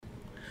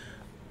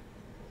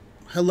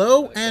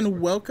Hello and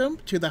welcome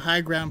to the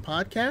High Ground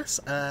Podcast.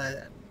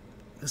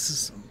 This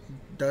is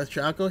Darth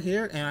Jocko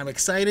here, and I'm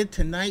excited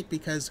tonight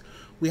because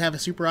we have a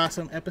super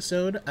awesome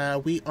episode.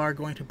 We are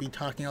going to be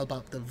talking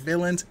about the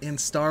villains in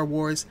Star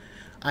Wars.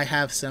 I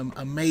have some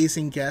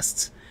amazing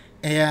guests,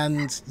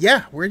 and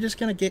yeah, we're just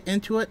going to get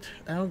into it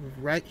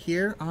right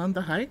here on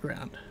the High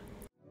Ground.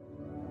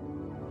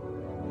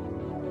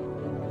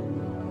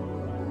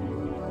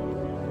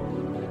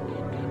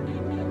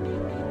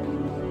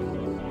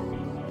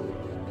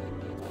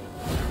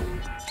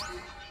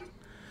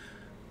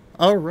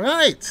 All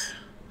right.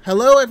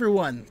 Hello,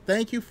 everyone.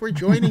 Thank you for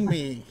joining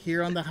me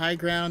here on the High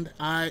Ground.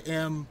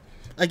 I'm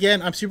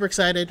super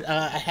excited.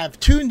 I have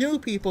two new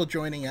people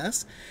joining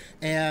us,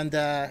 and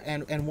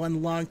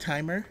one long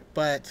timer.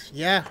 But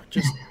yeah,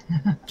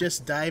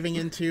 just diving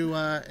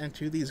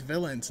into these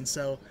villains, and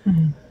so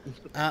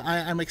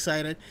I'm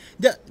excited.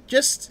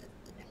 Just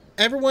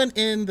everyone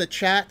in the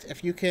chat,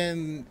 if you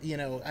can,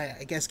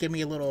 I guess give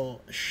me a little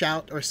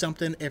shout or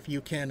something if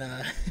you can,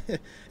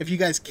 if you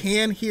guys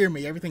can hear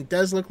me. Everything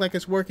does look like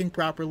it's working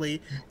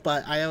properly,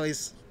 but I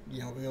always,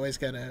 we always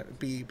gotta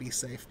be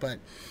safe. But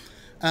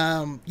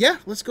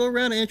let's go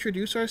around and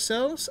introduce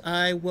ourselves.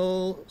 I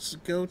will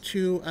go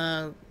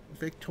to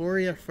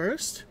Victoria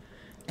first,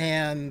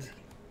 and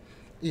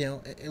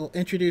it will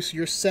introduce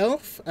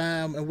yourself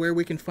and where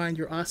we can find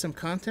your awesome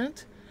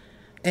content.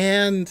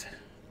 And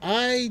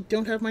I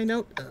don't have my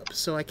note up,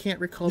 so I can't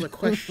recall the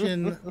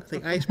question,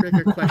 the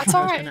icebreaker question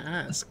I was going to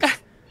ask.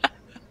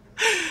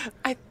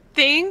 I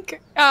think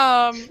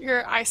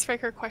your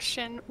icebreaker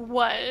question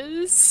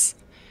was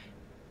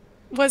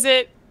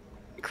it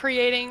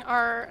creating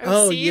our OC?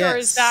 Oh, yes. Or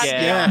is that...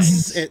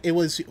 Yes, it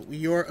was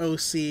your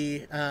OC.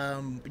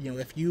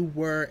 If you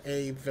were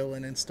a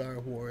villain in Star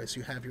Wars,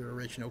 you have your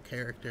original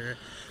character.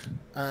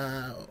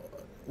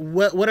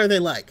 What are they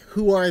like?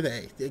 Who are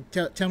they?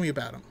 Tell me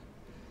about them.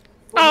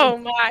 Oh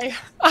my,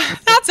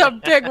 that's a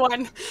big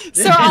one.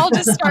 So I'll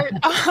just start.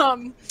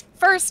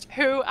 First,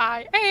 who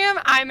I am.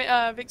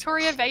 I'm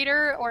Victoria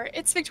Vader, or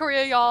It's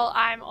Victoria, y'all.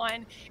 I'm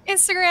on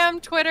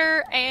Instagram,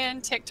 Twitter,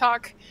 and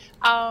TikTok.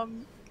 I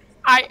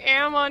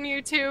am on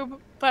YouTube,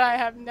 but I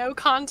have no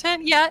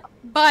content yet,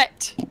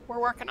 but we're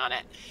working on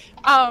it.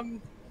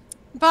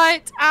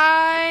 But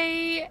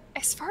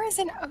as far as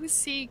an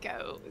OC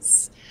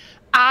goes,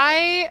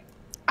 I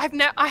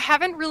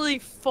haven't really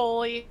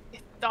fully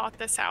thought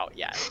this out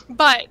yet,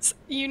 but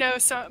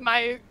so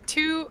my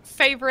two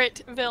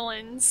favorite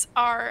villains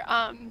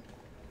are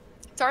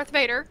Darth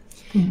Vader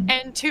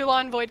and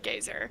Toulon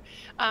Voidgazer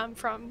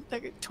from the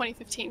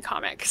 2015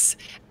 comics.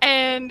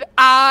 And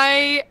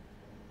I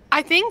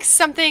think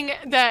something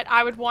that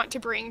I would want to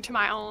bring to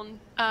my own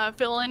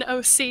villain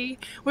OC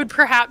would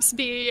perhaps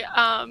be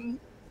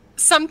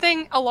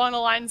something along the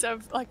lines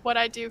of like what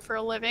I do for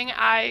a living.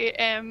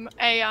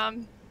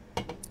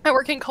 I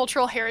work in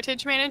cultural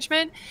heritage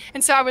management,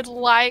 and so I would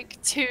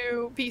like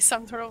to be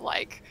some sort of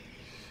like,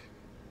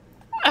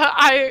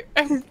 I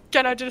am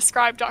gonna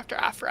describe Dr.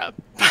 Aphra,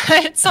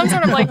 but some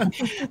sort of like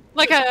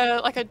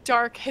a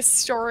dark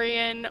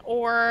historian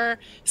or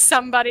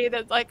somebody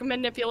that like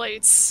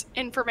manipulates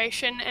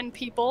information and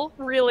people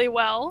really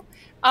well,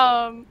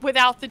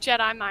 without the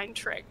Jedi mind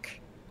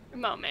trick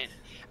moment.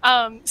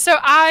 So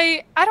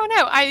I don't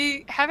know.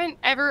 I haven't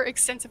ever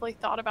extensively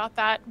thought about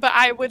that, but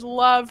I would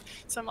love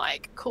some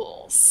like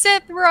cool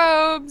Sith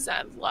robes.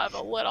 I'd love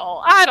a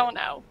little, I don't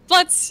know.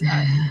 Let's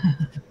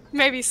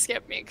maybe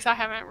skip me because I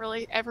haven't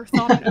really ever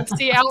thought an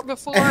OC out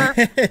before.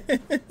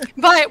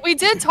 But we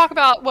did talk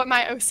about what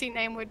my OC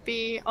name would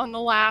be on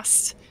the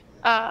last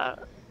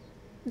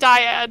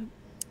dyad.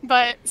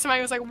 But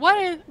somebody was like,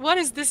 what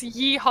is this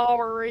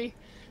yeehawery?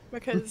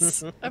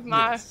 Because of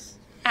my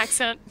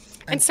accent.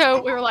 And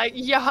so we were like,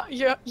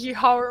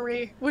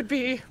 Yeehawery would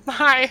be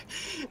my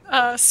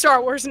Star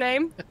Wars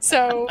name.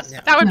 So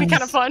that would be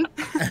kind of fun.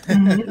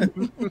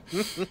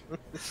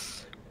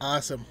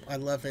 Awesome. I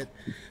love it.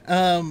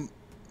 And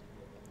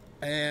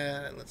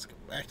let's go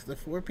back to the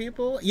four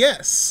people.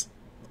 Yes.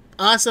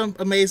 Awesome.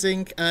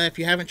 Amazing. If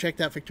you haven't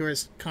checked out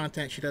Victoria's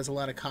content, she does a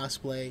lot of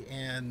cosplay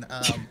and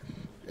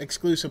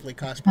exclusively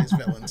cosplays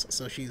villains.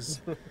 So she's...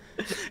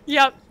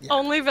 Yep, yeah.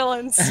 Only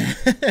villains.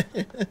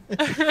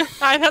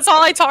 That's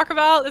all I talk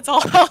about. That's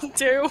all I'll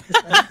do.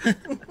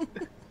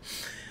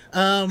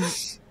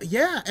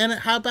 Yeah, and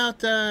how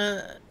about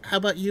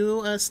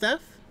you,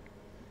 Steph?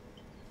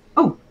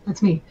 Oh,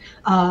 that's me.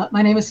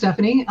 My name is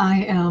Stephanie.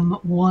 I am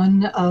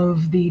one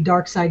of the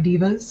Dark Side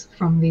Divas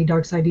from the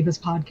Dark Side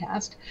Divas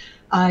podcast.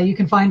 You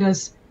can find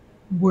us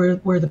where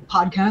the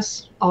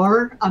podcasts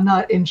are. I'm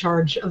not in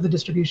charge of the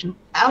distribution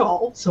at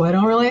all, so I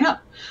don't really know.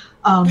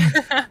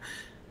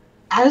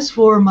 As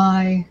for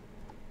my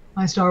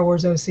Star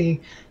Wars OC, did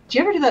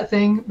you ever do that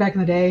thing back in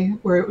the day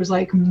where it was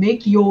like,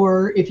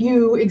 if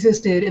you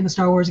existed in the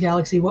Star Wars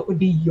galaxy, what would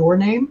be your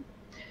name?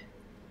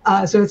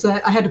 So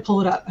I had to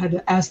pull it up. I had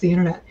to ask the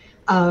internet.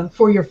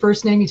 For your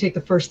first name, you take the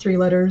first three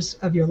letters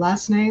of your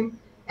last name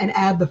and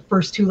add the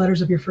first two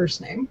letters of your first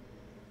name.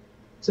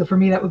 So for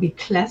me, that would be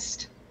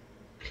Klest.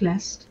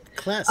 Klest.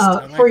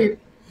 For your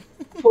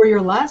for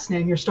your last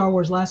name, your Star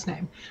Wars last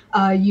name,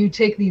 you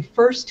take the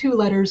first 2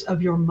 letters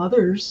of your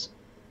mother's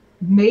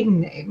maiden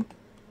name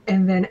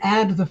and then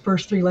add the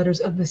first 3 letters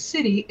of the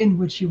city in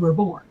which you were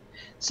born.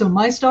 So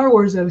my Star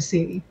Wars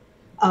OC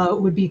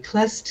would be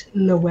Clest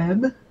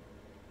Loeb.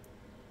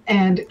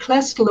 And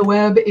Clest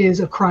Loeb is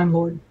a crime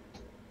lord.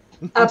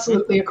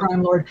 Absolutely a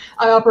crime lord.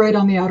 I operate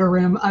on the Outer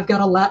Rim. I've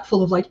got a lap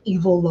full of like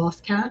evil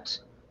loth cat,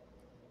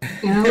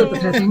 with the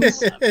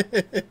pettings.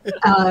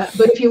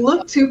 But if you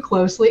look too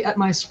closely at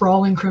my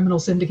sprawling criminal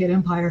syndicate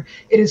empire,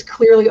 it is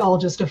clearly all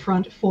just a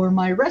front for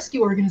my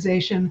rescue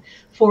organization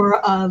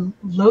for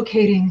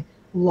locating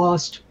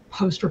lost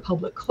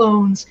post-Republic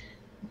clones,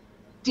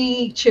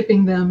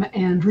 de-chipping them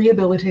and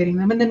rehabilitating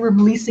them, and then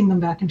releasing them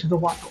back into the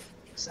wild.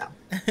 So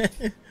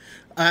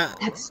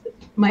that's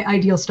my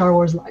ideal Star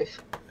Wars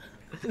life.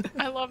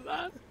 I love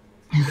that.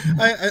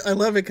 I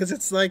love it because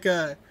it's like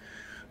I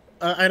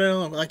don't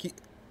know, like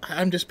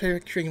I'm just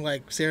picturing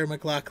like Sarah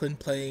McLachlan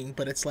playing,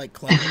 but it's like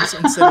clones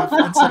instead of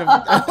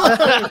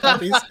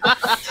puppies.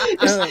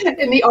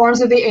 In the arms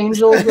of the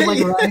angels with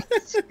like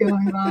rice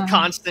going by.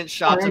 Constant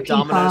shots of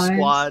Domino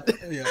Squad.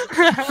 Yeah.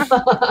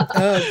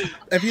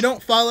 If you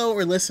don't follow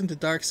or listen to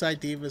Dark Side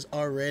Divas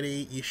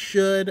already, you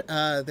should.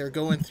 They're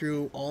going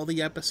through all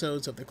the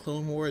episodes of the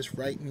Clone Wars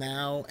right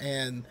now,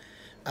 and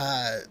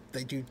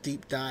they do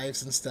deep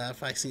dives and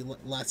stuff. I see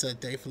lots of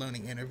Dave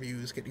Filoni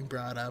interviews getting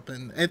brought up,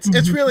 and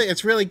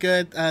it's really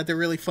good. They're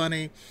really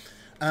funny.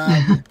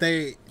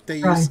 They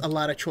use a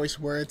lot of choice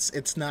words.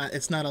 It's not a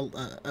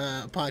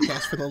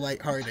podcast for the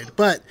lighthearted,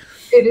 but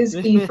it is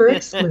E for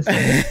explicit.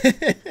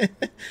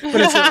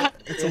 But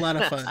it's a lot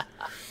of fun.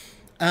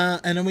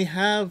 And then we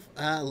have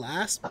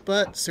last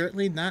but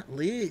certainly not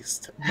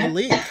least,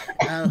 Malik.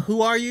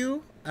 Who are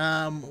you?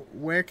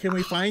 Where can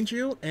we find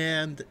you?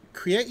 And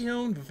create your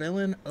own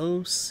villain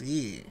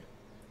OC.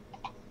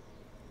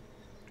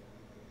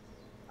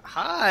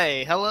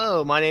 Hi,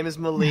 hello. My name is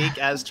Malik,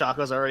 as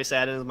Chaco's already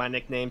said, and as my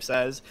nickname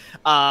says.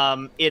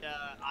 You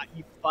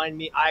can find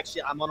me.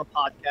 I'm on a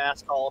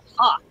podcast called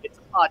It's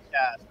a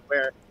podcast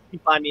where you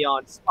can find me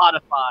on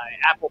Spotify,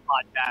 Apple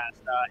Podcast,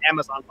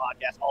 Amazon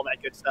Podcast, all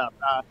that good stuff.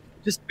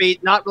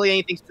 Not really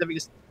anything specific.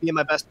 Just me and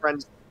my best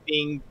friends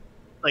being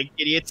like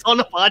idiots on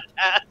the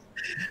podcast.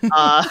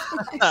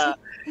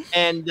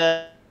 And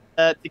to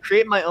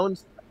create my own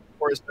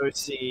Wars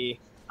OC,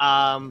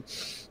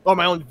 or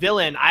my own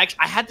villain, I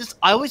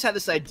always had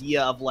this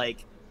idea of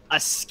like a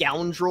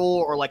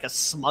scoundrel or like a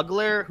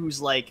smuggler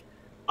who's like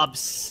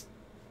obsessed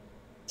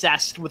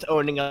with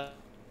owning a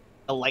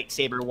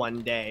lightsaber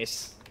one day.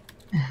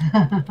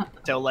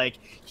 So like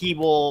he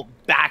will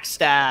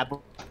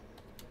backstab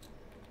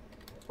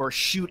or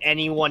shoot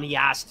anyone he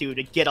has to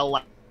get a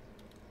light.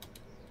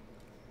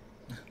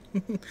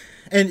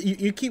 And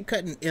you keep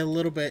cutting a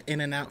little bit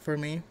in and out for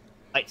me.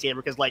 Lightsaber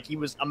because like he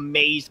was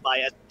amazed by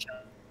as a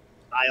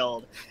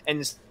child,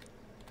 and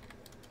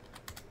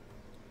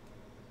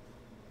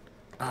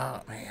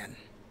oh man,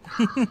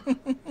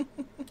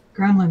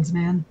 Gremlins,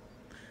 man.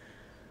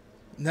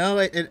 No,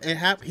 it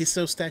happened. He's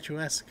so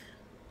statuesque.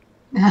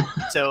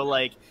 So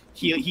like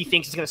he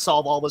thinks he's gonna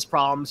solve all his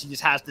problems. He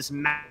just has this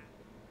magical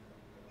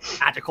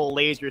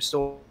laser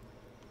sword,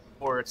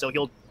 so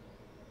he'll.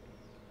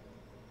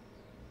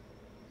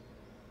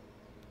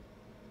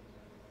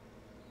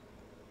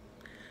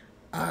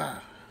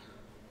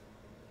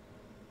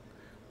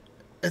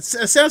 It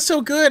sounds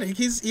so good.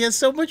 He has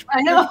so much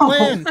I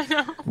plan.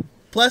 know.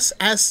 Plus,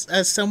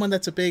 as someone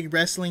that's a big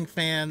wrestling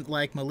fan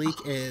like Malik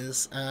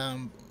is,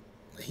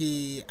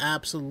 he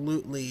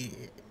absolutely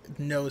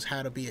knows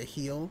how to be a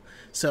heel.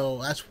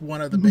 So that's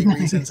one of the big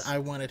reasons I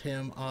wanted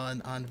him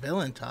on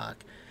Villain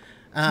Talk.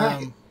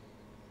 Right.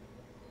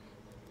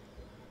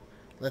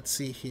 Let's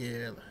see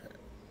here.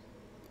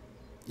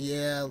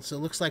 Yeah, so it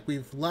looks like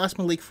we've lost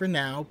Malik for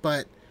now,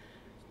 but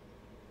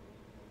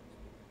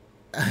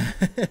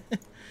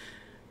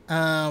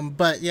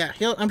but yeah,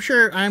 I'm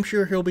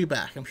sure he'll be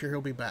back.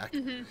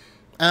 Mm-hmm.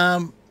 I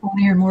want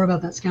to hear more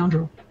about that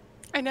scoundrel.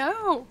 I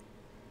know.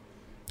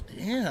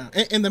 Yeah.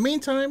 In the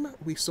meantime,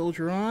 we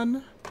soldier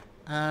on.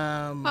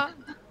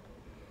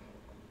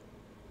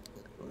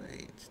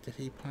 Wait, did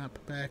he pop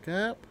back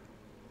up?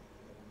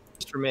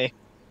 For me.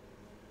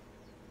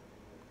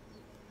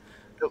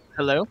 Oh,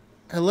 hello?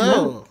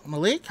 Hello,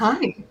 Malik?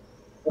 Hi.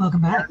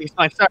 Welcome back. Everything's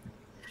fine. Sorry.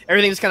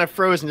 Everything just kind of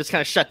froze and just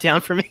kind of shut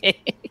down for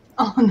me.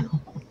 Oh,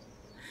 no.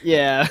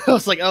 Yeah, I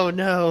was like, oh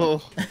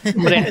no. But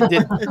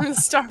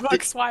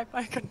Starbucks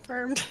Wi-Fi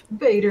confirmed.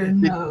 Vader,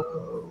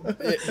 no.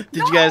 Did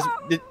you guys...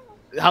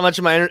 how much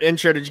of my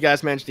intro did you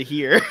guys manage to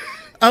hear?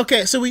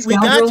 Okay, so we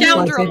got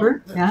Scoundrel.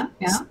 Lightsaber.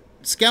 Yeah.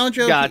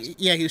 Scoundrel. Gotcha.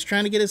 He was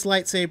trying to get his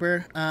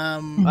lightsaber.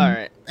 All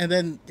right. And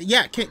then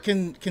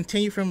can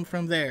continue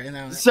from there.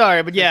 And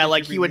sorry, but yeah,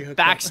 like he would hooked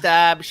up.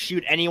 backstab,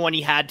 shoot anyone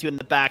he had to in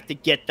the back to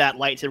get that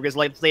lightsaber. Because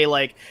like they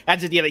like had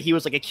the idea that he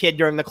was like a kid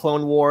during the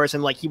Clone Wars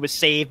and like he was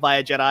saved by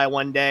a Jedi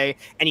one day,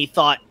 and he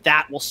thought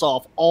that will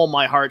solve all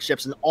my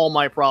hardships and all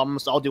my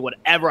problems. So I'll do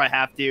whatever I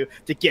have to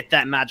get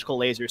that magical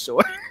laser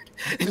sword.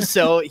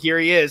 So here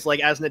he is, like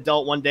as an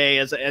adult one day,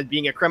 as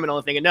being a criminal,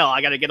 and thinking, no,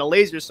 I got to get a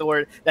laser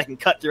sword that can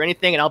cut through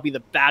anything, and I'll be the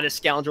baddest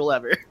scoundrel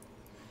ever.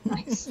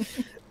 Nice.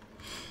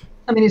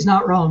 I mean, he's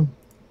not wrong.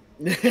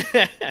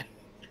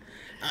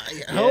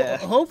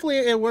 Hopefully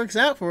it works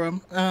out for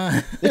him.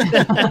 That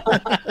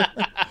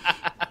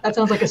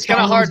sounds like a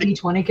Star Wars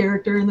D20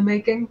 character in the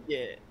making.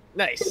 Yeah,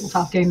 nice.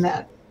 Top game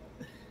that.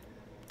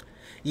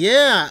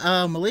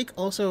 Yeah, Malik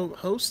also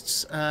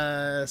hosts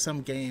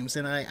some games,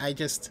 and I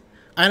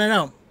don't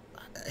know,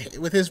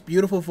 with his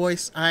beautiful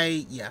voice,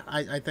 I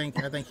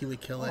think he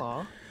would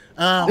kill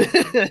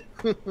it.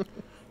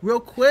 Real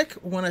quick,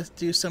 want to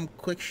do some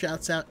quick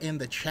shouts out in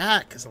the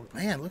chat because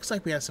man, looks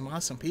like we have some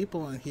awesome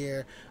people in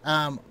here.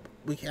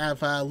 We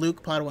have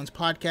Luke Padawan's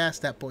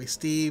podcast, That Boy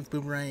Steve,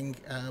 Boomerang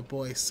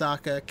Boy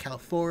Sokka,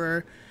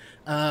 Calforer,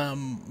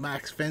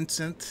 Max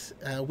Vincent,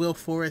 Will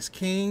Forrest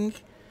King,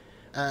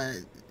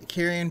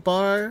 Kieran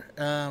Barr,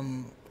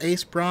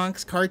 Ace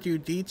Bronx, Cardew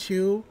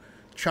D2,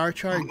 Char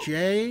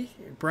J,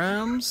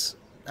 Brahms,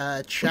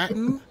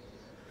 Chatton,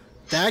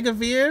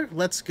 Dagavir,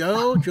 Let's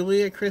Go,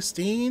 Julia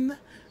Christine.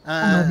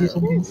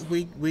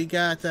 We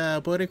got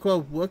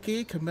Boricua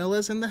Wookie,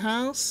 Camilla's in the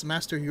house,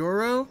 Master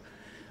Yoro,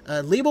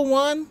 Liba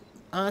One,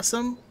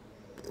 awesome,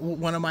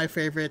 one of my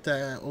favorite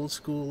old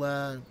school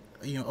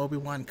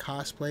Obi-Wan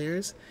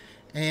cosplayers,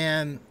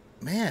 and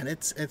man,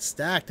 it's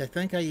stacked. I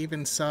think I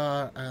even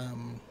saw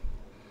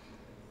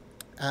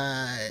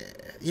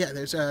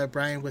there's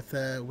Brian with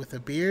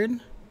a beard,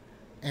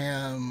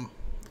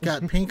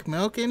 got Pink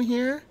Milk in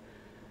here.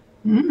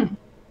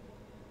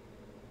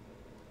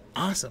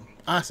 Awesome.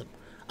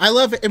 I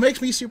love it. It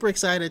makes me super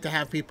excited to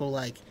have people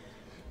like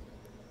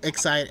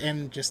excited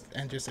and just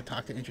to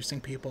talk to interesting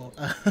people.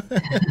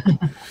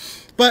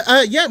 But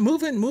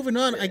moving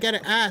on. I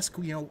gotta ask,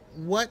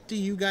 what do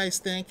you guys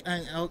think?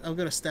 I'll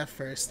go to Steph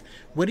first.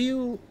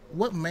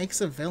 What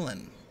makes a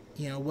villain?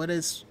 What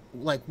is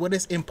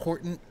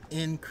important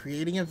in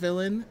creating a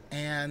villain,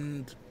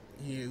 and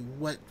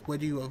what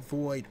do you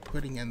avoid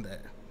putting in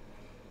there?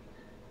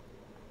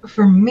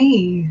 For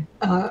me,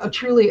 a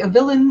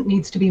villain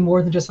needs to be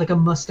more than just like a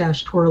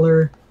mustache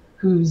twirler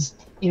who's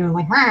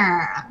like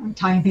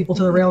tying people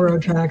to the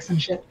railroad tracks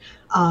and shit,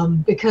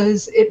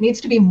 because it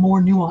needs to be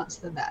more nuanced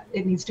than that.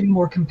 It needs to be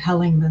more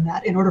compelling than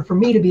that in order for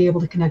me to be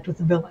able to connect with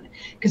the villain.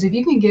 Because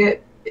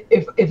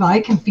if I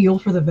can feel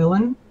for the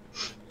villain,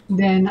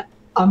 then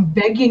I'm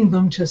begging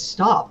them to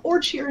stop or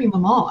cheering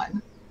them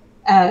on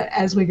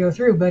as we go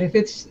through. But if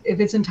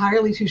it's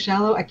entirely too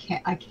shallow, I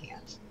can't.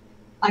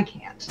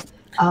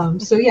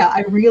 So yeah,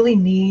 I really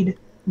need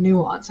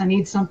nuance. I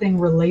need something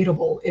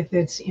relatable. If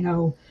it's,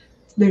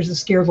 there's a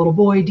scared little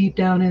boy deep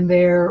down in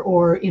there,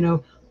 or,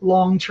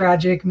 long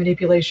tragic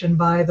manipulation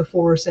by the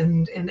Force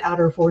and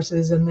outer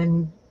forces, and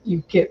then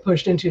you get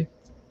pushed into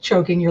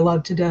choking your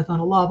love to death on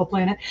a lava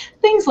planet.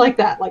 Things like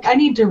that. Like, I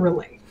need to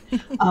relate.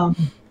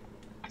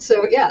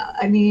 So yeah,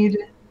 I need,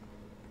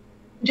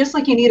 just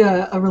like you need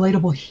a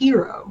relatable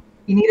hero,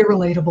 you need a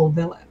relatable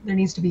villain. There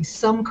needs to be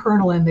some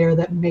kernel in there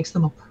that makes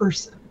them a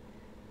person.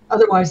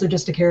 Otherwise, they're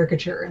just a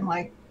caricature, and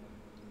like,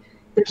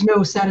 there's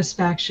no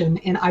satisfaction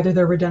in either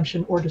their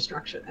redemption or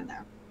destruction in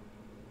there.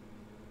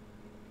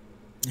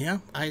 Yeah,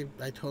 I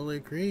totally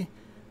agree.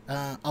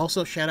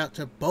 Also, shout out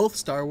to both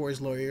Star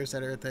Wars lawyers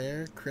that are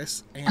there,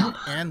 Chris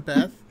and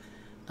Beth,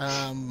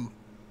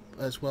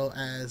 as well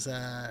as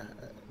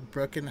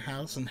Brooke in the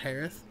house and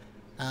Harith,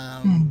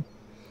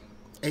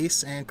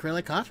 Ace and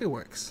Acrylic Coffee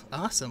Works.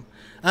 Awesome.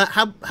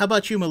 How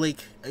about you,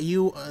 Malik?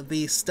 You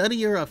the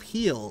studier of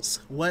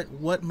heels.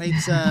 What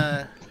makes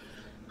a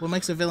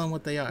villain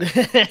what they are?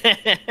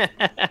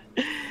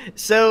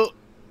 So,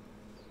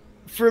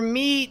 for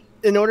me,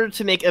 in order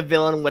to make a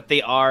villain what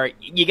they are,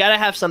 you gotta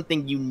have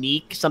something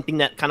unique, something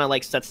that kind of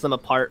like sets them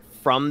apart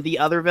from the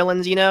other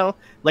villains.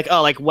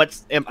 Like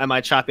what's am I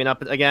chopping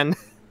up again?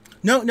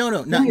 No.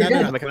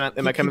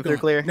 Am I coming through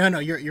clear? No,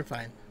 you're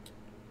fine.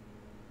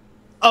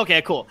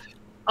 Okay, cool.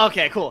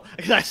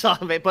 Because I saw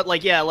him, but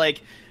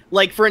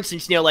like for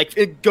instance,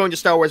 going to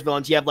Star Wars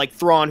villains, you have like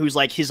Thrawn, who's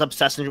like his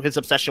obsession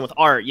with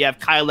art. You have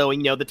Kylo,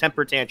 and the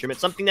temper tantrum. It's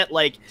something that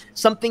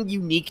something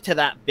unique to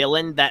that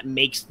villain that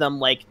makes them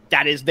like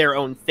that is their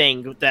own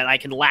thing that I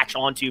can latch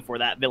onto for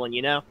that villain.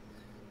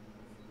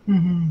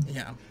 Mm-hmm.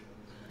 Yeah.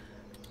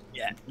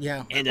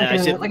 And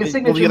like a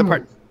signature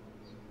move.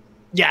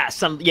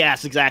 Yes,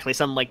 exactly,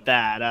 something like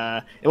that.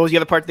 And what was the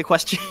other part of the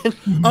question?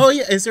 Oh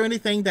yeah, is there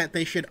anything that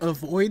they should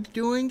avoid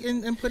doing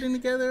in putting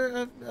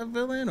together a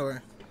villain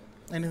or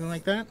anything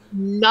like that?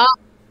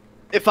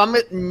 If I'm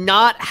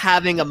not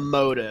having a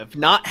motive,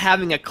 not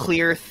having a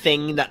clear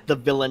thing that the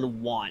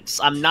villain wants,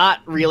 I'm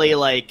not really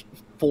like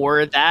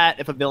for that.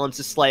 If a villain's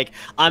just like,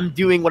 I'm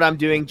doing what I'm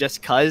doing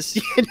just cause,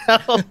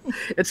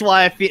 it's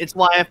why I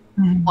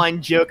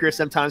find Joker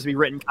sometimes be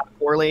written kind of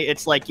poorly.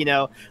 It's like,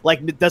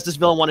 does this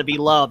villain want to be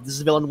loved? Does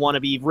this villain want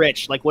to be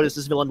rich? Like, what does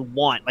this villain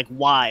want? Like,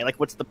 why? Like,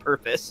 what's the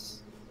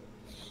purpose?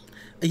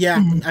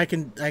 Yeah, I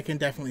can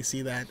definitely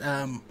see that.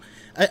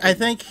 I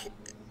think,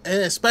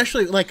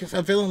 especially like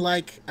a villain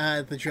like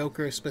the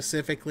Joker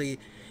specifically,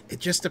 it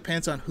just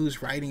depends on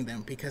who's writing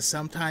them, because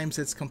sometimes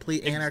it's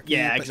complete anarchy.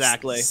 Yeah, but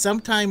exactly.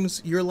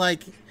 Sometimes you're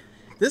like,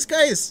 this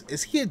guy is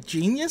he a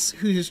genius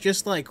who's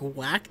just like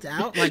whacked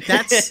out? Like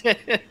that's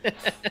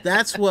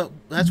what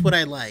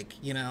I like,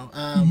 you know.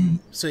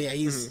 So yeah,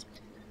 he's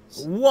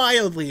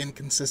wildly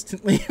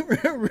inconsistently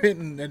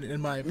written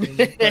in my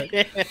opinion. But,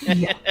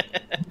 Yeah.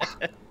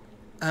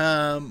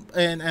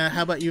 and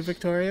how about you,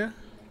 Victoria?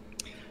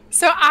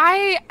 So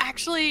I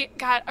actually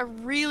got a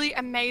really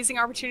amazing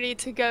opportunity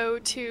to go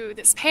to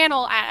this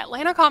panel at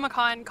Atlanta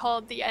Comic-Con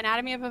called The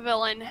Anatomy of a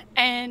Villain,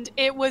 and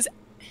it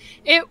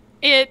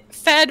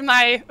fed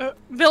my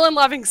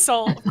villain-loving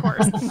soul, of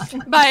course.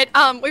 But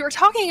we were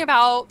talking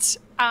about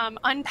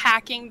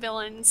unpacking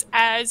villains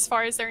as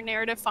far as their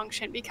narrative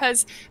function,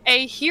 because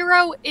a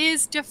hero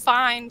is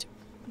defined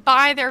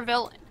by their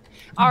villain.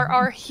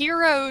 Our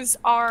heroes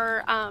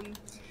are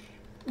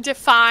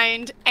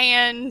defined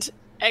and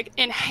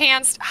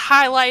enhanced,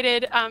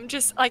 highlighted,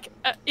 just like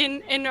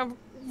in a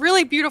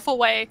really beautiful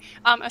way,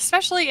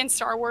 especially in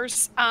Star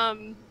Wars.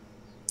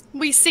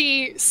 We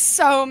see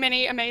so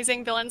many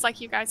amazing villains, like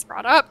you guys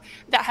brought up,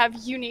 that have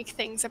unique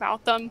things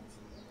about them.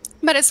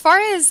 But as far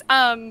as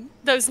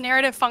those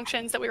narrative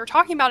functions that we were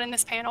talking about in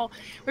this panel,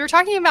 we were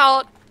talking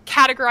about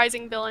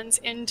categorizing villains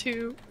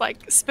into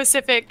like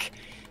specific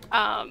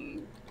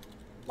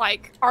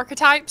like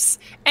archetypes,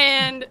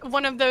 and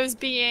one of those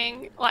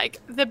being like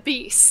the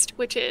Beast,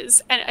 which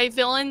is a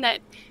villain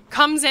that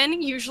comes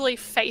in usually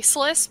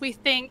faceless. We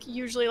think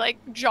usually like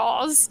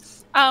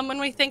Jaws. When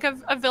we think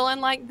of a villain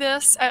like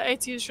this,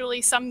 it's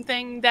usually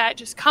something that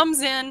just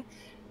comes in,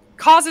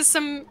 causes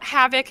some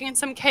havoc and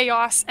some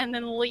chaos, and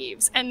then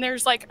leaves. And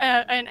there's like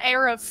an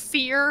air of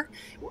fear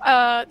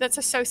that's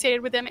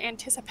associated with them,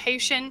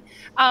 anticipation.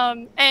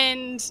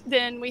 And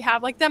then we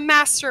have like the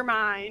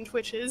mastermind,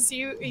 which is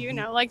you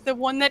know, like the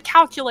one that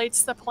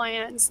calculates the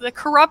plans. The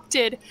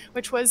corrupted,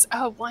 which was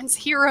once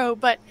hero,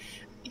 but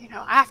you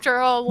know, after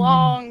a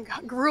long,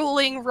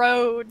 grueling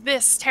road,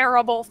 this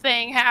terrible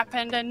thing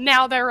happened, and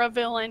now they're a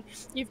villain.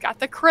 You've got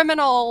the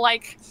criminal,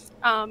 like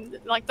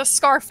the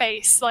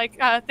Scarface, like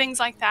things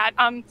like that.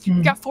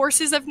 You've got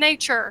forces of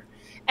nature,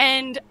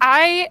 and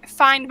I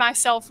find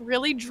myself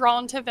really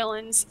drawn to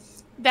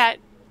villains that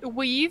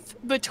weave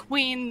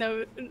between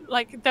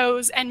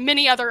those and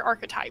many other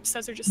archetypes.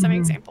 Those are just some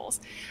examples.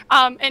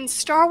 And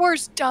Star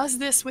Wars does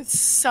this with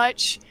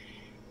such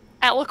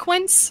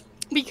eloquence,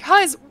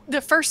 because the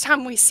first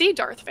time we see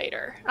Darth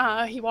Vader,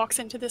 he walks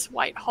into this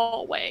white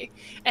hallway,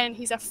 and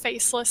he's a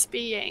faceless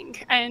being.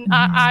 And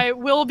I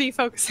will be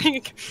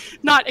focusing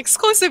not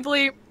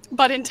exclusively,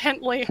 but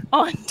intently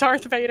on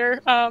Darth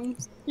Vader.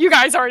 You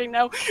guys already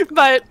know,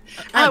 but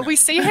we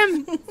see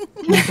him.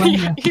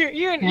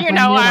 You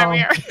know why I'm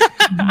here.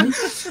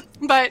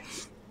 But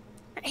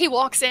he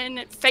walks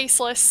in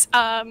faceless.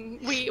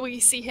 We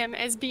see him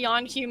as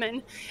beyond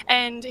human,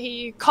 and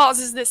he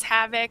causes this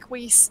havoc.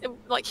 We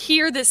like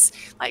hear this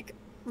like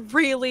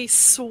really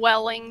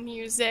swelling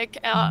music,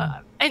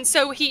 and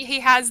so he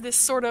has this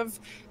sort of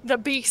the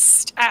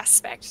Beast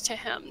aspect to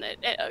him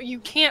that you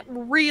can't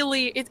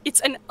really.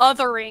 It's an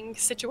othering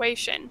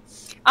situation,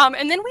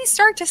 and then we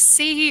start to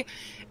see,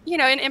 you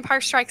know, in Empire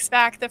Strikes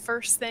Back, the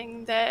first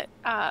thing that.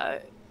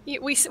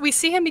 We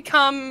see him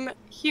become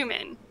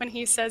human when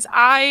he says,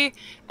 "I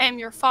am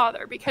your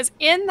father," because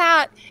in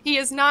that he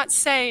is not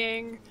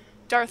saying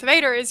Darth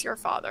Vader is your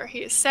father. He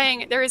is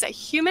saying there is a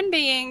human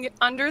being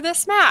under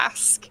this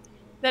mask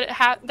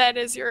that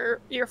is your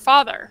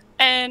father,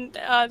 and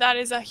that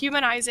is a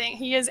humanizing.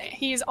 He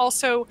is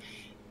also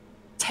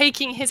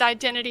taking his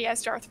identity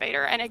as Darth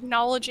Vader and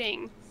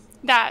acknowledging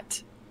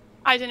that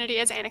identity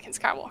as Anakin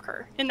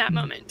Skywalker in that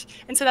moment.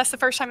 And so that's the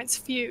first time it's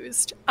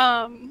fused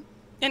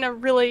in a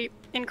really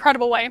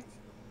incredible way.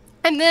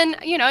 And then,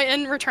 you know,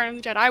 in Return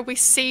of the Jedi, we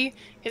see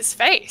his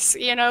face,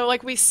 you know,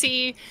 like we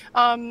see,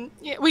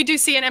 we do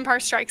see in Empire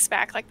Strikes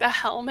Back, like the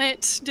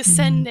helmet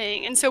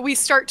descending. And so we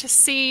start to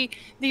see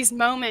these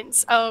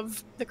moments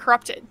of the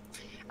corrupted.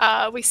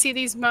 We see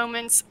these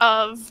moments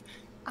of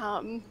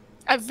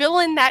a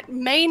villain that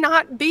may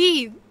not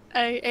be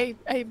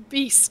a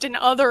beast and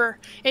other.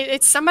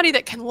 It's somebody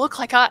that can look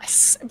like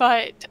us,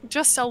 but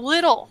just a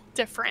little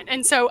different.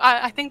 And so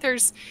I think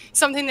there's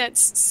something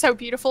that's so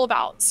beautiful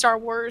about Star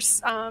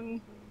Wars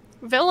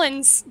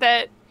villains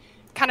that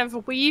kind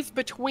of weave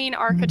between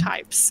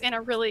archetypes in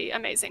a really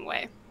amazing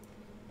way.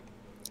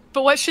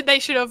 But what they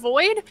should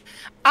avoid?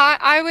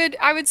 I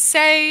would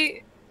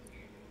say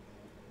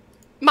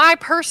my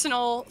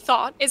personal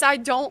thought is I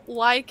don't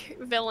like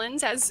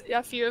villains, as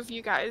a few of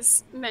you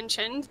guys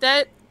mentioned,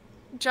 that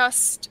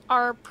just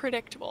are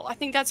predictable. I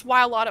think that's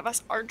why a lot of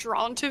us are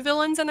drawn to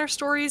villains and their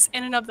stories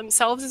in and of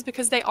themselves, is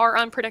because they are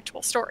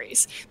unpredictable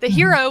stories. The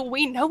hero,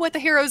 we know what the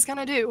hero is going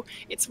to do.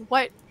 It's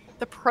what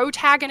the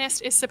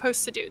protagonist is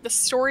supposed to do. The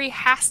story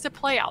has to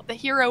play out. The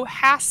hero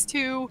has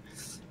to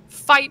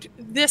fight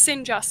this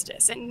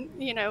injustice and,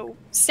 you know,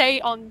 stay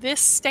on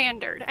this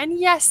standard. And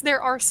yes,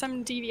 there are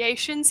some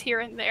deviations here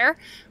and there,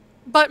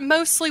 but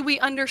mostly we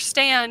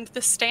understand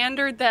the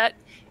standard that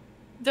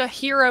the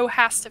hero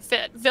has to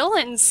fit.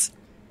 Villains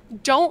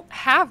don't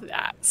have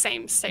that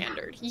same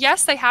standard.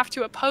 Yes, they have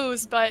to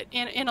oppose, but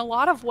in a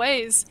lot of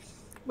ways,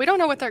 we don't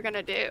know what they're going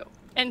to do.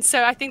 And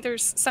so I think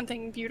there's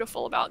something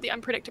beautiful about the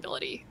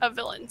unpredictability of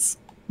villains.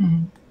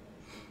 Mhm.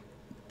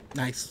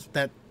 Nice.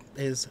 That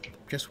is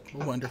just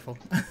wonderful.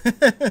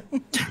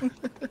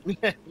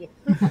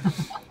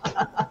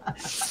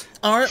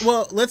 All right.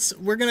 Well,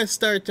 we're gonna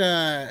start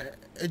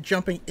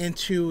jumping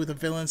into the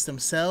villains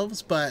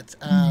themselves, but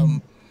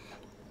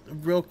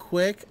real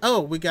quick.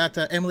 Oh, we got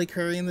Emily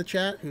Curry in the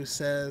chat who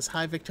says,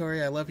 "Hi,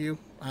 Victoria. I love you."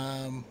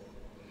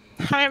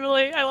 Hi,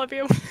 Emily. I love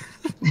you.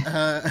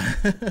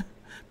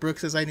 Brooke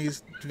says, "I need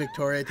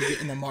Victoria to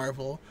get into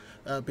Marvel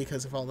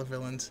because of all the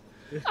villains."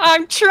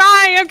 I'm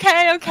trying.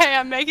 Okay.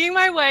 I'm making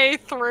my way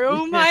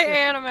through my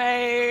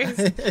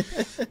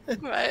animes.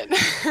 But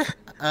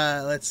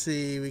Let's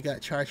see. We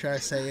got Char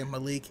saying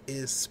Malik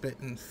is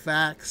spitting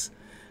facts.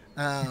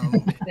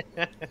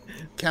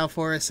 Cal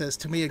Forrest says,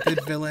 "To me, a good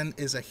villain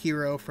is a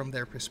hero from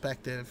their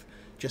perspective.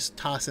 Just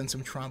toss in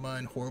some trauma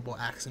and horrible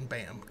acts and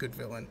bam, good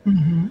villain."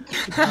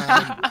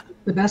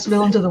 The best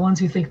villains are the ones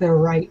who think they're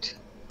right.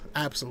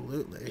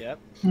 Absolutely. Yep.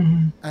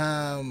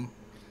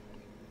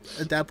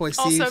 That boy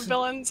Steve. also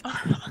villains.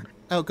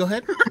 Oh, go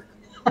ahead.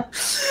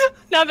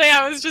 Nothing.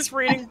 I was just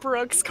reading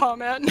Brooke's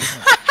comment.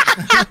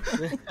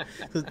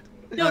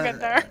 You'll get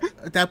there.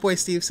 That boy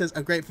Steve says,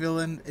 "A great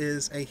villain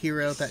is a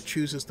hero that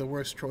chooses the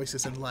worst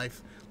choices in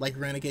life, like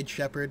Renegade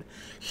Shepard."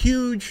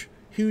 Huge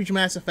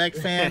Mass Effect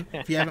fan.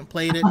 If you haven't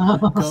played it,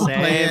 go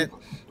play it.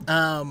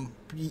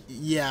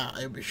 Yeah,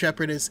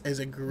 Shepard is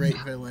a great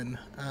villain.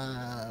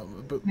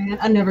 But Man,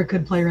 I never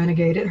could play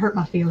Renegade. It hurt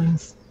my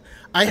feelings.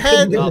 I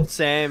had Oh,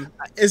 same.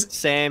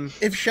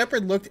 if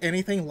Shepard looked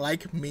anything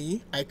like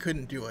me, I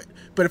couldn't do it.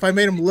 But if I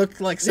made him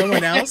look like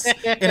someone else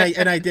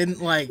and I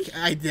didn't like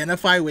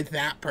identify with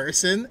that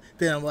person,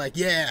 then I'm like,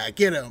 yeah,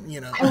 get him,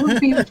 you know. I would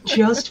be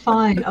just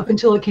fine up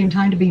until it came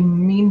time to be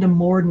mean to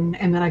Morden,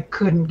 and then I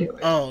couldn't do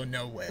it. Oh,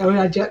 no way. So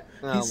I just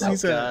Oh He's- my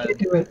he's a- god.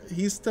 couldn't do it.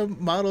 He's the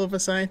model of a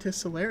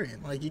scientist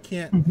Solarian. Like, you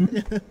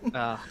can't.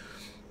 Ah.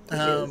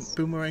 Yes.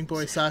 Boomerang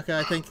Boy Sokka,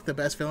 I think the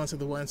best villains are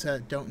the ones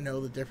that don't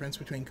know the difference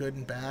between good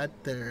and bad.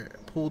 They're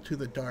pulled to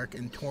the dark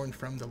and torn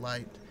from the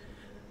light.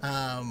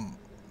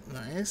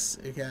 Nice.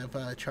 You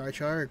have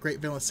Char. A great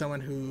villain is someone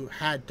who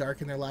had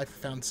dark in their life,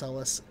 found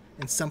solace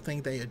in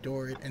something they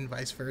adored, and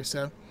vice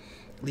versa.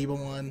 Liba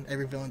One,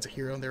 every villain's a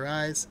hero in their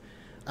eyes.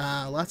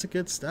 Lots of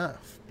good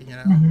stuff, you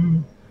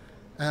know.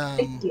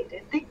 They get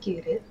it. They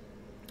get it.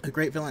 A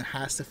great villain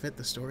has to fit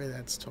the story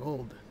that's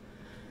told.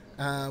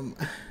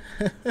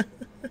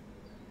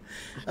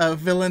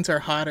 Villains are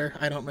hotter.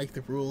 I don't make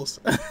the rules.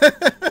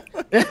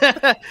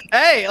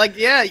 Hey, like,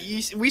 yeah,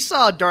 we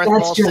saw Darth That's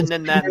Maul just sitting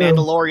in that true.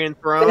 Mandalorian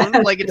throne.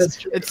 That's Like,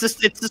 just true. it's just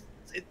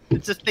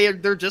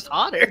they're just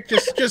hotter.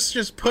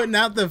 just putting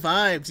out the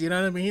vibes. You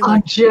know what I mean? I'm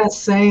Like,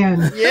 just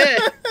saying. Yeah.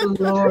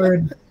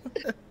 Lord.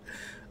 He's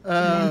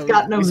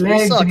got no we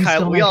legs saw and he's Kylo-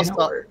 still we all making it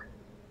saw- work.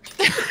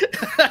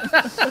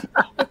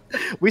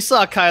 We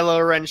saw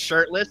Kylo Ren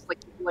shirtless.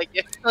 Like,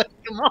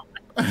 come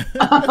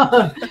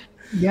on.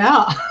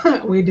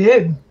 Yeah, we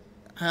did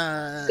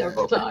uh,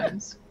 several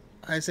times.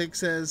 Isaac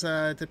says,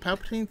 "Did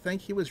Palpatine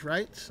think he was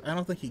right? I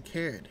don't think he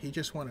cared. He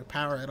just wanted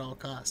power at all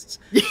costs."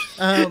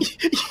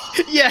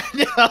 Yeah,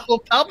 no,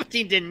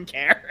 Palpatine didn't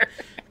care.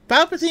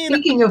 Palpatine.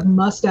 Speaking of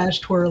mustache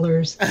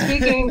twirlers,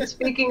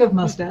 speaking of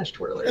mustache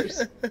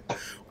twirlers,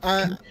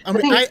 I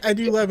mean, I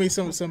do love me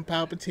some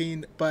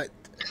Palpatine, but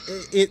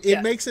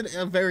it makes it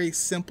a very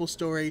simple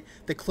story.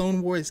 The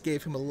Clone Wars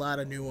gave him a lot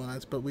of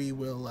nuance, but we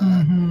will.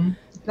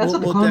 that's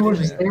what the we'll Clone Wars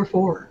is definitely- there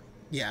for.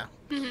 Yeah,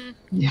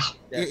 Yeah.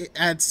 it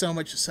adds so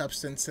much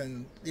substance,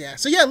 and yeah.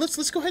 So yeah,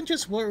 let's go ahead and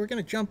just we're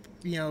gonna jump,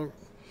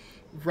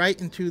 right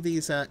into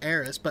these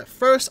eras. But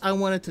first, I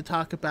wanted to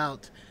talk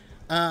about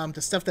the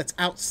stuff that's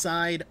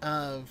outside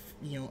of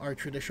our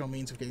traditional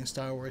means of getting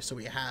Star Wars. So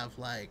we have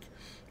like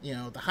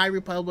the High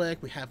Republic,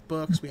 we have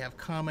books, we have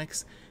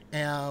comics.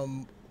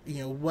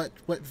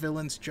 What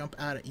villains jump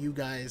out at you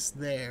guys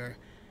there?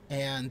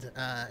 And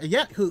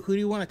who do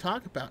you want to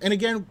talk about? And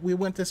again, we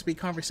want this to be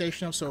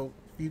conversational, so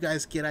if you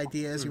guys get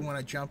ideas, you want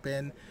to jump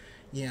in,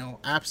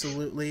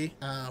 absolutely.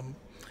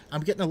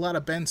 I'm getting a lot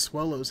of Ben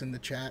Swallows in the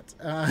chat.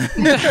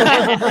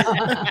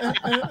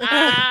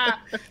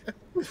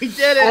 We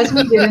did it. As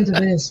we get into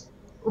this,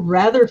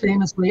 rather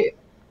famously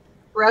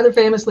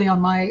on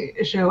my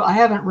show, I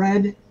haven't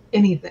read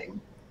anything.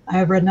 I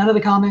have read none of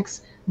the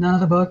comics, none of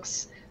the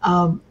books.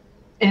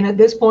 And at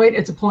this point,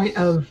 it's a point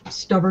of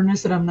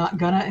stubbornness that I'm not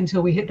gonna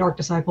until we hit Dark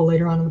Disciple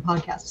later on in the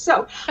podcast.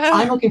 So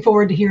I'm looking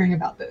forward to hearing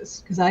about this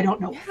because I don't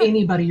know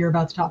anybody you're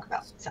about to talk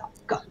about. So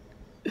go.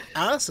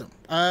 Awesome.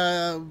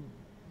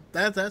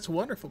 That's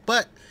wonderful.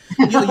 But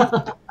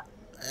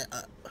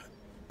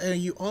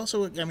you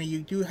also,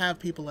 you do have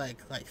people like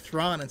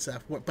Thrawn and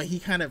stuff, but he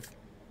kind of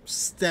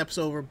steps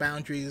over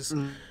boundaries.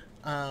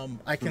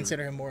 I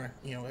consider him more,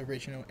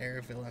 original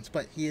era villains,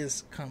 but he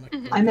is comic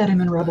book. I met him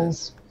in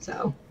Rebels,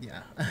 so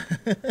Yeah.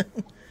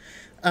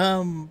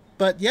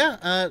 But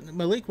yeah,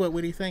 Malik, what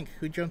do you think?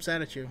 Who jumps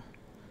out at you?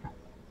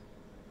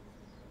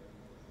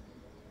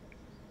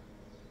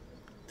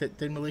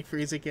 Did Malik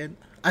freeze again?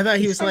 I thought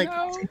he was like.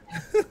 No.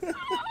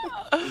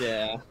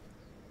 Yeah.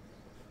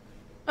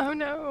 Oh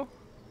no.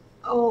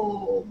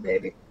 Oh,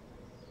 baby.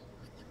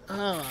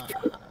 Oh.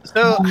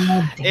 So,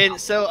 damn.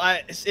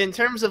 in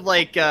terms of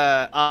like,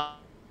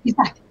 He's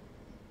back.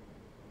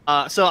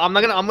 so I'm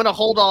gonna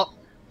hold off.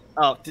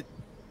 Oh,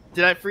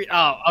 did I freeze?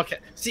 Oh, okay.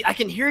 See, I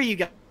can hear you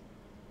guys.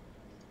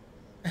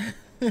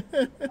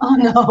 Oh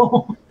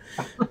no.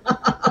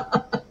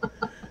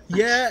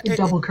 Yeah,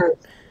 Double curse.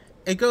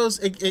 it goes.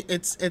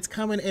 It's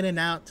coming in and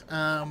out.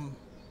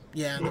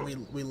 Yeah, and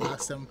then we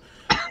lost him.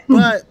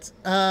 But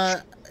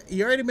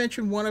you already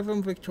mentioned one of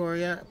them,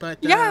 Victoria. But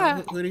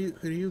Yeah. who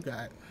do you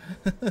got?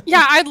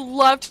 Yeah, I'd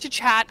love to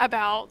chat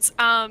about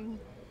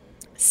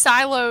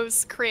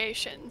Silo's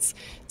creations.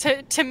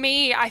 To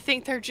me, I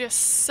think they're just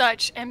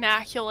such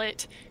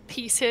immaculate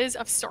pieces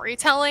of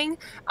storytelling.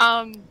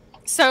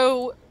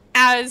 So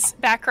as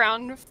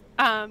background,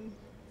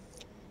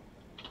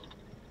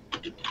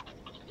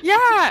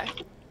 yeah.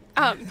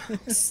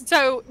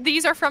 So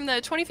these are from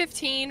the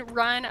 2015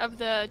 run of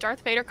the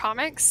Darth Vader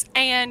comics,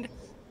 and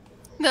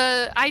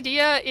the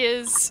idea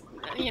is,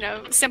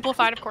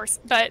 simplified, of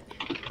course, but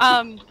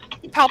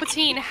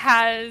Palpatine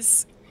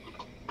has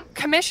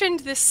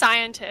commissioned this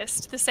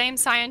scientist, the same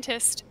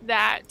scientist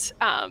that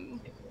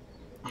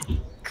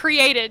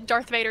created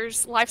Darth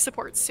Vader's life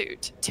support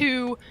suit,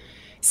 to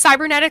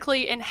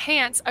cybernetically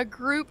enhance a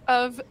group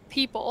of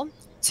people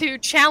to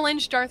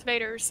challenge Darth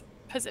Vader's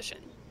position.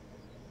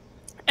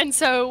 And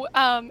so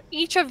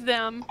each of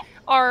them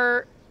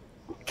are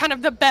kind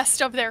of the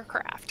best of their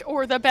craft,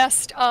 or the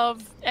best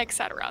of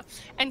etc.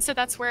 And so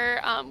that's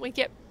where we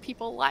get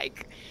people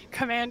like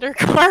Commander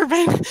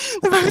Carbon,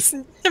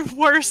 the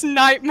worst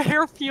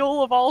nightmare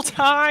fuel of all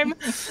time.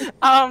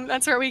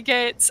 That's where we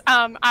get,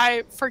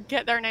 I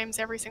forget their names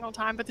every single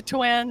time, but the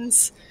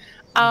twins,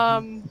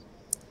 but I'm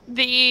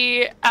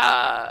going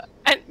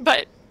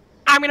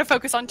to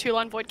focus on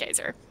Toulon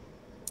Voidgazer,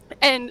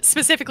 and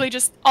specifically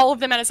just all of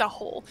them as a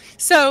whole.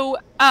 So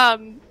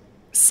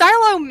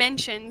Silo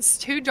mentions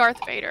to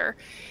Darth Vader,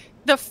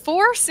 the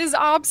Force is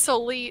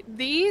obsolete.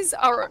 These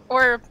are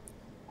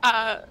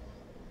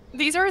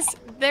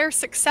their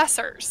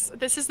successors.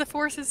 This is the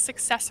Force's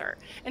successor.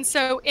 And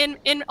so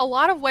in a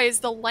lot of ways,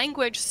 the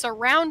language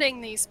surrounding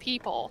these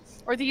people,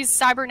 or these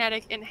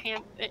cybernetic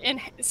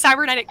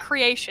cybernetic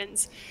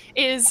creations,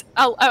 is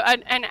a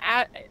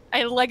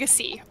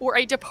legacy, or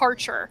a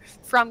departure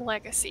from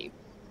legacy.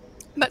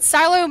 But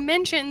Silo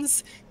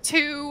mentions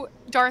to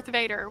Darth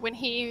Vader, when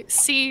he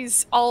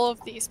sees all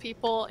of these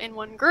people in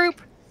one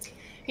group,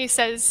 he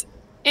says,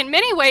 in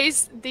many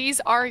ways, these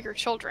are your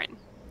children.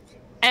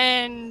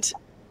 And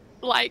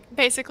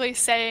basically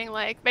saying,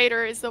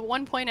 Vader is the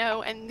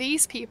 1.0 and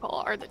these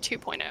people are the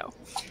 2.0.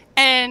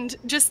 And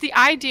just the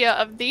idea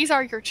of these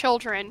are your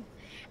children.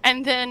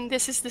 And then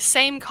this is the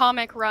same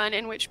comic run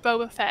in which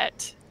Boba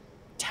Fett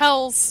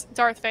tells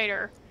Darth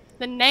Vader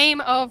the name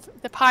of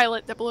the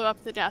pilot that blew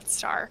up the Death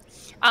Star.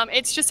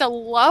 It's just a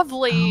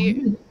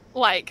lovely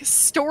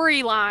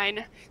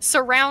storyline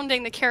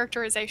surrounding the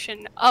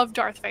characterization of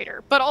Darth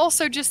Vader, but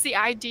also just the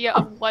idea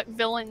of what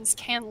villains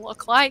can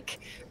look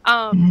like.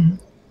 And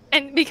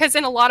because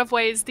in a lot of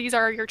ways, these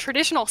are your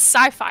traditional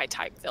sci-fi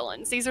type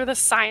villains. These are the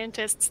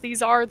scientists.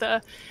 These are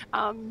the,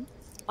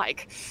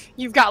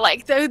 you've got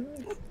the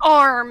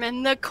arm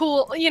and the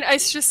cool,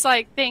 it's just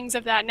things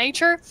of that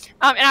nature.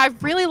 And I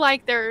really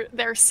like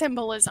their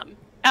symbolism.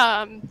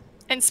 And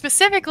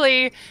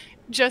specifically,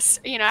 just,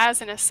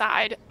 as an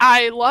aside,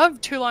 I love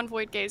Toulon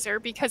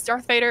Voidgazer because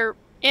Darth Vader,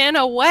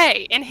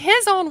 in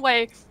his own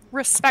way,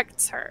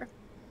 respects her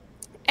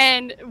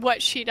and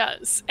what she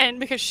does. And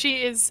because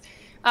she is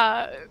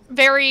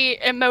very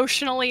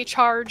emotionally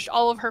charged.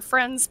 All of her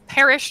friends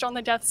perished on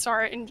the Death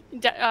Star, and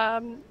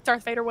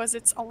Darth Vader was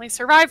its only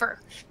survivor.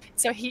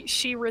 So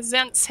she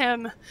resents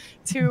him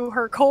to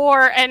her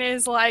core and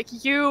is like,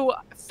 you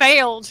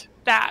failed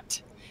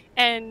that,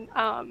 and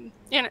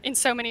in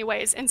so many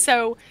ways. And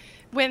so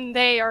when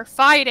they are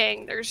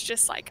fighting, there's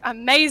just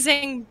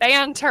amazing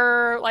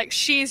banter.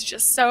 She's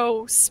just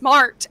so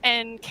smart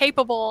and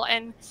capable,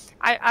 and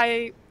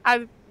I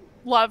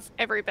love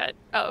every bit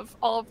of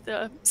all of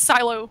the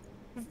Silo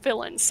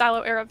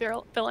era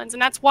villains.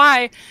 And that's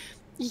why,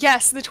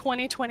 yes, the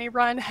 2020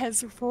 run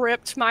has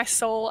ripped my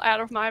soul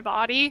out of my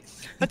body,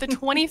 but the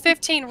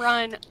 2015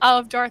 run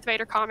of Darth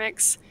Vader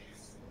comics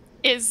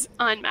is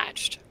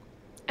unmatched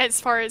as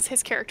far as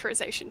his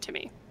characterization to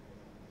me.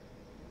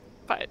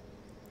 But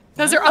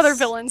those are other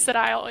villains that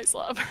I always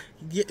love.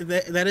 Yeah,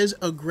 that is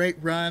a great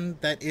run.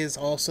 That is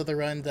also the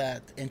run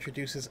that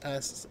introduces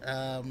us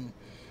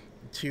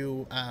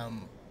to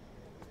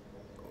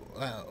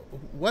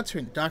what's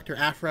her name? Dr.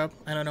 Aphra.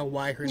 I don't know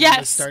why her name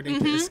is starting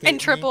to escape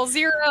and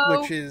 000,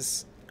 which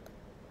is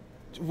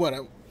what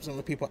some of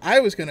the people I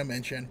was going to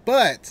mention.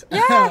 But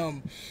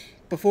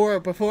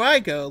before I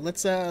go,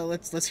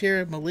 let's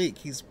hear Malik.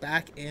 He's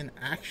back in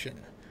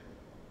action.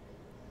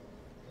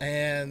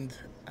 and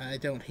I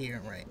don't hear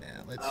him right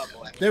now. Oh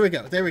boy. There we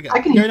go. There we go. I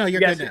can No, hear- no, you're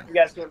good now.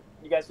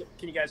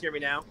 Can you guys hear me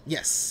now?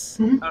 Yes.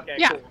 Okay,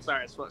 Yeah. cool.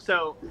 Sorry.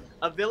 So,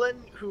 a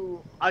villain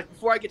who,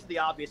 before I get to the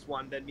obvious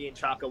one that me and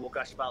Chaka will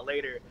gush about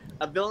later,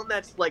 a villain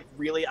that's like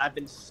really I've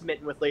been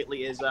smitten with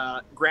lately is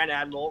Grand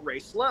Admiral Ray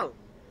Sloane,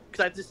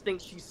 because I just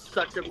think she's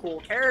such a cool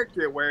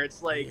character. Where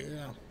it's like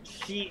Yeah.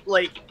 she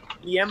like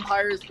the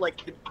Empire's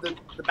like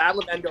the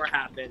Battle of Endor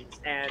happens,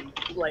 and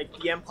like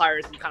the Empire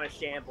is in kind of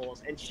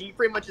shambles, and she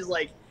pretty much is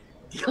like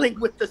dealing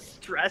with the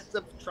stress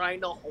of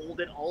trying to hold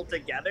it all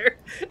together,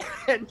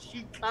 and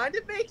she kind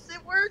of makes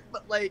it work,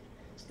 but like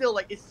still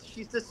like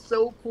she's just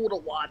so cool to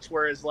watch.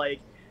 Whereas like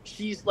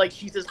she's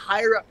this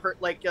higher up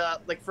like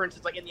for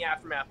instance like in the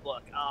Aftermath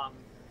book,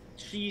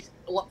 she's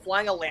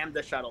flying a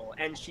Lambda shuttle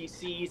and she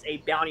sees a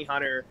bounty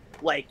hunter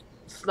like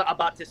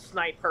about to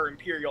snipe her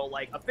Imperial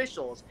like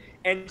officials,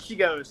 and she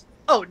goes,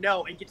 "Oh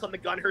no!" and gets on the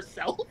gun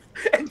herself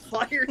and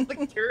fires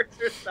the turret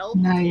herself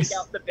Nice. to take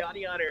out the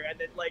bounty hunter. And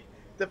then like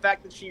the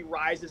fact that she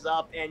rises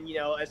up and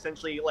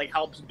essentially like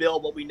helps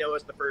build what we know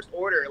as the First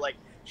Order, like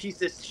she's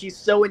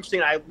so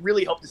interesting. I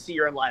really hope to see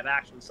her in live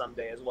action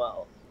someday as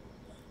well.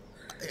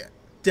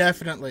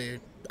 Definitely.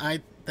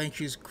 I think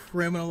she's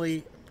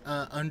criminally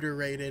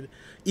underrated,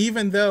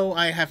 even though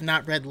I have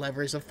not read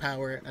Levers of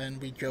Power, and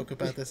we joke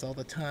about this all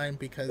the time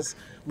because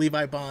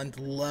Levi Bond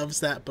loves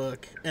that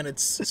book, and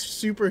it's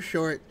super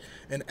short,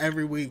 and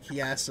every week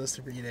he asks us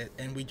to read it,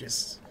 and we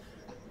just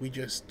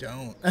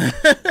don't.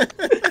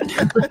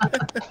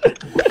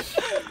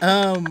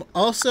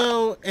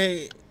 Also,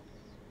 and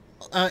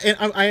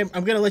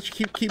I'm gonna let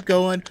you keep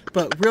going,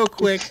 but real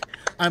quick,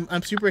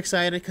 I'm super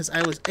excited because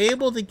I was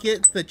able to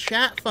get the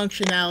chat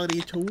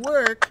functionality to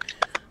work,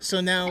 so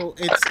now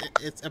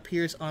it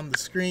appears on the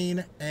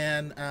screen,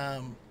 and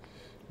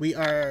we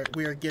are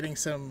getting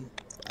some.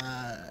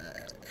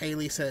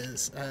 Haley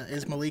says,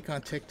 "Is Malik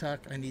on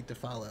TikTok? I need to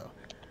follow."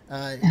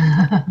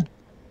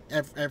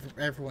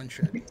 Everyone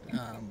should,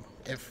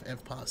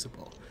 if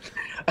possible.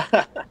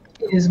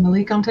 Is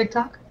Malik on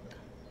TikTok?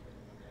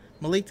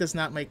 Malik does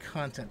not make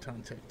content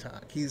on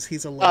TikTok.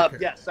 He's a lurker.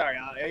 Yeah, sorry.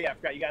 I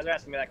forgot you guys are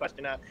asking me that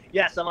question.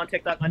 Yes, I'm on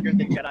TikTok under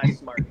the Jedi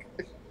Smart,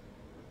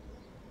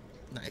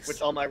 Nice.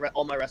 which all my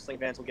wrestling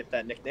fans will get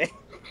that nickname.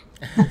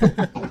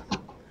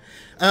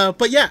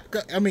 But yeah,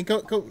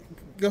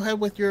 go ahead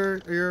with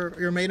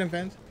your main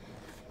event.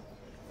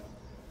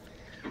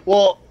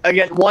 Well,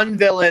 again, one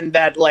villain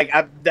that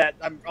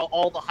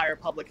all the High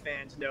Republic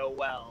fans know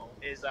well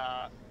is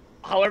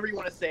however you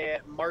want to say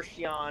it,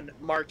 Marchion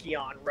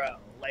Ro.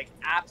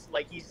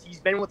 He's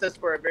been with us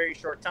for a very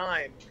short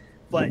time,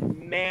 but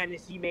man,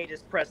 has he made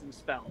his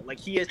presence felt. Like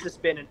he has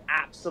just been an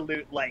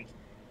absolute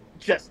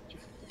just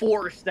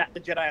force that the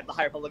Jedi of the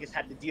High Republic has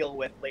had to deal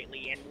with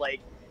lately, and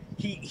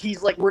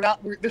he's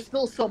there's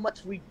still so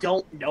much we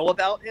don't know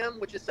about him,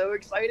 which is so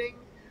exciting,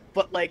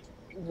 but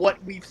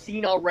what we've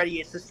seen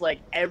already, it's just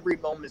every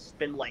moment's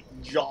been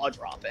jaw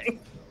dropping.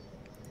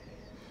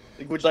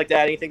 Would you like to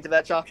add anything to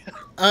that, Chalk?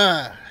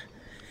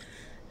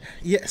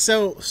 Yeah.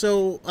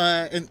 So,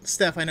 and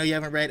Steph, I know you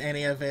haven't read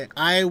any of it.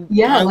 I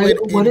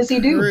what does he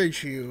do?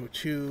 Encourage you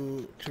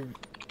to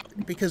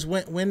because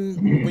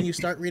when you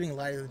start reading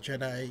Light of the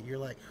Jedi, you're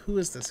like, who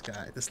is this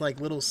guy? This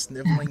little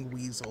sniveling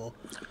weasel.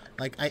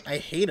 I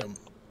hate him.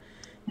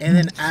 And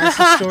then as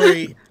the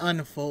story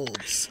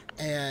unfolds,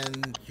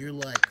 and you're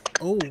like,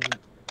 oh,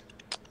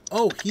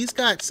 he's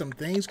got some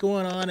things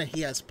going on, and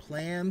he has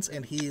plans,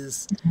 and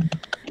he's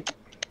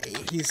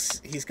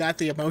got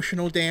the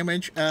emotional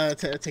damage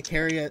to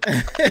carry a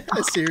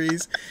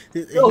series.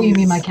 Oh, you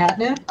mean my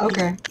catnip?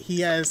 Okay.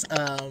 He has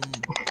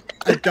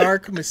a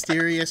dark,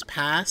 mysterious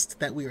past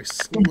that we are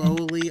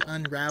slowly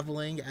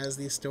unraveling as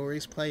these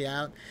stories play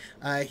out.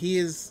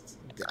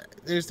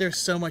 There's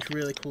so much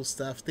really cool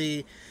stuff.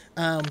 The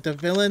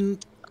villain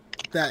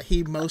that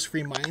he most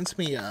reminds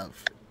me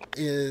of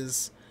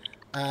is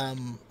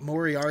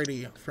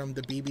Moriarty from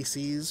the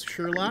BBC's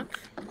Sherlock.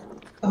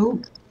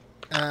 Oh.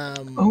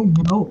 Oh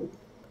no.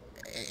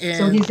 And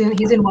so he's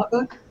in what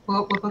book?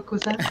 What book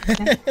was that?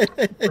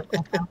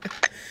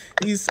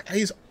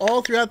 he's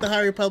all throughout the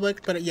High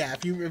Republic, but yeah,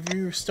 if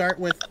you start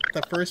with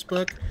the first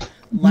book,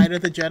 Light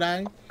of the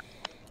Jedi,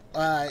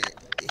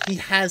 he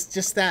has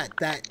just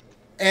that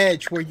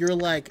edge where you're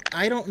like,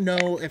 I don't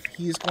know if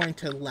he's going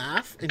to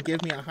laugh and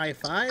give me a high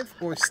five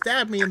or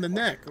stab me in the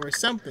neck or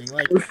something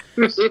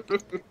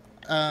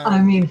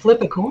I mean,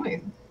 flip a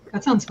coin.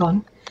 That sounds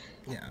fun.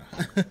 Yeah.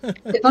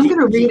 If I'm going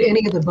to read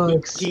any of the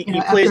books, he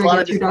plays a lot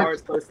of his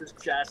cards close to his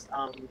chest.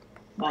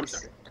 I'm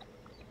sorry.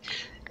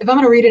 If I'm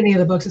going to read any of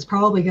the books, it's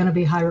probably going to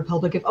be High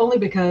Republic, if only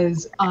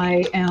because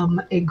I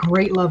am a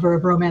great lover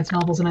of romance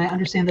novels, and I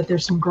understand that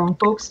there's some grown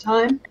folks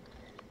time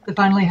that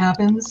finally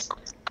happens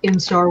in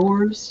Star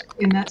Wars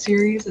in that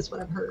series. That's what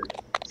I've heard.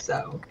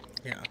 So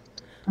yeah,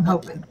 I'm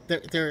hoping.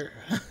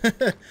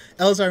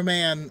 Elzar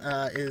Mann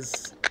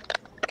is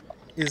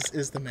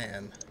the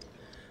man.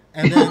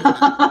 And then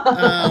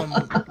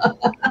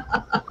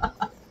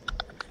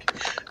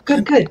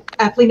Good.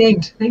 Aptly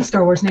named. Thanks,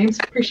 Star Wars names.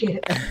 Appreciate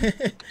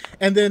it.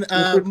 And then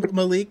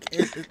Malik,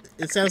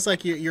 it sounds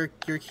like your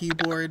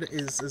keyboard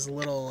is a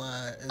little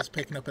is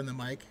picking up in the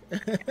mic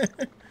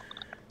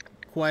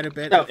quite a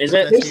bit. No, is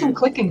it? There's some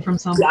clicking from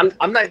some.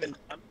 I'm not even.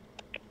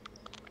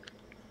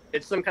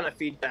 It's some kind of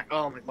feedback.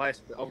 Oh, why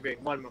is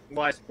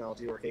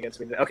technology working against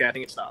me? Okay, I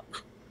think it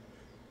stopped.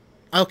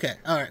 Okay,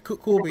 all right,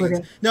 cool beans.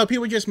 Okay. No,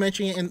 people just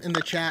mentioning it in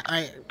the chat.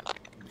 I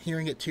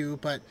hearing it too,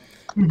 but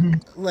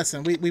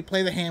listen, we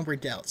play the hand we're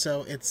dealt,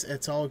 so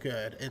it's all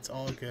good. It's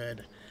all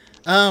good.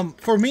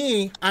 For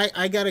me,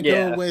 I gotta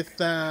go with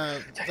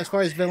as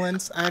far as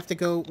villains, I have to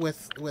go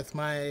with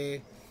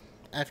my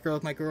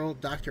girl,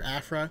 Dr.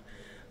 Aphra.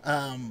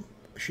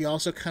 She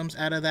also comes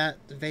out of that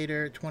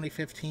Vader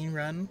 2015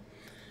 run.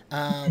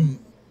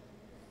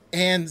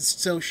 And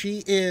so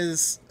she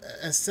is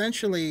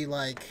essentially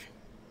like,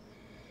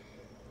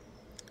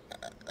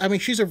 I mean,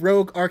 she's a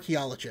rogue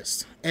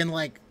archaeologist, and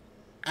like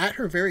at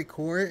her very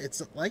core,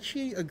 it's like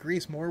she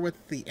agrees more with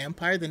the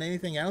Empire than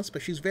anything else,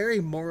 but she's very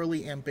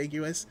morally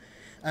ambiguous.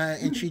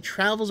 And she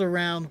travels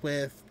around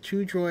with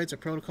 2 droids, a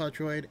protocol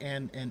droid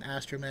and an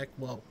astromech,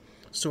 well,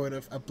 sort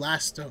of a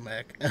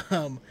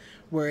blastomech,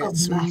 where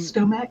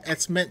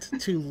it's meant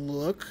to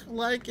look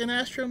like an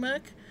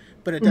astromech,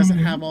 but it doesn't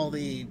have all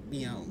the,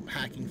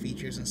 hacking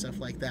features and stuff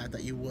like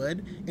that you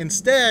would.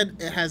 Instead,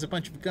 it has a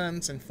bunch of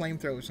guns and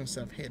flamethrowers and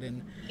stuff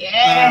hidden.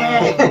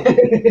 Yeah.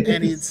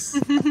 And he's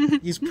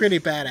pretty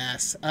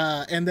badass.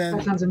 And then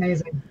That sounds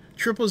amazing.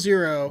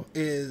 000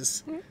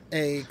 is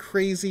a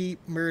crazy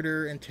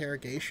murder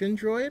interrogation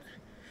droid.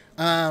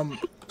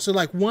 So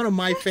like one of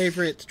my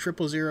favorite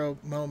 000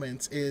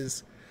 moments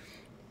is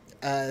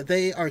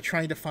they are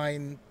trying to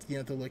find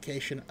the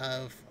location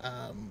of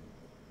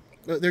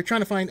they're trying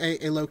to find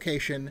a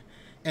location,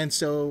 and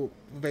so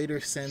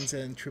Vader sends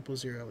in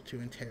 000 to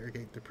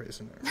interrogate the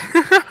prisoner.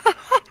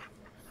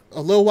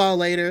 A little while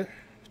later,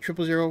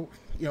 000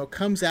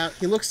 comes out.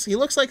 He looks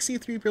like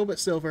C-3PO but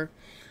silver.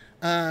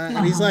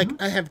 And he's like,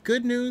 I have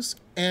good news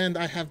and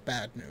I have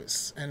bad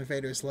news. And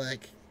Vader's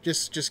like,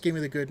 just give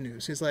me the good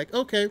news. He's like,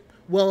 okay,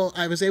 well,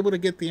 I was able to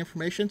get the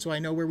information, so I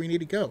know where we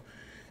need to go.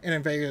 And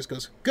then Vader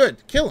goes,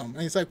 good, kill him.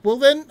 And he's like, well,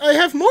 then I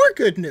have more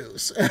good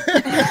news.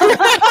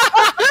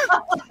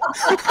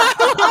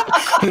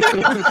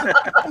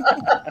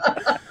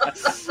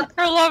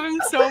 I love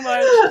him so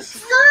much.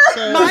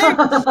 So,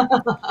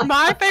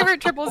 My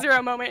favorite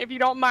 000 moment, if you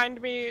don't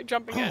mind me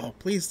jumping in. oh,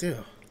 please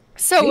do.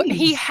 So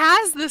he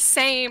has the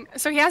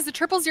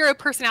 000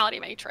 personality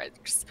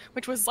matrix,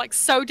 which was like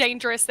so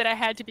dangerous that I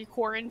had to be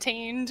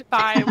quarantined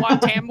by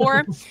Wat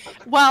Tambor.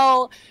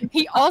 Well,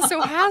 he also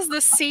has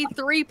the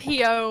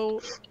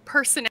C-3PO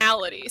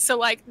personality. So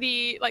like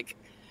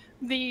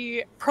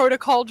the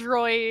protocol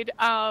droid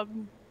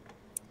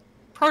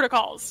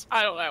protocols.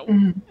 I don't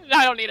know.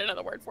 I don't need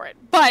another word for it.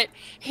 But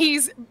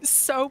he's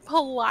so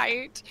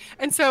polite.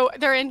 And so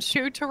they're in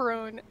Shu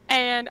Tarun,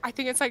 and I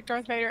think it's like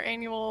Darth Vader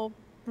Annual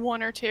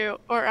 1 or 2,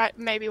 or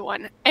maybe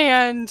 1,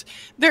 and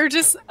they're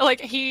just like,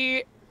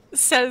 he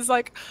says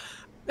like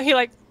he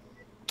like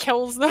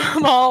kills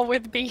them all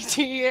with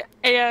BT,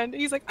 and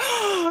he's like,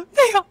 oh,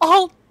 they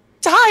all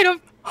died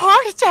of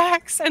heart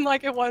attacks, and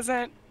like it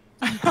wasn't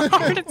a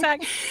heart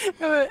attack,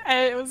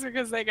 it was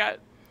because they got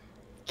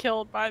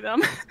killed by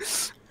them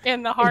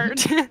in the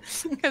heart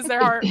because their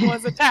heart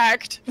was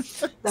attacked.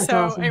 That's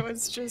so awesome. It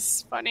was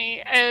just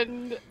funny,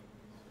 and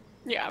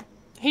yeah.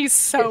 He's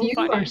so If you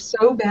funny. are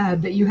so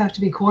bad that you have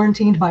to be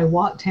quarantined by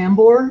Wat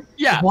Tambor.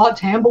 Yeah. If Wat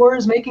Tambor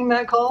is making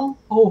that call.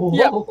 Oh,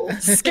 Yep.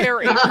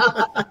 Scary.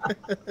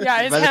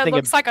 Yeah, his I head think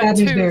looks like a bad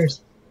news tooth.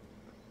 bears.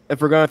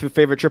 If we're going through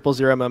favorite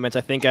 000 moments,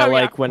 I think I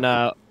like when they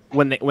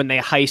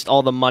heist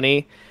all the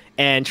money,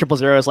 and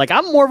 000 is like,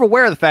 I'm more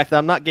aware of the fact that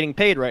I'm not getting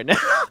paid right now.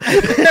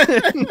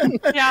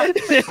 Yeah.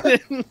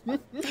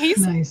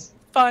 He's Nice.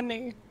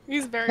 funny.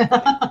 He's very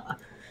funny.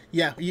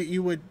 Yeah,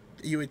 you would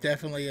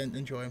definitely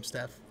enjoy him,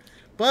 Steph.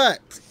 But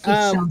It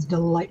sounds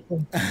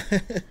delightful.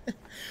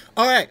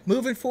 all right,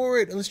 moving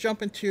forward, let's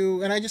jump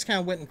into, and I just kind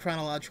of went in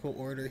chronological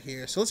order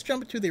here. So let's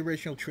jump into the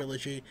original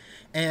trilogy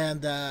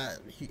and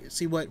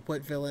see what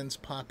villains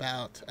pop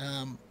out.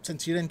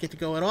 Since you didn't get to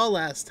go at all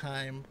last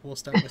time, we'll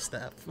start with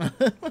Steph. I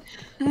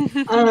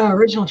don't know.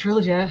 Original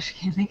trilogy. I actually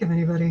can't think of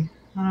anybody.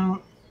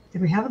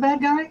 Did we have a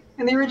bad guy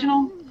in the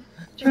original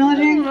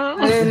trilogy?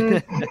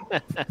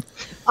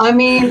 I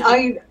mean,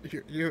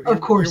 You're Of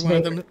course, you're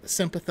one Vader. of them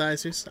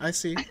sympathizers. I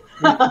see.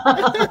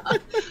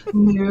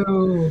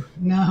 no.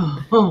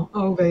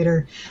 Oh,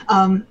 Vader.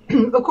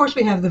 Of course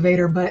we have the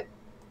Vader, but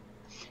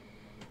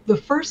the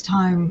first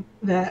time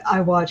that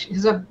I watched,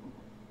 because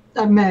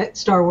I met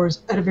Star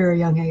Wars at a very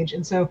young age,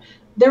 and so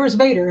there was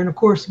Vader, and of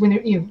course, when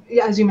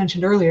as you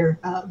mentioned earlier,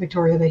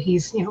 Victoria, that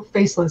he's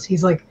faceless.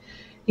 He's like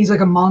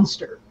a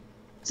monster.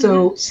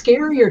 So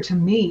scarier to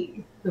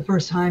me the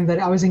first time that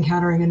I was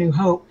encountering A New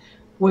Hope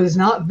was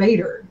not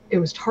Vader, it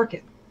was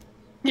Tarkin.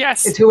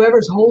 Yes. It's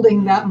whoever's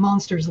holding that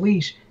monster's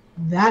leash.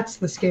 That's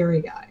the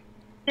scary guy.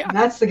 Yeah.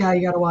 That's the guy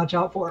you got to watch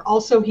out for.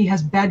 Also, he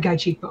has bad guy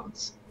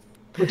cheekbones.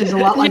 which is a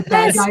lot like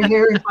bad guy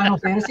hair in Final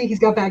Fantasy. He's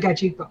got bad guy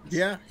cheekbones.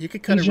 Yeah, you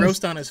could cut a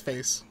roast on his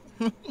face.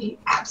 He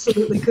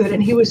absolutely could.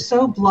 And he was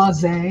so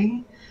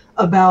blasé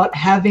about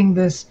having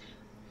this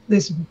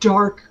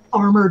dark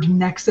armored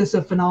nexus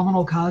of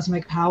phenomenal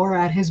cosmic power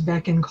at his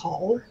beck and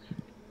call.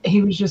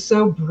 He was just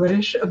so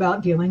British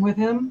about dealing with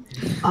him.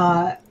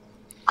 I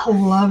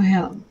love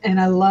him.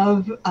 And I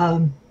love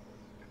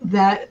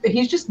that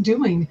he's just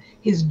doing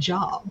his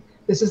job.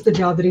 This is the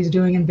job that he's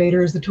doing, and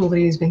Vader is the tool that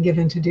he's been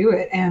given to do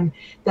it. And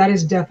that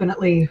is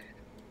definitely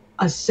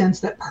a sense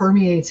that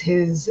permeates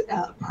his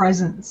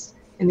presence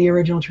in the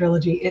original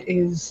trilogy. It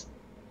is,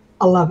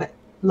 I love it.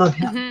 Love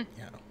him. Mhm.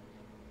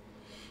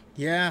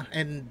 Yeah,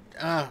 and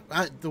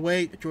the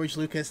way George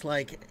Lucas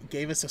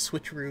gave us a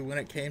switcheroo when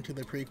it came to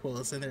the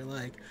prequels, and they're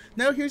like,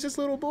 "Now here's this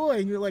little boy,"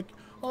 and you're like,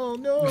 "Oh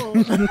no!"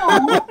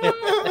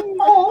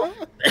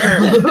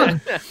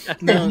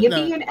 No,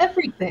 yippee and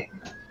everything.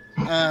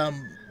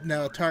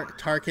 No,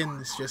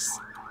 Tarkin is just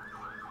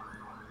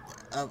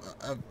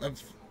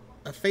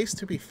a face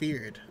to be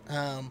feared.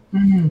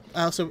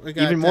 Also, we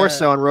got, even more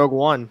so in Rogue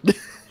One.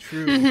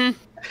 True.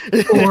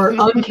 For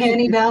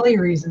uncanny valley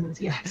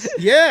reasons, yes.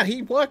 Yeah,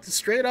 he walked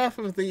straight off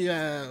of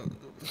the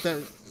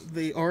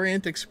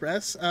Orient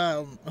Express.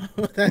 That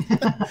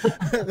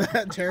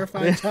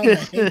terrifying Tom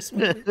Hanks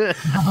movie.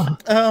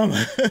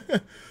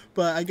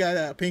 But I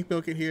got Pink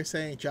Milk in here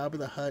saying Jabba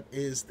the Hutt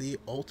is the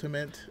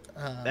ultimate.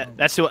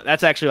 That's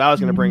actually what I was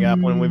going to bring up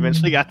when we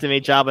eventually got to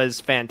meet Jabba. Is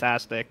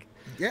fantastic.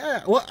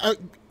 Yeah, well,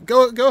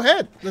 go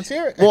ahead. Let's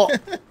hear it. Well,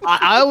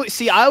 I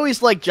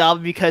always liked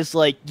Jabba because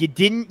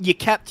you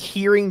kept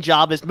hearing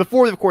Jabba's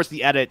before, of course,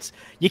 the edits.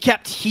 You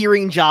kept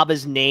hearing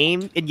Jabba's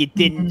name, and you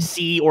didn't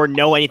see or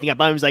know anything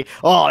about him. It was like,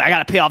 oh, I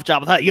gotta pay off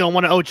Jabba the Hutt. You don't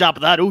want to owe Jabba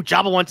the Hutt. Oh,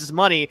 Jabba wants his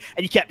money,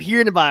 and you kept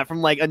hearing about it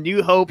from A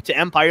New Hope to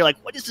Empire. You're like,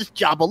 what does this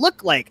Jabba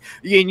look like?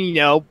 And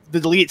the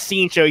deleted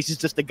scene shows he's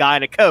just a guy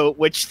in a coat,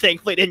 which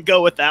thankfully didn't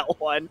go with that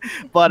one.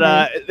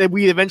 But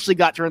we eventually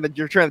got to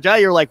Return of the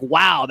Jedi. You're like,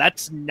 wow,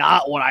 that's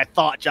not what I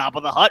thought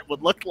Jabba the Hutt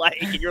would look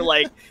like, and you're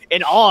like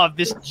in awe of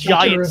this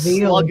giant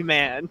slug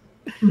man.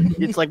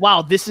 It's like,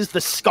 wow, this is the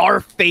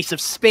Scarface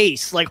of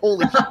space. Like,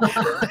 holy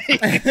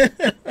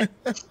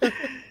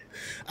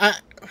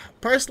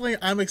personally,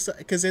 I'm excited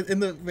because in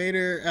the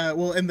Vader,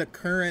 in the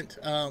current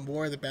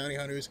War of the Bounty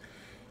Hunters,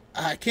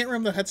 I can't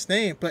remember the Hutt's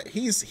name, but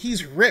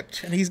he's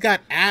ripped and he's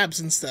got abs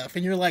and stuff,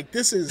 and you're like,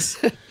 this is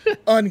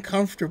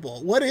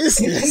uncomfortable. What is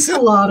this? It takes a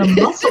lot of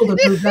muscle to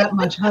move that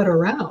much Hutt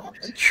around.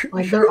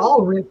 They're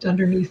all ripped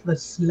underneath the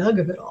slug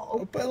of it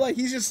all. But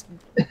he's just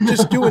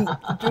doing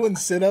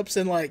sit-ups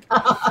and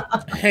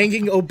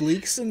hanging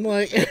obliques and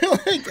I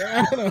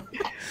don't know.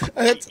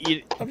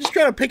 I'm just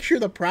trying to picture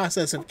the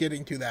process of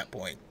getting to that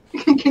point.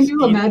 Can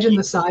you imagine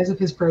the size of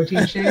his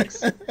protein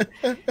shakes?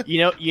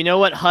 You know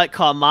what Hutt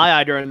caught my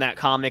eye during that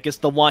comic is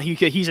the one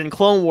he's in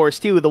Clone Wars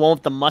too, the one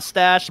with the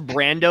mustache,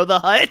 Brando the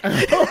Hutt.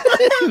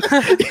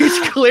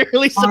 He's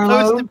clearly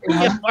supposed to be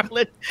a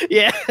Marlon.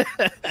 Yeah.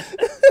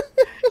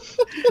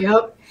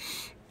 Yep.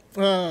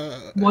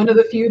 One of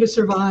the few to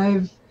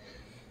survive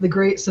the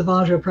great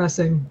Savage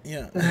oppressing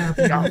that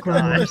happened in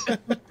Clone Wars.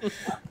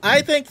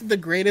 I think the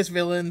greatest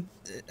villain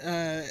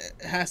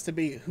has to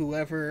be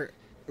whoever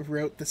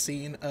wrote the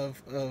scene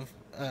of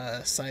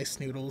Sice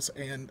Noodles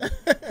and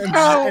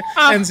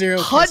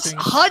Zero kissing.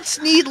 Hutts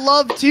need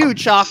love too,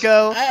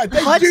 Chaco.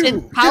 Hutts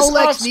and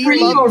Powlex need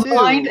love too.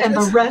 Blind and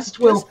the rest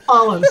will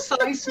follow.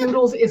 Sice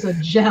Noodles is a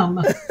gem.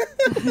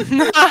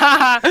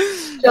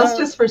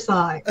 Justice for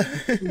Sai.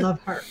 Love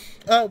her.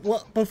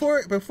 Well,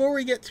 before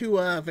we get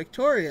to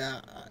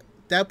Victoria,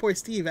 that boy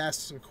Steve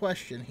asks a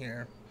question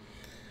here.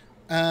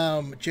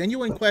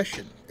 Genuine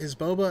question: is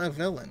Boba a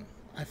villain?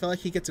 I feel like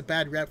he gets a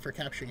bad rep for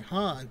capturing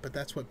Han, but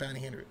that's what bounty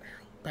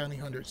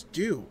hunters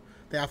do.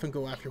 They often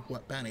go after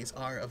what bounties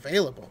are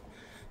available.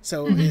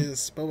 So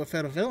is Boba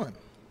Fett a villain?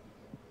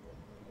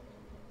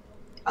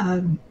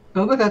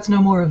 Boba Fett's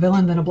no more a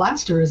villain than a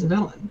blaster is a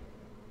villain.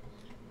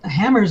 A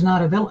hammer's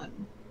not a villain.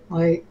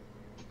 The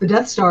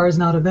Death Star is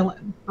not a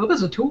villain.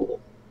 Boba's a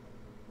tool.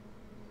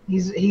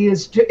 He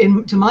is,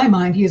 to my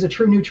mind, he is a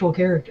true neutral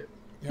character.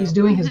 Yeah. He's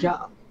doing his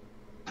job.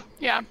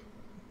 Yeah.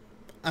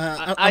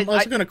 I'm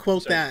also going to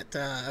quote that.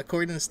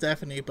 According to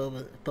Stephanie,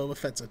 Boba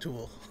Fett's a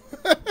tool.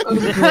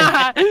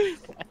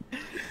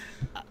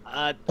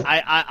 I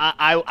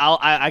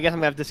guess I'm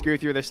gonna have to disagree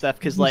with you with this stuff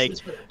because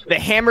the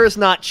hammer's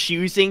not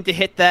choosing to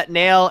hit that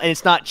nail and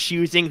it's not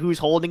choosing who's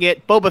holding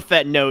it. Boba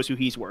Fett knows who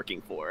he's working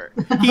for.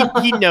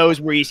 He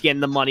knows where he's getting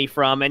the money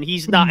from, and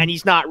he's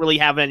not really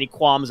having any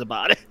qualms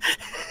about it.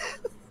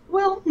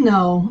 Well,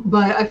 no,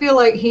 but I feel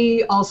like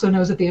he also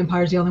knows that the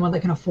Empire's the only one that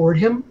can afford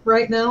him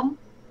right now.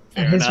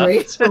 Fair and his enough.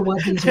 rates for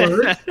what he's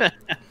worth.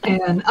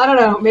 And I don't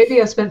know,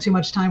 maybe I spent too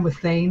much time with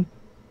Thane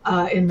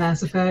in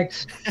Mass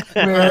Effect,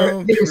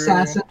 where the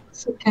assassins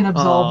can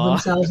absolve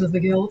themselves of the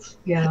guilt.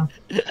 Yeah.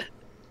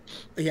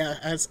 Yeah,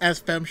 as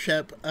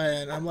FemShep,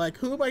 and I'm like,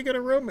 who am I going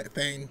to roam with,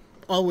 Thane?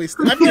 always.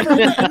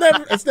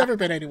 It's never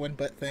been anyone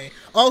but Thane.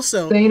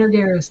 Also, Thane or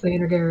Garrus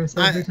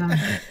every time.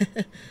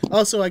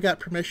 Also, I got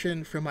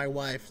permission from my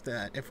wife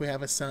that if we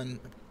have a son,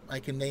 I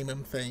can name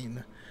him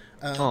Thane.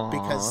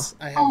 Because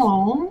I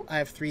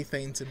have 3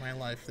 Thanes in my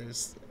life.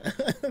 There's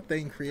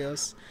Thane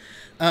Krios,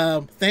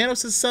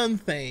 Thanos' son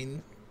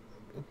Thane,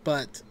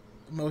 but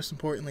most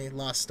importantly,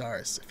 Lost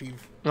Stars. If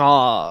you've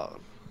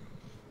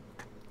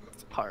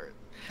this part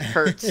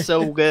hurts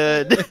so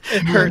good.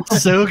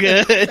 Hurts so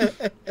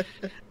good.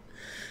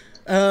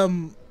 How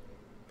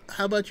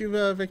about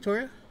you,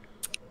 Victoria?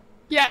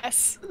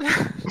 Yes.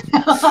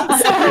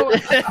 So,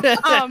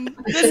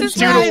 this is 2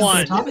 to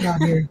 1. Talk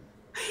about here.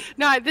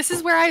 No, this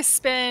is where I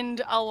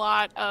spend a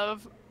lot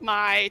of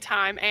my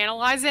time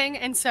analyzing,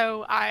 and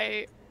so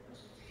I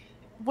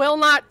will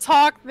not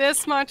talk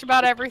this much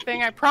about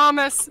everything, I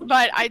promise,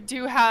 but I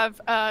do have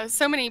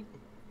so many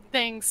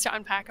things to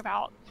unpack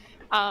about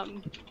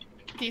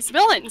these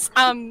villains.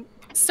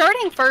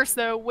 Starting first,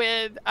 though,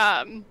 with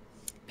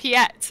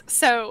Piet.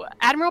 So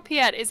Admiral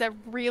Piet is a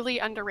really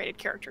underrated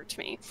character to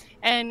me,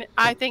 and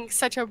I think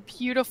such a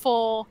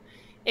beautiful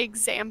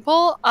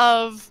example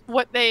of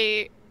what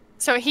they...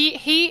 So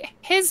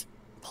his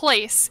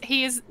place,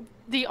 he is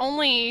the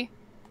only,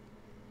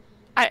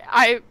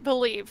 I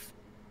believe,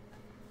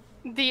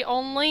 the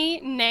only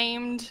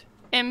named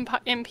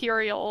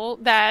Imperial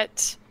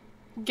that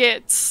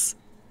gets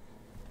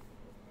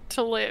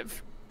to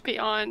live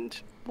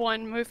beyond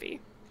one movie.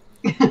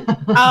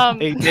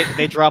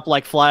 They drop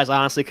like flies. I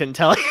honestly couldn't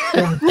tell you.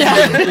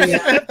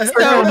 Yeah.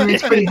 So,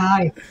 It's pretty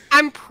high.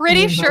 I'm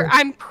pretty sure,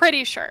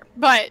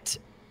 but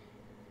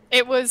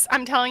it was,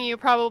 I'm telling you,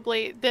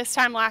 probably this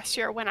time last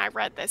year when I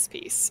read this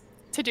piece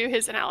to do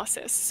his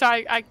analysis. So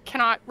I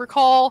cannot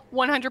recall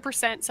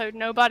 100%, so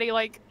nobody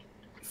like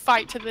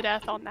fight to the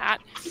death on that.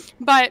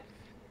 But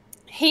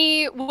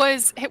he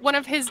was, one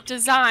of his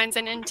designs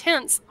and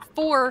intents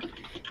for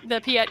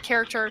the Piet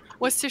character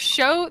was to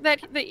show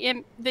that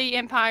the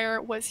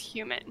Empire was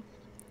human.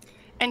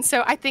 And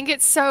so I think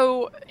it's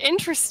so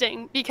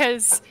interesting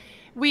because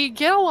we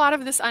get a lot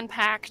of this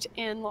unpacked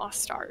in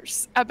Lost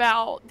Stars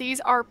about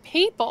these are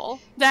people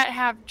that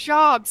have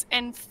jobs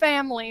and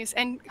families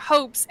and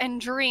hopes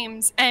and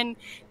dreams, and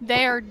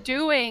they are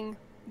doing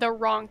the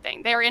wrong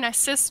thing. They're in a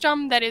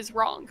system that is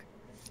wrong.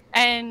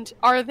 And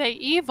are they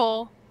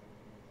evil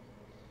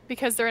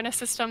because they're in a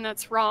system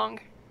that's wrong?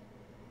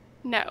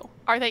 No.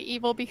 Are they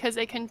evil because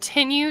they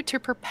continue to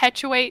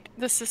perpetuate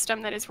the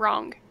system that is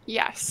wrong?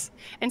 Yes.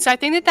 And so I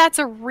think that that's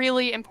a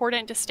really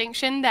important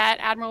distinction that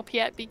Admiral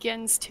Piet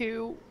begins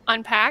to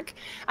unpack.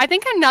 I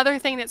think another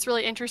thing that's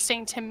really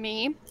interesting to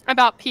me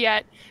about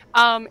Piet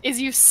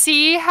is you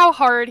see how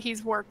hard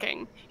he's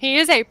working. He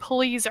is a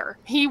pleaser.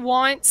 He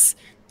wants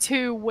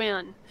to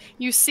win.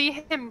 You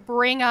see him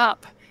bring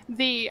up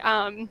the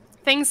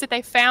things that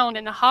they found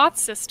in the Hoth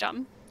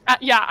system.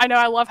 Yeah, I know.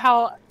 I love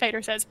how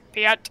Vader says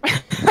Piet.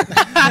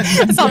 I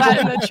saw that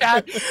in the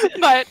chat.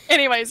 But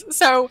anyways,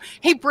 so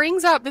he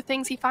brings up the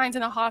things he finds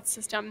in the Hoth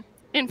system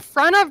in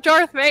front of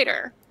Darth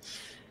Vader,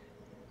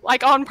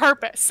 like on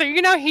purpose. So,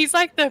 you know, he's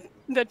like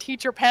the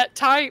teacher pet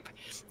type.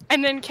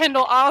 And then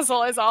Kendall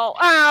Ozzel is all,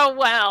 oh,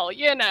 well,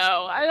 you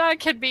know, I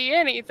could be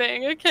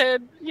anything. It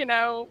could, you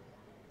know,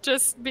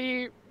 just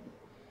be,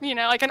 you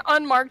know, like an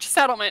unmarked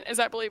settlement is,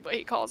 I believe, what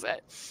he calls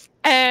it.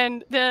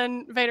 And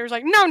then Vader's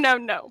like,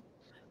 no.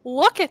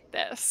 Look at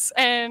this.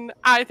 And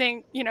I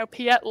think, you know,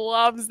 Piet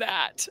loves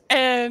that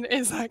and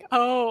is like,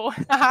 oh,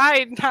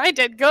 I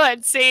did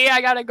good. See, I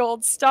got a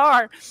gold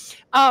star.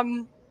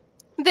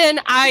 Then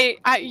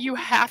you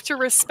have to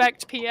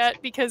respect Piet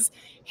because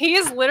he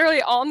is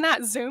literally on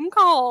that Zoom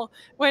call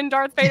when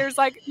Darth Vader's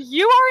like,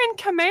 you are in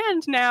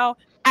command now,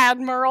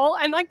 Admiral.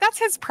 And like, that's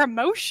his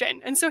promotion.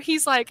 And so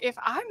he's like, if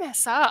I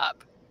mess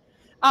up,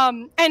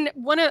 and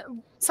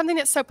something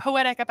that's so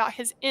poetic about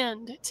his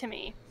end to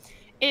me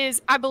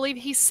is I believe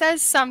he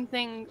says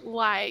something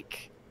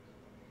like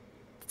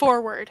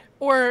forward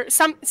or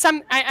some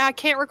I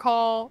can't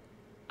recall,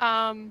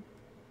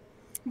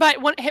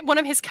 but one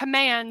of his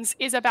commands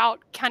is about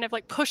kind of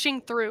like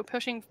pushing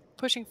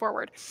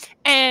forward,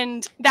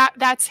 and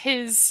that's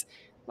his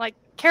like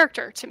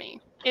character to me.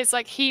 It's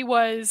like he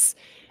was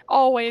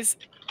always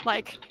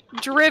like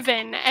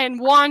driven and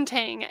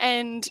wanting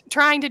and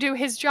trying to do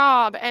his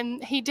job,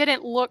 and he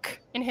didn't look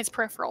in his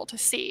peripheral to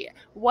see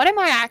what am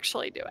I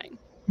actually doing.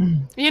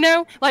 You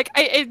know, like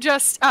it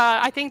just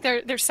I think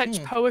there's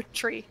such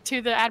poetry to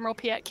the Admiral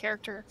Piet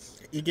character.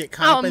 You get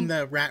caught up in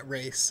the rat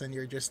race and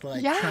you're just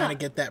like trying to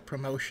get that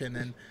promotion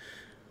and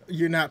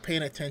you're not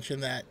paying attention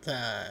that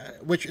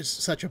which is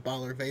such a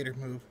baller Vader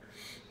move.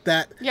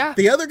 That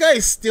the other guy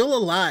is still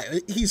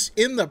alive. He's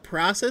in the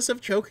process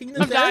of choking to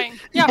death. Dying.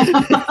 Yeah.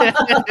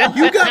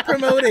 You got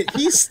promoted.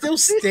 He's still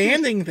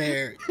standing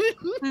there,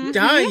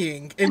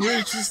 dying, and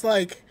you're just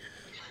like,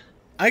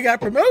 I got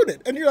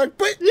promoted, and you're like,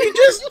 but you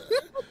just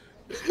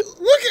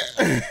look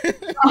at.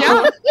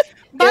 Yeah,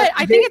 but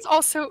I think it's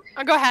also.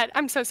 Go ahead.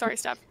 I'm so sorry,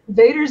 Steph.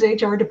 Vader's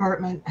HR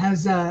department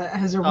has a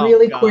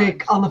really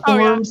quick on the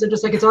forums. They're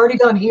just like, it's already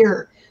done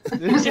here.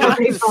 It's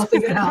already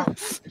tossing it out.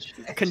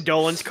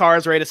 condolence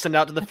cards ready to send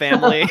out to the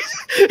family.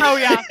 Oh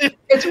yeah.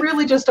 It's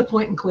really just a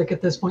point and click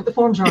at this point. The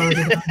forms are already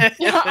done.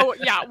 Oh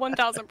yeah,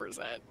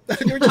 1000%.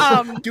 You're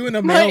just doing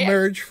a mail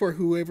merge for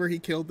whoever he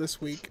killed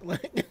this week.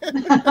 Like,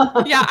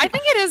 Yeah, I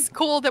think it is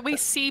cool that we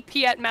see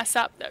Piet mess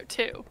up though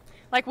too.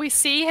 Like we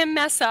see him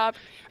mess up,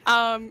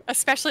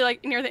 especially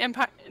like near the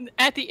Empire,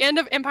 at the end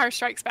of Empire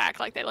Strikes Back.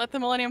 Like they let the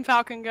Millennium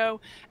Falcon go,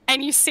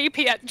 and you see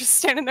Piet just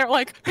standing there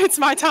like, it's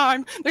my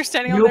time. They're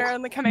standing on there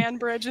on the command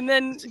bridge, and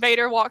then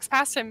Vader walks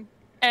past him,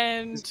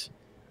 and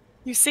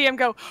you see him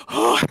go,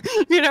 oh,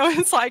 you know,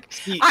 it's like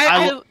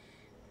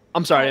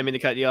I'm sorry, I didn't mean to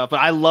cut you off,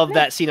 but I love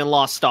that scene in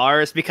Lost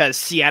Stars because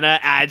Sienna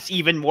adds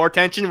even more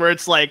tension where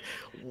it's like,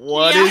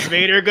 what is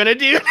Vader gonna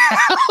do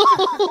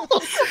now?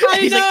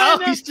 He's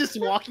he's just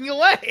walking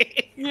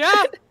away.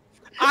 Yeah.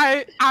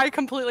 I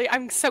completely,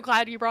 I'm so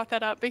glad you brought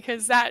that up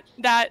because that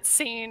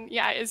scene,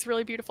 is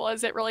really beautiful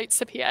as it relates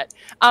to Piet.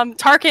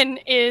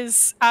 Tarkin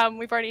is,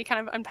 we've already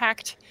kind of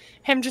unpacked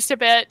him just a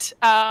bit.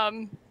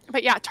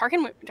 But yeah,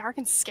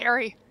 Tarkin's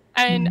scary.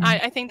 And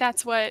I think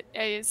that's what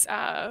is,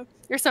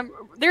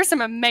 there's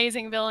some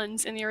amazing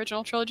villains in the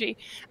original trilogy.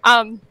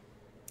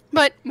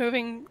 But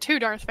moving to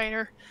Darth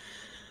Vader,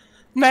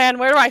 man,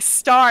 where do I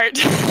start?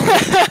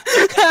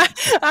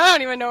 I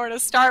don't even know where to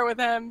start with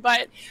him.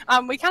 But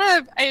we kind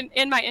of,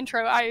 in my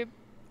intro,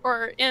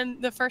 or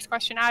in the first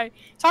question, I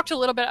talked a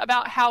little bit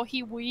about how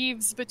he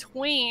weaves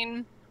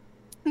between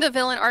the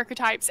villain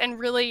archetypes, and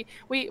really,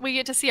 we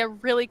get to see a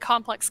really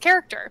complex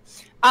character.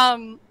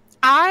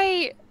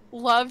 I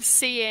love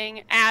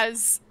seeing,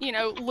 as you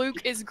know,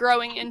 Luke is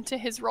growing into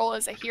his role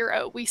as a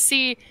hero. We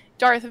see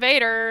Darth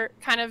Vader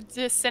kind of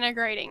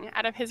disintegrating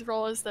out of his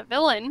role as the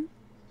villain.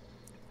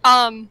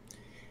 And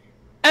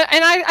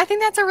I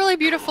think that's a really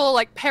beautiful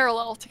like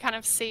parallel to kind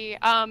of see.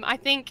 I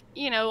think,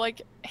 you know,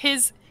 like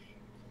his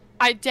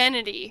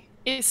identity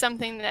is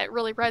something that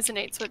really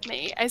resonates with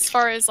me as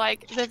far as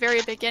like the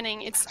very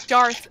beginning, it's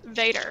Darth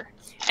Vader.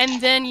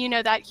 And then, you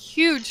know, that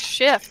huge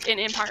shift in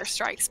Empire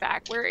Strikes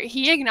Back where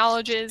he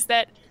acknowledges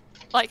that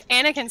like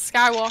Anakin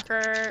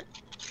Skywalker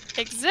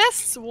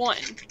exists, one,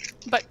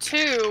 but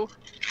two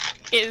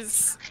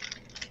is,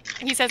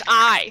 he says,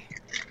 I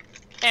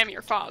am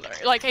your father.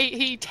 Like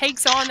he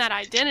takes on that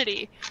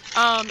identity.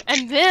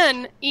 And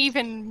then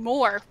even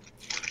more,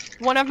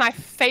 one of my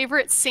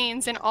favorite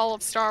scenes in all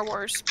of Star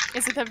Wars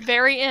is at the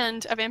very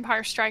end of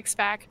Empire Strikes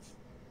Back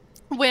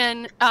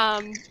when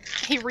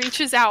he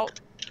reaches out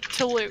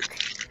to Luke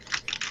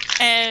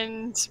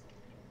and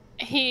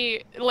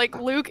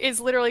Luke is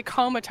literally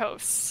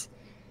comatose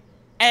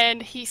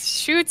and he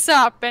shoots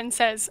up and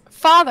says,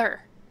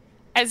 Father,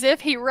 as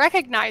if he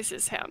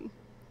recognizes him.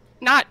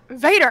 Not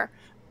Vader.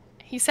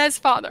 He says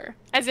Father,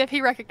 as if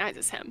he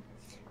recognizes him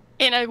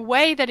in a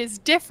way that is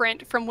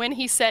different from when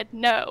he said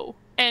no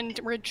and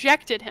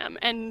rejected him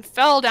and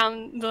fell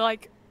down the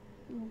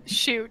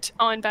chute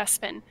on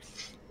Bespin.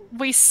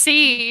 We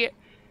see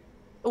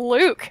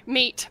Luke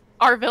meet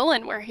our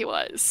villain where he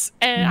was.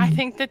 And I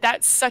think that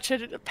that's such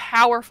a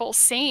powerful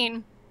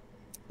scene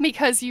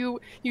because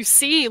you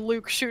see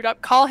Luke shoot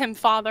up, call him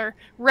Father,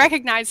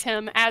 recognize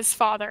him as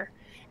Father,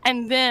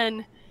 and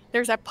then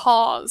there's a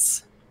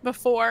pause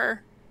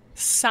before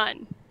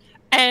Son.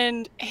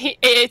 And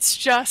it's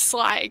just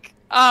like,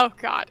 oh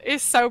God,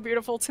 it's so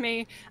beautiful to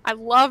me. I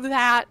love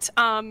that.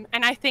 And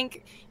I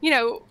think, you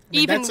know,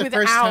 even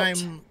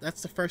without...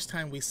 That's the first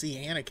time we see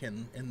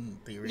Anakin in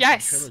the original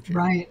trilogy.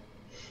 Right.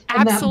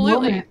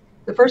 Absolutely. Moment,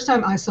 the first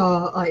time I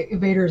saw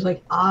Vader's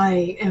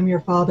I am your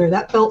father,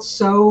 that felt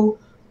so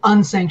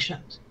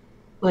unsanctioned.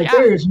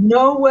 There's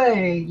no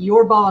way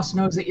your boss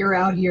knows that you're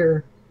out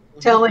here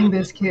telling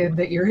this kid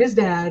that you're his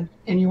dad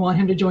and you want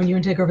him to join you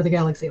and take over the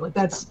galaxy.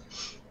 That's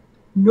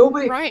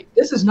nobody. Right.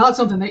 This is not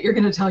something that you're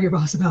going to tell your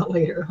boss about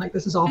later.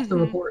 This is off the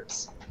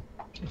reports.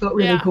 It felt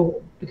really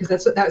cool because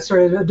that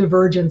started a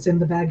divergence in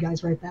the bad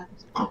guys right then.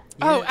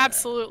 Oh,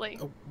 absolutely.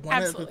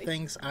 One of the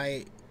things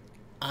I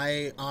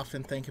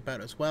often think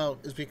about as well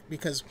is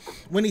because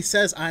when he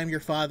says I'm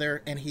your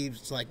father and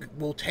he's like,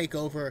 we'll take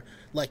over,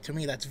 to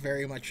me that's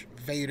very much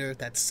Vader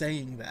that's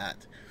saying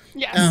that.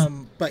 Yes.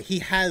 But he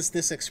has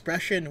this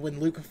expression when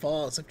Luke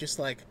falls of just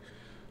like,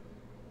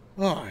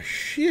 oh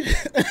shit.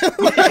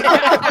 Exactly.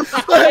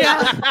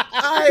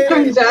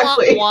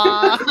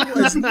 I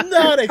was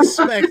not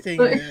expecting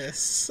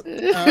this.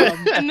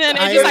 And then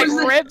it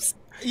just rips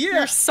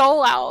your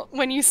soul out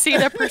when you see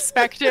the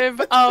perspective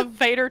of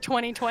Vader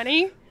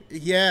 2020.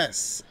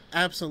 Yes,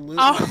 absolutely.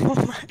 Oh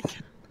my God.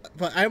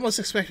 But I almost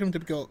expect him to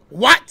go,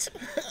 what?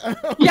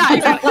 Yeah,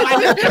 exactly.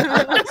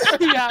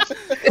 Yeah.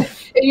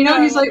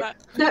 And he's like,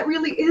 that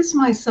really is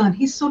my son.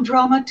 He's so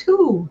drama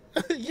too.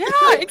 Yeah,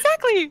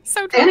 exactly.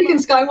 So drama.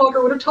 Anakin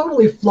Skywalker would have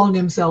totally flung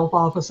himself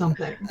off of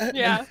something.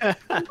 Yeah.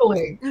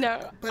 Totally.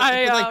 No.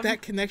 But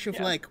that connection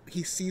of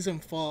he sees him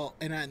fall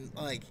and then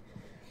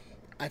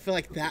I feel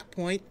like that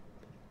point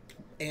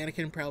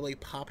Anakin probably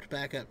popped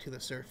back up to the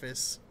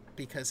surface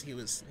because he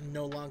was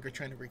no longer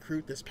trying to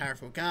recruit this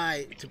powerful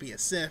guy to be a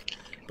Sith,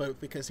 but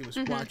because he was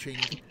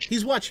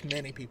he's watched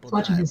many people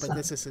die, but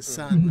this is his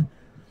son.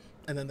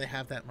 and then they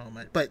have that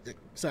moment. But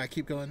sorry,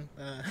 keep going,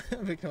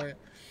 Victoria.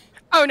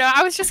 Oh no,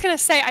 I was just gonna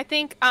say, I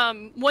think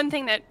one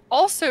thing that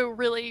also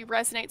really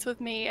resonates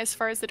with me as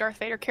far as the Darth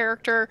Vader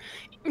character,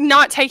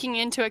 not taking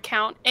into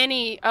account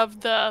any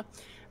of the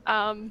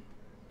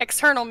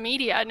external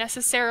media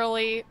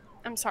necessarily.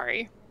 I'm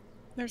sorry,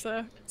 there's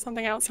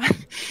something else.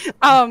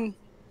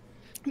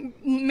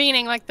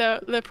 Meaning like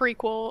the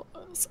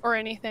prequels or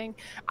anything.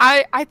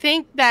 I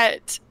think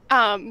that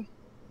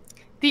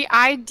the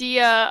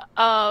idea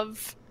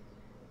of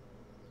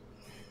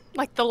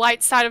like the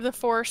light side of the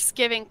Force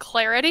giving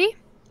clarity,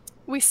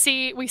 we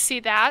see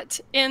that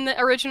in the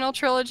original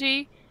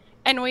trilogy,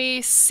 and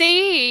we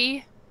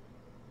see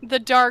the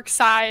dark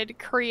side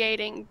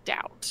creating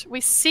doubt.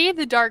 We see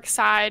the dark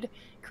side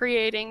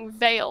creating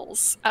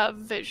veils of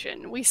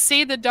vision. We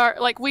see the dark,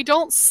 like we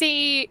don't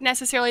see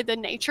necessarily the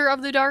nature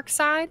of the dark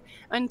side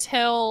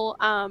until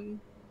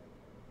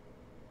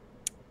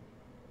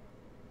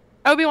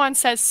Obi-Wan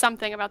says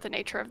something about the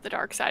nature of the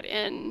dark side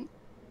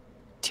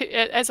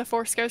as a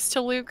Force ghost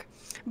to Luke,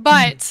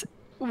 but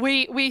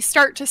we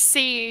start to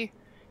see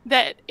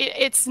that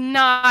it's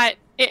not.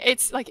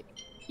 It's like,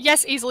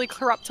 yes, easily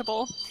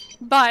corruptible,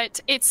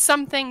 but it's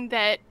something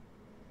that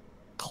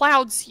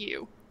clouds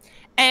you.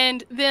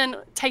 And then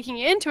taking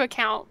into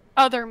account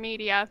other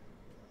media,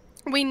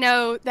 we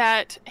know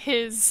that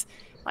his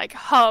like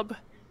hub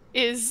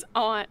is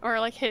on, or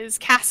like his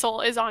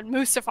castle is on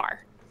Mustafar,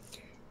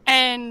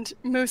 and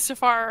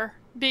Mustafar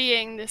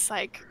being this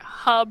like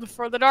hub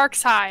for the dark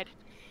side.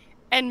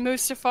 And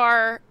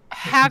Mustafar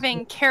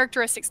having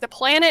characteristics, the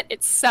planet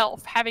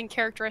itself having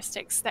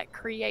characteristics that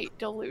create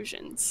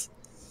delusions.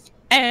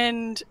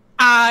 And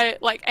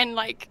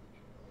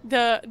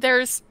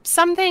there's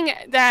something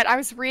that I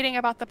was reading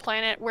about the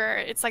planet where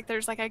it's like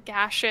there's like a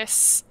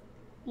gaseous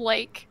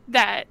lake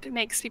that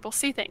makes people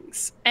see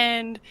things.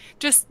 And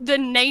just the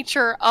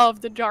nature of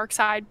the dark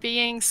side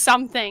being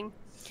something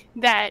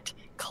that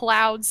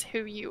clouds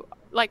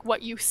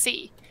what you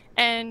see.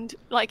 And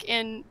like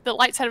in the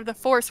light side of the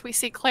Force, we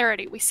see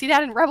clarity. We see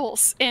that in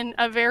Rebels in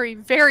a very,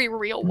 very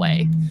real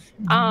way,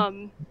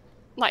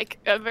 like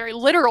a very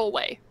literal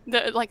way.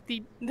 The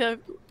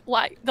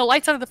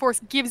light side of the Force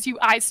gives you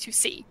eyes to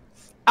see,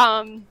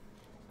 and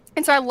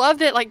so I love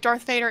that like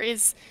Darth Vader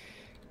is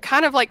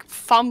kind of like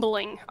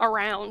fumbling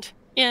around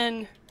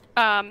in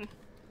Return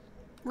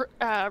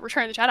of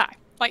the Jedi.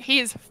 Like he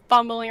is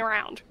fumbling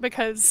around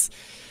because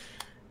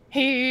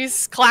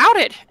he's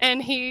clouded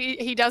and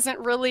he doesn't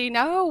really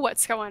know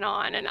what's going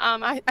on. And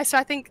so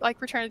I think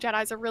like Return of the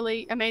Jedi is a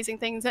really amazing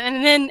thing.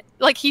 And then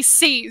like he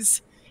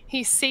sees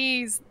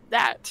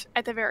that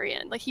at the very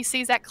end. Like he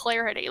sees that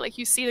clarity. Like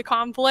you see the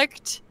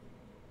conflict,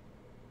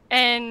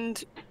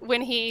 and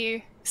when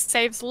he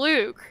saves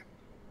Luke,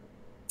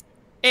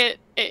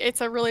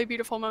 it's a really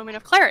beautiful moment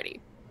of clarity.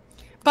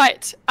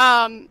 But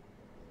I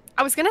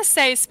was gonna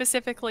say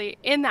specifically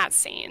in that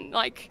scene,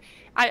 like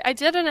I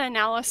did an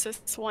analysis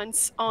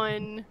once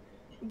on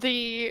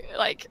the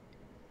like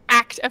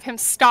act of him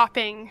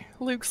stopping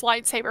Luke's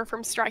lightsaber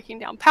from striking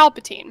down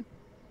Palpatine,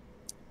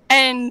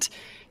 and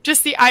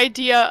just the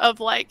idea of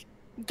like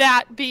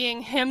that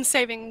being him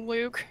saving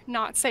Luke,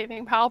 not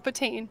saving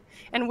Palpatine.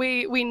 And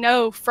we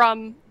know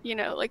from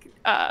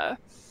the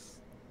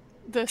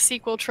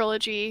sequel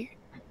trilogy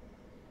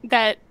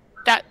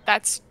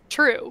that's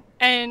true.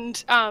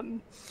 And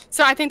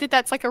so I think that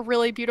that's like a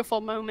really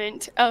beautiful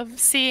moment of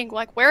seeing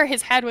like where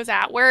his head was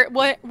at,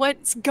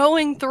 what's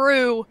going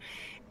through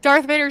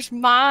Darth Vader's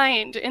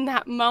mind in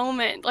that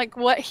moment, like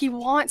what he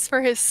wants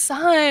for his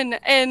son.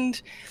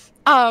 And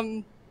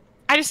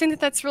I just think that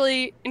that's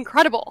really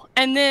incredible.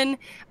 And then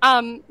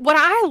what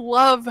I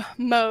love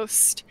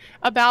most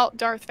about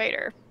Darth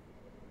Vader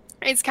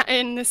is,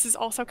 and this is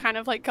also kind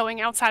of like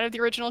going outside of the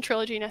original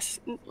trilogy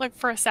like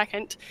for a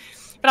second,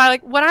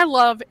 but what I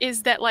love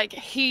is that like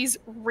he's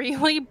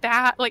really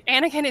bad. Like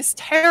Anakin is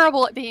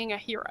terrible at being a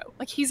hero.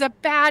 Like he's a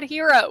bad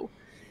hero.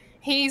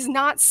 He's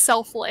not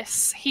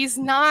selfless. He's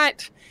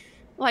not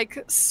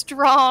like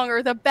strong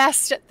or the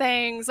best at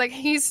things. Like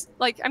he's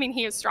like, I mean,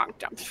 he is strong.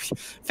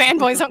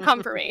 Fanboys don't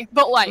come for me,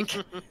 but like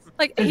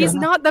he's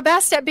not the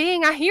best at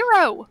being a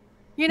hero.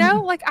 You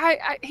know, like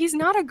he's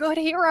not a good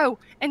hero.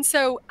 And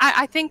so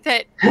I think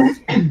that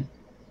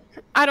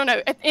I don't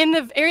know, in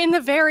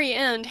the very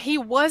end, he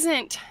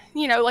wasn't,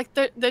 like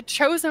the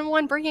chosen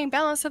one bringing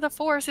balance to the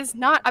Force is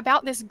not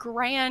about this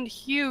grand,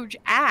 huge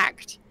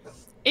act.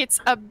 It's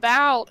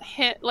about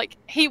him. Like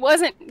he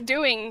wasn't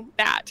doing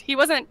that. He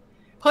wasn't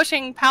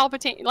pushing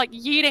Palpatine, like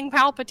yeeting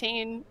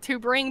Palpatine to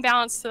bring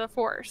balance to the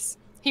Force.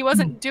 He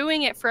wasn't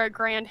doing it for a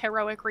grand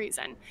heroic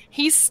reason.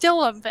 He's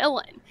still a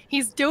villain.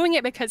 He's doing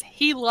it because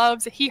he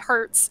loves, he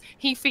hurts,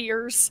 he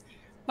fears.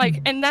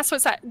 Like, and that's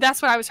what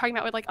I was talking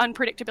about with like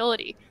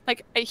unpredictability.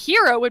 Like a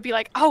hero would be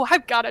like, oh,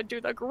 I've got to do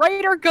the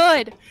greater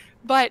good,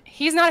 but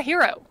he's not a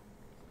hero.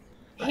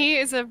 He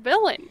is a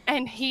villain,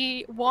 and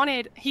he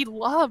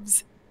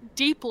loves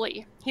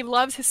deeply. He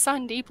loves his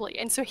son deeply.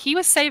 And so he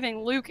was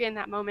saving Luke in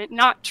that moment,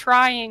 not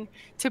trying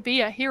to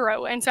be a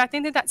hero. And so I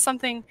think that that's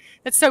something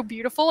that's so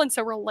beautiful and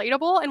so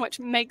relatable, and which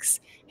makes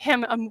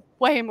him a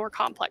way more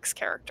complex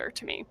character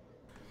to me.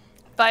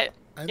 But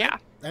I yeah.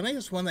 think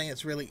it's one thing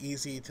that's really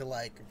easy to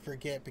like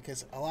forget,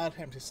 because a lot of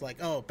times it's like,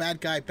 oh,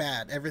 bad guy,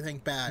 bad, everything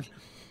bad.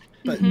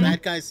 But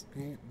bad guys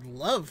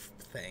love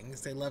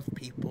things. They love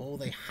people.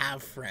 They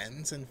have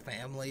friends and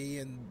family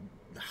and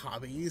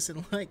hobbies,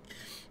 and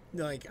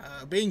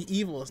being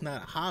evil is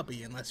not a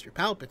hobby unless you're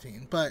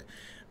Palpatine. But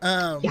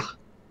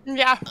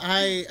Yeah.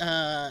 I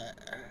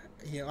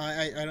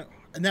don't.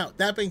 Now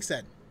that being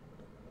said,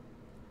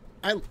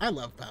 I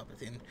love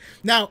Palpatine.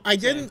 Now I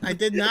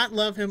did not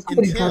love him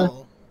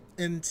until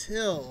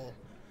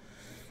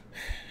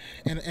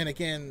and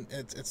again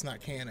it's not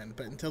canon,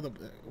 but until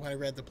when I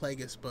read the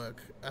Plagueis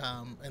book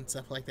and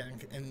stuff like that,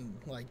 and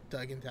like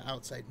dug into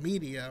outside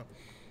media,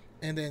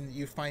 and then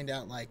you find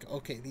out like,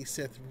 okay, these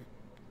Sith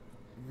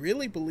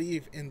really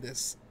believe in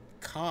this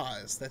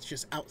cause that's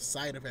just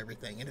outside of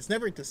everything, and it's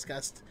never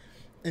discussed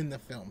in the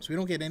films. We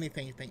don't get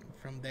anything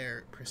from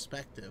their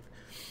perspective.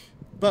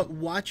 But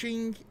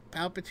watching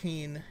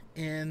Palpatine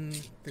in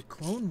the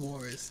Clone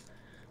Wars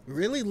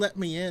really let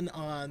me in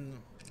on,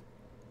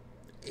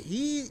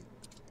 he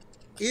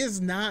is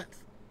not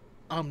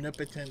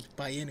omnipotent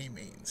by any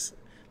means.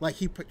 Like,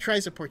 he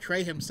tries to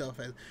portray himself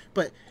as,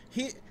 but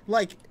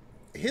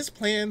his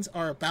plans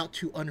are about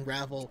to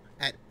unravel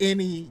at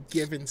any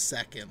given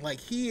second. Like,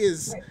 he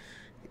is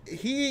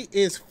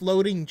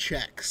floating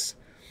checks,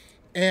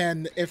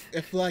 and if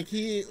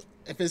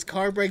his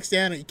car breaks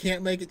down and he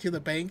can't make it to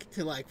the bank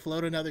to like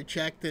float another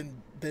check,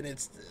 then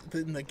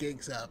the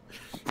gig's up.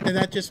 And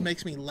that just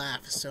makes me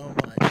laugh so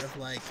much. Of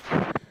like,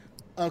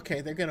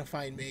 okay, they're gonna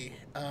find me.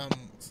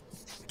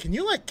 Can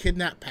you like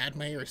kidnap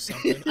Padme or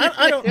something?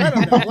 I don't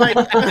know. Like,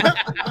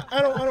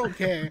 I don't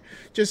care.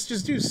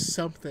 Just do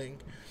something.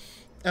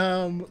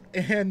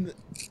 And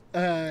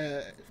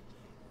the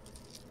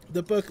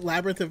book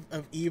Labyrinth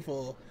of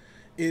Evil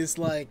is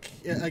like,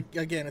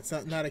 again, it's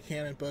not a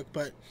canon book,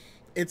 but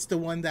it's the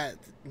one that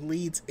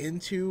leads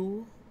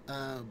into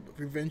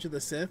Revenge of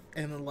the Sith,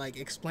 and like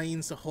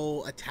explains the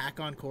whole attack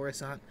on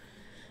Coruscant.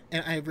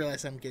 And I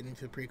realize I'm getting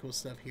to prequel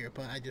stuff here,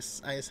 but I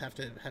just have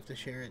to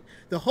share it.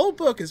 The whole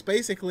book is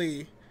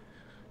basically,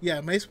 yeah,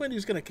 Mace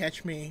Windu's gonna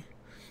catch me.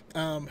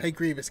 Hey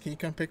Grievous, can you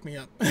come pick me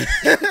up? That's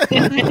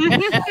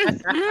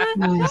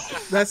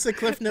the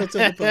cliff notes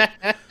of the book.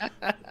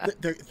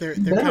 They're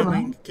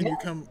coming. Can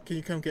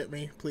you come get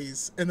me,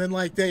 please? And then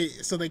like they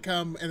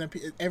come, and then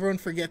everyone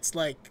forgets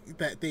like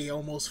that they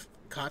almost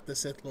caught the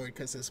Sith Lord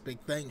because this big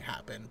thing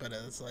happened. But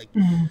it's like,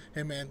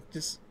 hey man,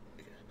 just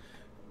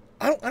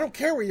I don't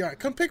care where you are.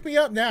 Come pick me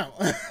up now.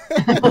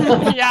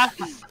 Yeah.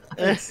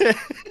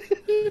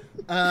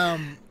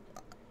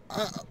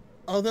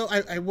 Although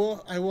I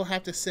will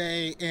have to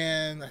say,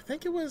 and I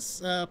think it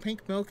was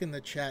Pink Milk in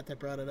the chat that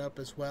brought it up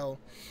as well,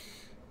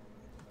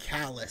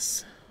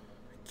 Kallus.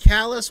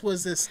 Kallus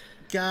was this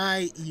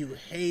guy you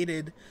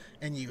hated,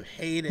 and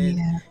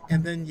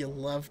then you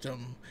loved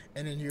him,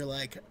 and then you're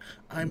like,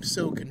 I'm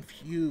so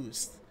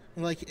confused.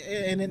 Like,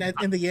 and then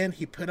in the end,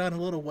 he put on a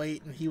little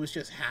weight, and he was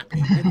just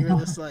happy, and you're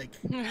just like,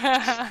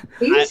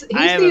 he's the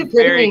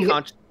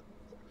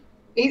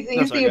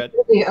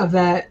epitome of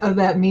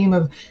that meme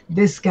of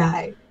this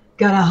guy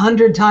got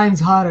 100 times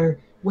hotter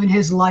when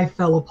his life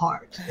fell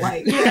apart.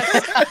 Like,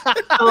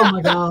 oh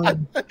my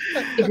god,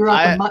 he grew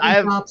up with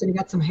mutton chops and he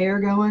got some hair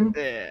going.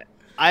 Yeah.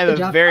 I have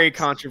a very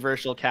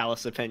controversial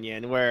Kallus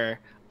opinion, where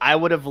I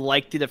would have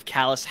liked it if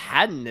Kallus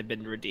hadn't have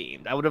been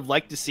redeemed. I would have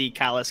liked to see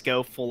Kallus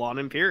go full on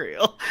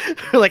Imperial.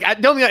 Like, I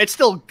don't mean it's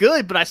still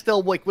good, but I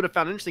still like would have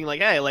found it interesting.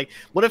 Like, hey, like,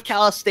 what if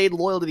Kallus stayed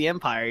loyal to the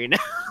Empire? You know.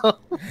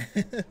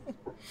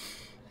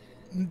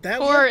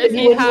 Or if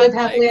he would live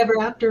happily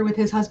ever after with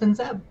his husband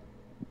Zeb.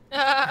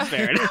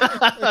 Fair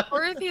enough.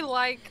 Or if he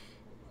like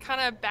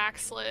kind of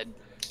backslid,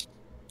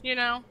 you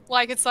know,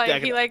 like it's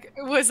like he like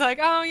was like,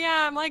 oh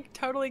yeah, I'm like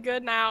totally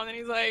good now, and then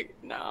he's like,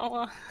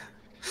 no,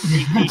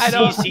 I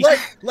don't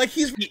like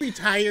he's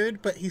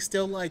retired, but he's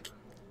still like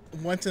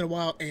once in a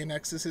while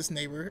annexes his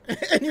neighbor,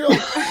 and you're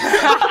like,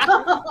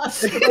 I'm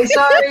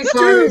sorry,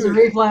 it's a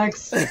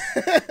reflex.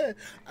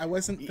 I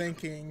wasn't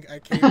thinking. I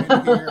came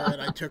in here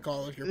and I took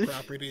all of your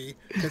property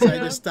because I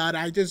just thought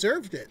I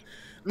deserved it.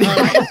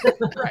 Right.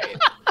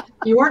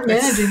 You weren't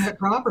managing it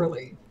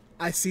properly.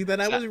 I see that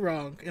I was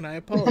wrong, and I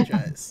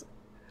apologize.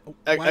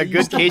 A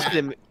good case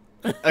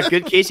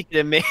he could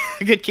have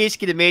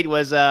made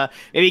was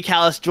maybe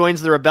Kallus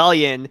joins the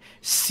rebellion,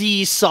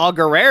 sees Saw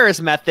Gerrera's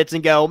methods,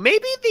 and go,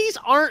 maybe these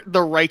aren't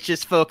the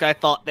righteous folk I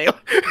thought they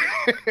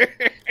were.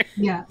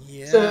 Yeah.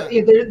 So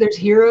there's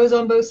heroes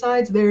on both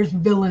sides. There's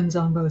villains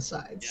on both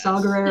sides. Yes.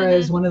 Saw Gerrera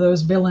is one of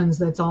those villains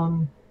that's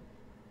on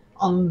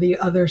the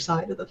other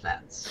side of the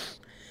fence.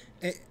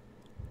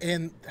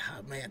 And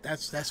oh man,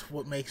 that's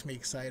what makes me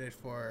excited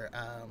for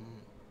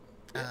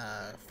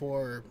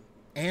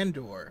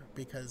Andor,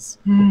 because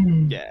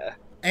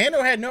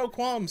Andor had no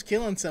qualms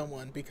killing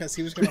someone because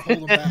he was going to hold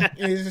him back.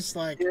 And he's just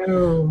like,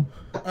 Ew.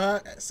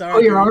 sorry. Oh,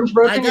 your dude. arm's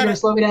broken? I You're going gotta, to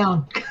slow me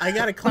down. I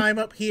gotta climb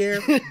up here.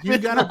 You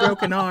got a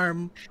broken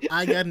arm.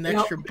 I got an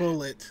extra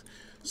bullet.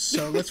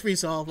 So let's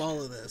resolve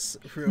all of this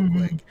real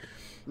quick.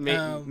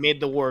 Made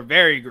the war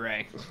very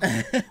gray.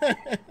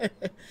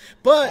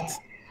 But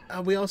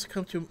we also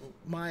come to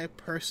my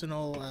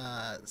personal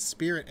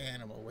spirit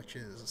animal, which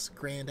is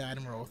Grand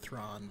Admiral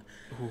Thrawn.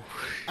 Ooh.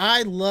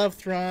 I love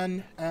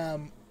Thrawn.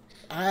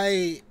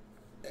 I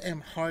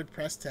am hard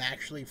pressed to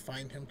actually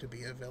find him to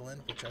be a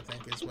villain, which I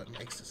think is what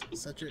makes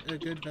such a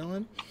good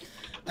villain.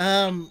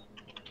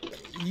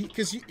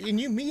 Because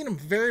you meet him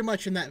very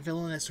much in that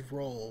villainous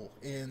role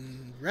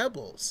in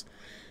Rebels.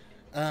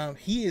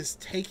 He is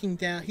taking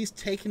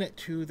it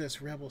to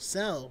this rebel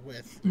cell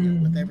with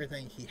with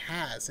everything he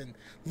has, and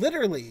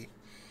literally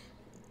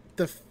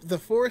the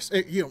Force.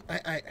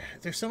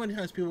 There's so many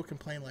times people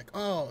complain like,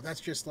 "Oh,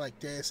 that's just like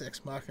Deus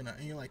Ex Machina,"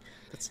 and you're like,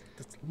 "That's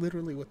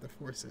literally what the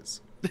Force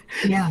is."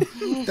 Yeah,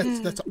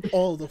 that's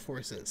all the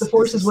Force is. The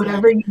Force is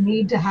whatever you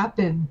need to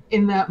happen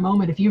in that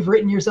moment. If you've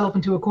written yourself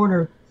into a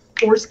corner,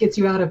 Force gets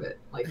you out of it.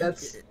 Like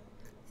that's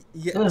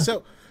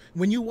So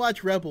when you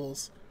watch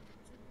Rebels,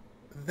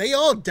 they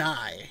all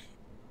die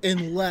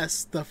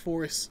unless the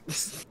Force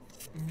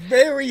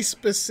very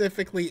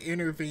specifically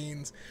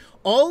intervenes.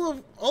 All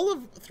of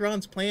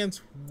Thrawn's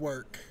plans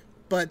work,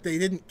 but they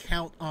didn't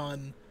count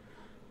on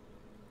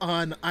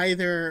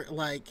either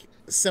like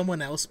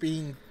someone else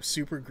being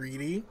super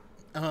greedy,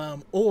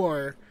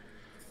 or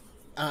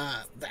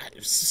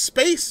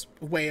space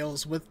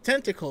whales with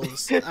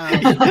tentacles. They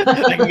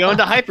can go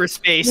into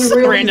hyperspace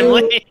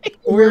randomly.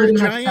 Or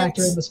giant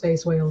factor in the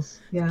space whales.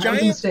 Yeah,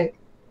 giant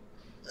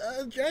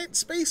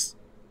space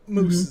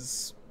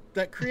mooses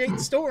that create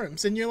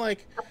storms, and you're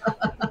like,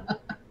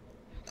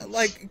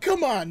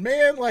 come on,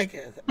 man! Like,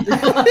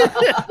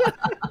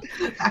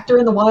 factor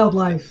in the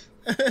wildlife.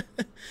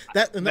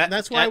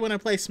 That's why when I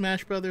play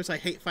Smash Brothers, I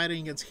hate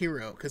fighting against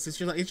Hero, because it's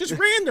just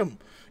random.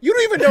 You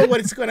don't even know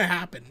what it's going to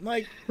happen.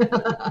 Like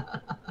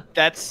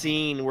that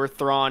scene where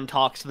Thrawn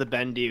talks to the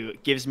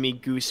Bendu gives me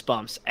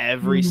goosebumps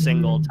every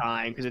single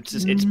time, because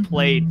it's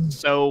played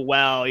so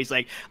well. He's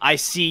like, "I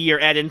see your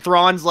end," and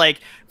Thrawn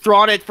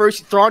at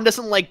first, Thrawn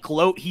doesn't like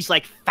gloat. He's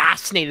like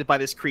fascinated by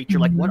this creature.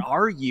 Like, what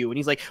are you? And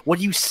he's like, "What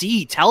do you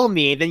see? Tell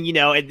me." And then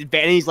and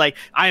he's like,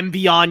 "I'm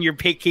beyond your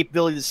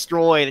capability to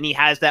destroy." And he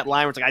has that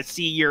line where it's like, "I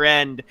see your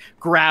end,"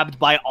 grabbed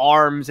by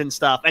arms and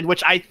stuff, and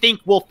which I think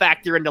will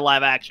factor into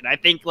live action. I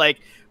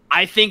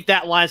think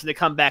that line's going to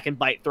come back and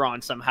bite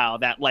Thrawn somehow.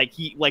 That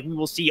we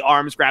will see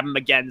arms grab him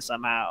again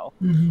somehow.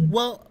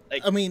 Well,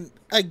 I mean,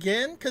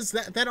 again, because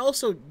that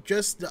also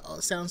just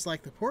sounds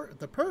like the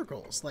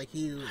Purgles. Like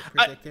you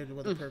predicted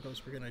what the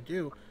Purgles were going to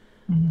do.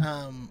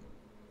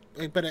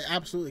 But it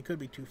absolutely could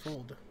be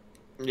twofold.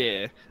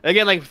 Yeah.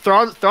 Again, like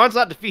Thrawn's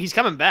not defeated. He's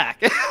coming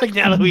back.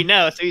 Now that we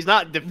know, so he's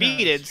not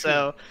defeated.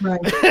 So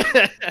right.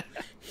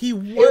 He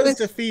was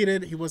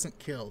defeated. He wasn't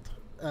killed.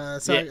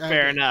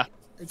 Fair enough.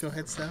 Go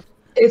ahead, Steph.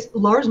 It's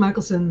Lars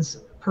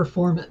Mikkelson's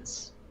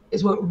performance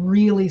is what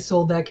really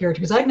sold that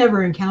character, because I'd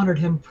never encountered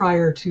him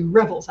prior to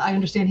Rebels. I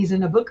understand he's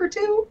in a book or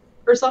two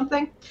or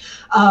something,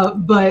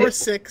 but or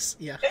 6,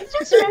 yeah. It's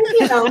just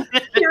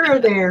here or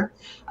there.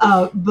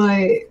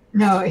 But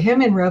no,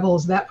 him in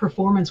Rebels, that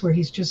performance where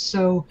he's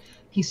so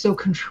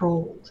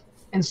controlled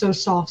and so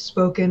soft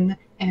spoken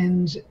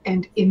and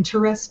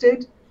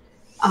interested.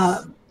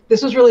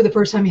 This was really the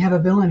first time you have a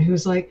villain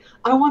who's like,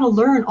 I want to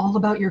learn all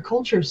about your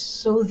culture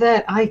so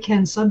that I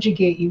can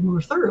subjugate you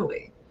more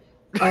thoroughly.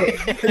 Right?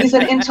 He's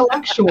an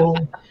intellectual,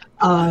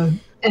 and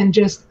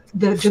just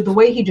the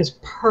way he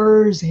just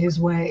purrs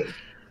his way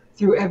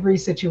through every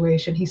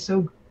situation. He's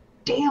so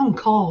damn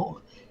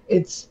calm.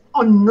 It's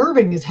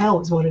unnerving as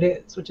hell is what it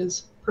is, which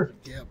is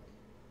perfect. Yep.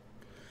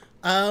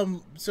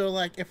 So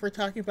like if we're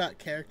talking about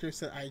characters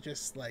that I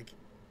just like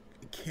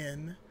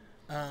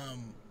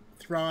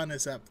Thrawn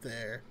is up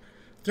there.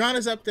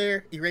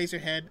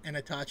 Eraserhead and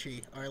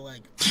Itachi are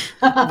like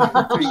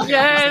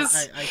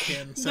yes, I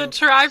can. So, the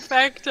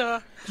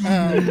trifecta.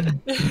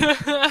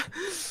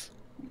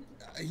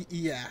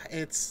 Yeah,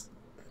 it's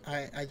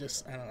I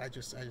just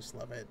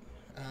love it.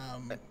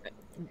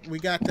 We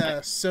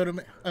got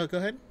Soda. Oh, go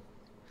ahead.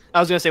 I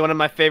was gonna say one of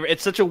my favorite.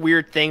 It's such a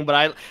weird thing, but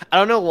I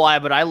don't know why,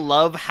 but I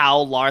love how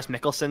Lars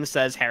Mikkelsen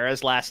says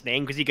Hera's last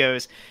name, because he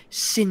goes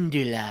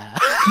Syndulla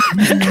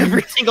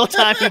every single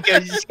time he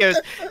just goes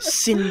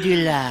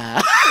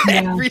Syndulla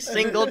every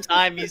single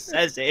time he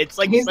says it. It's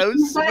like he's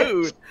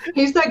smooth.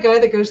 He's that guy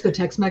that goes to the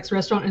Tex-Mex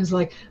restaurant and is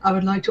like, I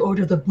would like to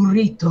order the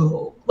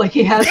burrito. Like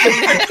he has this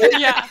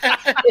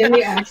in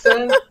the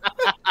accent.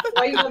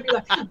 Why you gonna be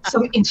like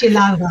some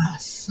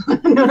enchiladas?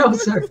 No,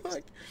 sir.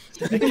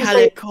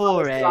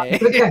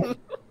 Calicore.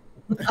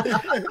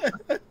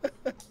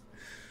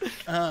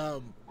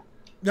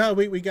 No,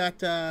 we got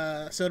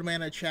Soda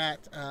Man in chat.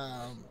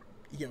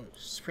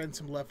 Spreading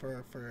some love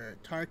for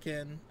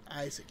Tarkin,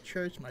 Isaac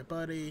Church, my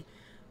buddy,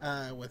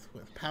 with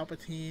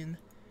Palpatine.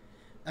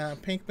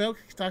 Pink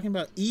Milk talking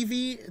about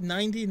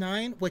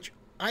EV-99, which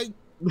I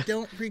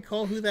don't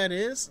recall who that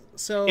is.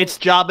 So It's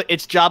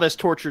Jabba's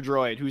torture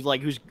droid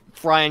who's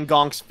frying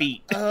Gonk's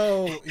feet.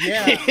 Oh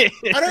yeah,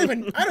 I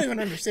don't even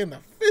understand the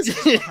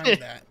physics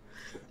behind that.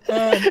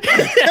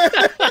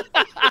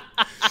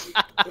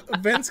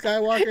 Ben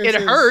Skywalker. It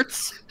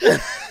hurts.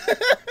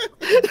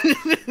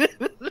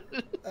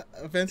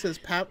 Ben says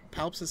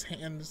palps his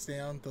hands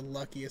down, the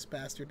luckiest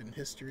bastard in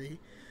history.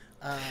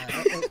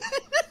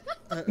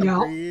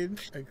 Agreed.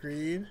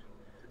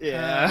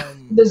 Yeah.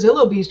 The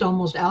Zillow Beast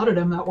almost outed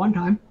him that one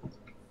time.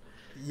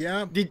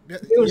 Yeah. It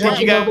was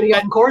like nobody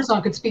on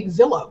Coruscant could speak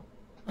Zillow.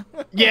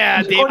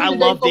 Yeah, Dave, I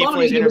love Dave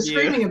Filoni's He was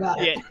interview. screaming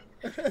about it.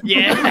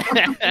 Yeah.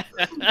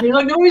 He's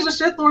like, no, he's a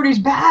Sith Lord. He's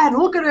bad.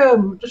 Look at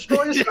him.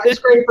 Destroy a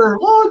skyscraper.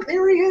 Look,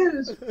 there he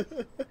is.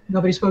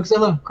 Nobody spoke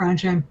Zillow. Crying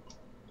shame.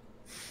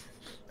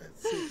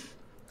 Let's see.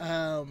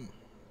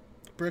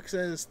 Brooke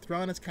says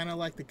Thrawn is kind of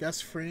like the Gus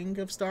Fring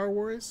of Star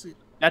Wars.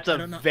 That's I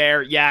don't know.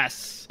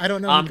 yes. I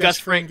don't know who Gus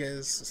Fring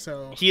is,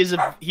 so He is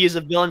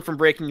a villain from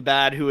Breaking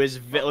Bad who is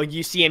when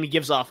you see him, he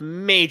gives off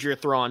major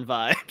Thrawn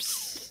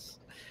vibes.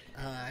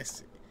 I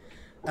see.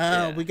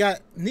 Yeah. We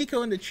got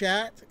Nico in the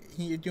chat.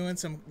 You're doing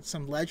some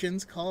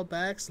Legends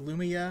callbacks.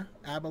 Lumia,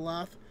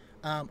 Abeloth.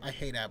 I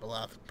hate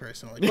Abeloth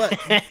personally, but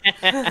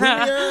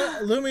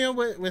Lumia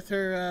with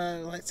her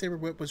lightsaber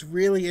whip was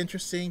really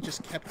interesting.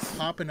 Just kept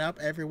popping up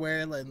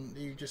everywhere, and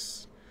you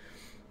just,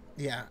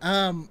 yeah.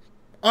 All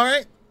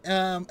right.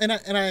 And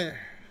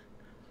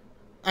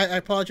I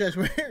apologize,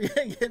 we're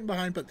getting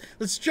behind, but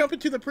let's jump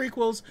into the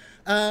prequels.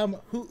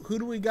 Who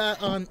do we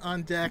got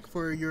on deck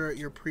for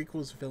your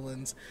prequels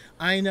villains?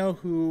 I know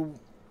who.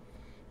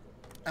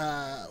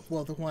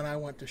 Well, the one I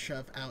want to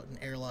shove out and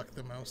airlock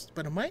the most,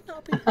 but it might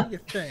not be who you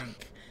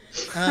think.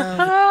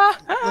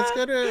 Let's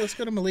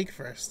go to Malik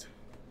first.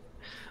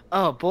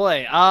 Oh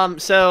boy.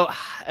 So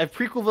a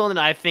prequel villain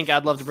that I think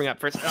I'd love to bring up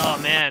first. Oh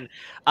man.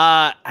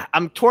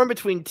 I'm torn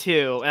between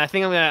two, and I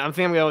think I'm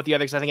gonna go with the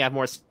other because I think I have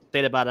more to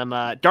say about him.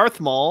 Darth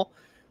Maul.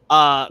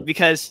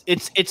 Because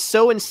it's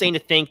so insane to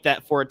think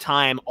that for a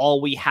time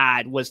all we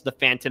had was the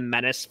Phantom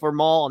Menace for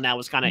Maul, and that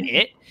was kind of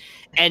it.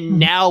 And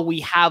now we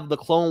have the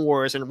Clone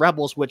Wars and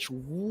Rebels, which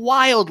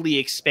wildly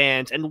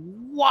expands and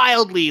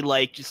wildly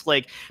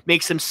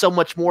makes him so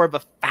much more of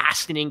a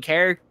fascinating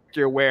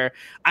character. Where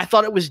I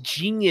thought it was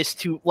genius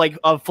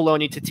of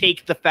Filoni to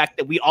take the fact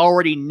that we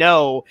already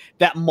know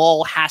that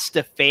Maul has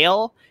to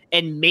fail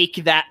and make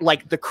that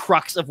the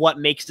crux of what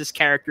makes this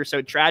character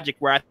so tragic.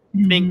 Where I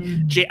think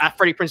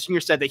Freddie Prinze Jr.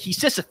 said that he's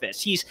Sisyphus.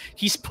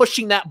 He's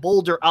pushing that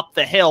boulder up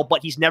the hill,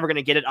 but he's never going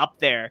to get it up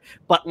there.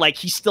 But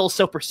he's still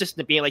so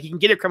persistent, being he can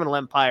get a criminal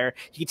empire,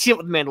 he can team up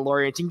with the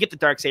Mandalorians, he can get the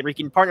Darksaber, he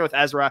can partner with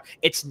Ezra.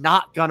 It's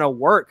not gonna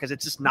work because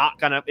it's just not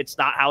gonna. It's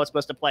not how it's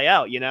supposed to play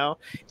out, you know.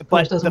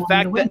 But the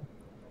fact that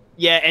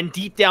and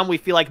deep down we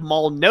feel like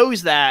Maul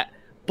knows that.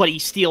 But he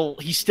still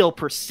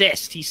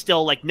persists. He's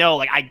still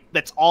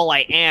that's all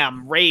I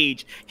am.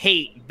 Rage,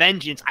 hate,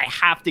 vengeance. I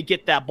have to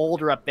get that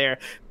boulder up there.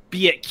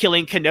 Be it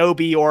killing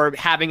Kenobi or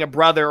having a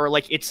brother or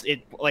but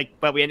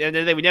we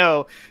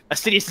know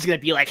Sidious is gonna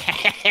be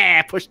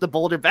push the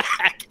boulder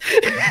back.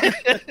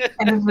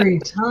 Every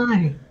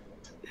time.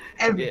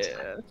 Every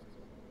time.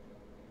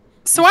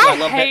 So I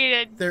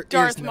hated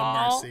Darth is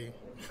Maul. No mercy.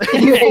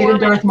 You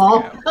hated Darth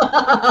Maul?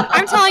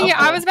 I'm telling you,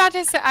 I was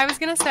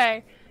gonna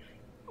say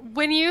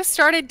when you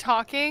started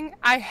talking,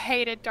 I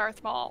hated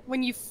Darth Maul.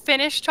 When you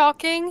finished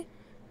talking,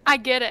 I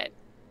get it.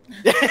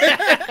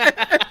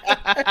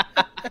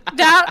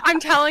 That I'm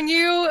telling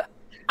you,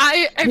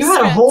 I've you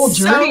had a whole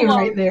journey so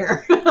right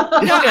there. No,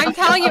 I'm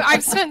telling you,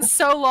 I've spent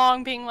so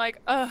long being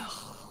ugh.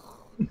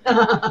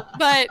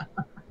 But,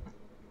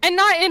 and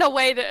not in a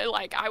way that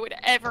I would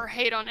ever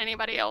hate on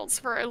anybody else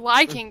for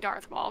liking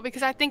Darth Maul,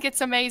 because I think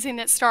it's amazing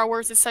that Star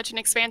Wars is such an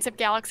expansive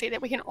galaxy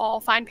that we can all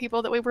find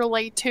people that we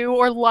relate to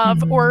or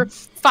love or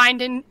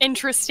find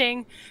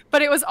interesting.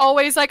 But it was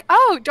always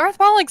oh, Darth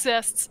Maul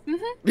exists.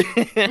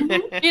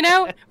 You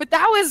know, but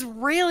that was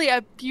really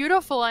a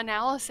beautiful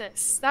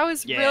analysis. That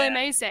was really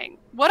amazing.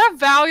 What a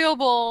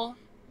valuable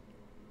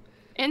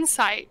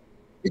insight.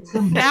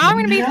 Now I'm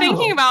going to be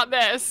thinking about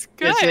this.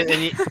 Good.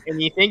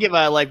 And you think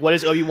about what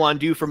does Obi-Wan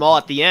do for Maul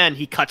at the end?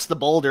 He cuts the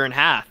boulder in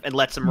half and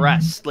lets him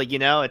rest.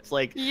 It's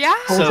yeah.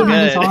 Holds so him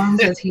in his good.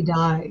 arms as he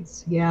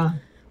dies. Yeah.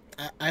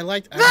 I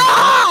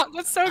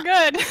That's so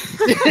good.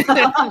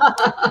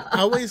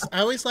 I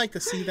always like to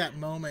see that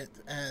moment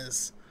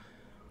as,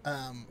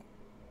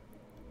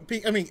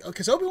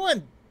 because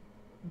Obi-Wan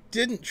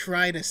didn't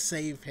try to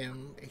save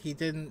him. He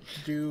didn't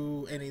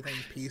do anything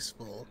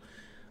peaceful.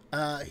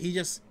 He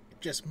just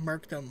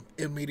murked him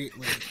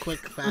immediately, quick,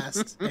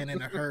 fast, and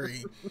in a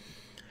hurry.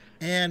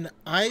 And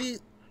I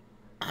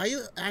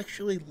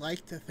actually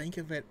like to think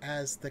of it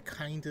as the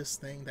kindest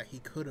thing that he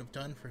could have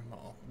done for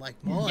Maul.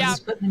 Maul,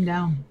 Just putting him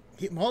down.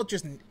 Maul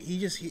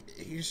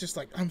he's just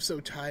I'm so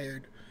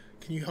tired.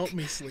 Can you help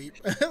me sleep?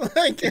 The other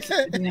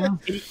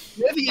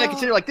thing I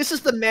consider this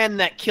is the man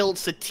that killed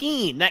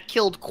Satine, that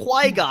killed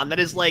Qui-Gon, that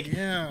is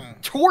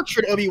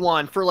tortured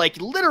Obi-Wan for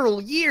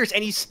literal years,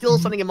 and he's still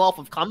sending him off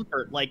of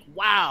comfort.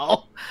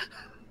 Wow.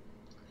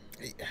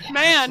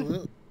 Man.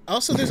 Absolutely.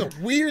 Also, there's a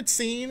weird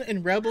scene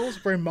in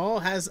Rebels where Maul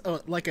has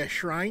like a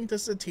shrine to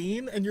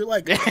Satine, and you're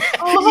like,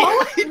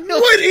 Oh,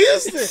 what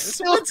is this?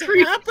 So What's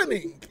creepy.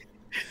 happening?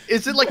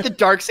 Is it like the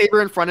dark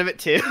saber in front of it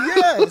too?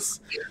 Yes.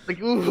 Like,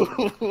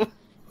 ooh.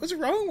 What's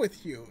wrong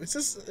with you?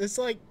 It's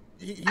like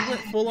he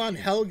went full on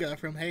Helga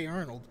from Hey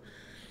Arnold.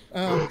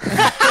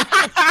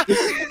 That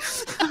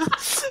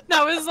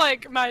was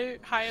like my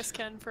highest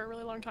kin for a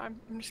really long time.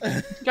 I'm just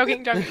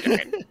kidding.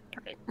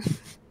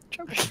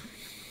 Joking.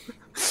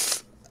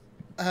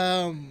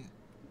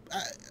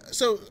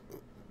 So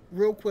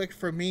real quick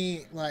for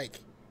me, like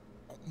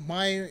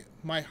my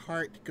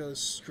heart goes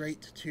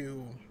straight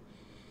to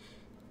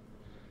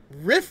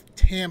Riff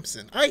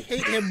Tamson. I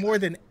hate him more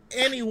than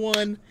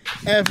anyone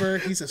ever.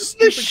 He's a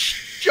stupid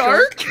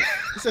shark?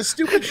 He's a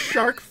stupid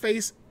shark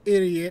face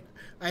idiot.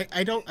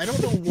 I don't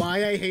know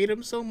why I hate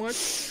him so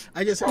much.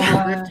 I just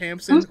hate Riff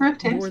Tamson who's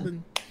Riff more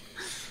Tamson?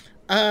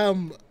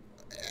 than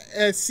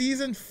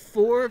season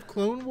 4 of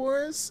Clone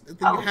Wars.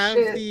 You have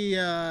shit.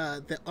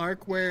 the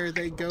arc where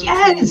they go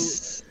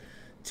Yes!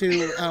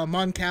 to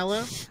Mon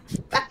Cala.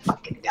 That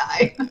fucking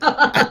guy.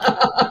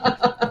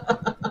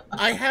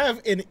 I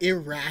have an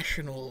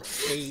irrational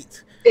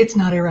hate. It's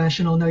not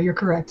irrational. No, you're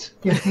correct.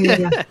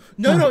 Yeah.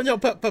 No,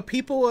 but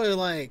people are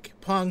like,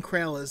 Pong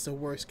Krell is the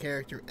worst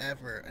character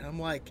ever, and I'm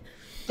like,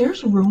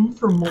 There's room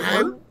for more.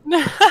 I-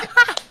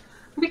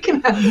 We can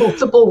have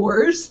multiple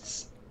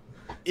worsts.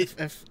 if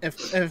So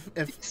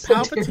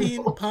Palpatine,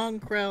 terrible. Pong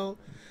Krell,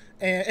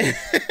 and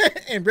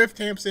and Riff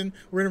Tamson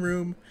were in a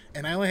room,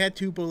 and I only had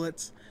 2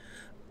 bullets,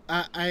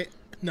 I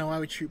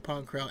would shoot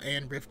Pong Krell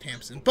and Riff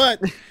Tamson,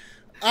 but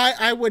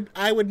I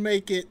would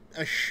make it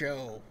a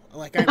show.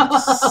 Like I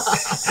would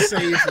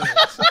save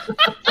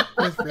it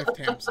with Riff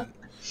Tamson.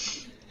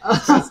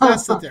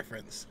 That's the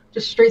difference.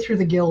 Just straight through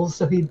the gills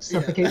so he'd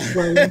suffocate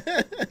slowly.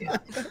 Yeah.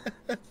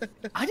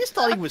 I just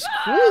thought he was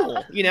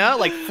cool, you know,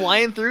 like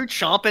flying through,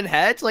 chomping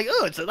heads. Like,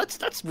 oh,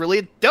 that's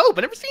really dope.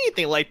 I never seen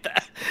anything like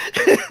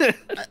that.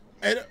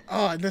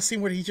 And the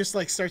scene where he just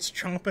like starts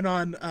chomping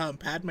on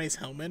Padme's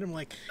helmet. I'm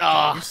like,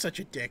 Ah. you're such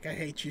a dick. I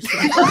hate you so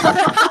much.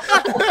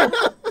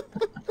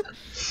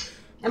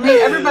 I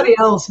mean, everybody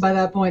else by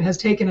that point has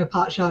taken a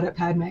pot shot at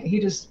Padme. He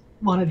just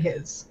wanted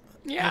his.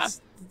 Yeah.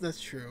 That's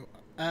true.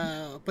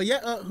 But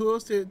yeah, who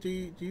else do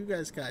you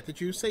guys got? Did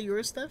you say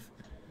yours, Steph?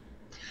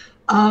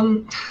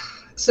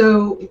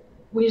 So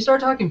when you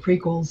start talking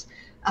prequels,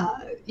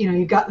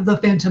 you've got The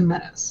Phantom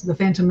Menace. The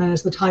Phantom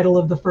Menace, the title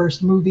of the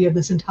first movie of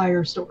this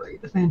entire story,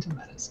 The Phantom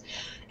Menace.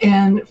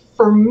 And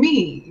for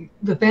me,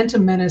 The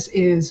Phantom Menace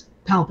is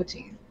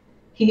Palpatine.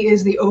 He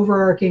is the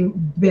overarching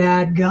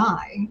bad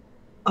guy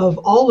of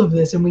all of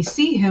this, and we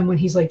see him when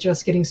he's like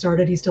just getting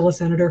started. He's still a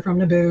senator from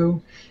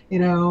Naboo,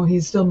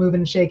 he's still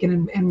moving and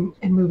shaking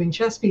and moving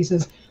chess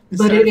pieces. But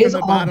Started it is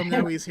from the all bottom.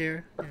 him. Now he's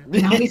here.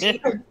 Yeah. Now he's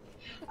here.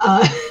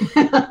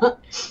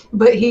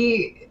 But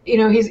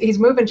he's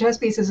moving chess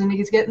pieces and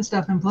he's getting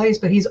stuff in place.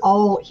 But he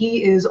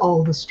is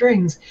all the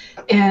strings,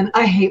 and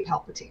I hate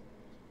Palpatine.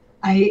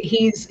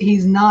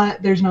 He's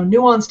not. There's no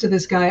nuance to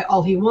this guy.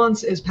 All he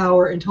wants is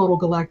power and total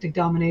galactic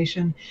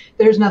domination.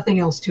 There's nothing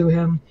else to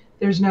him.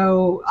 There's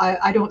no,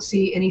 I don't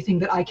see anything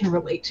that I can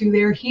relate to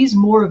there. He's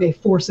more of a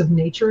force of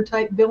nature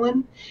type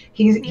villain.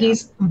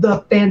 He's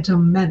the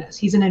Phantom Menace.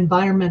 He's an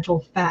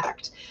environmental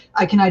fact.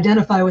 I can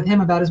identify with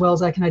him about as well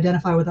as I can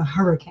identify with a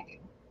hurricane.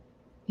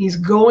 He's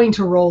going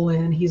to roll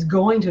in, he's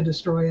going to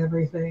destroy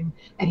everything,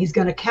 and he's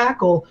going to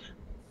cackle.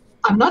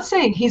 I'm not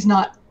saying he's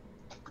not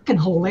fucking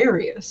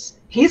hilarious.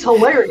 He's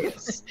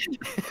hilarious.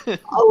 I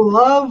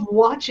love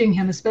watching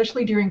him,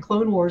 especially during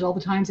Clone Wars, all the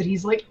times that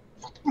he's like,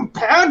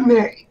 Padme.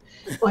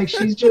 Like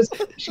she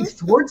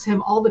thwarts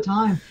him all the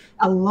time.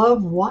 I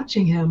love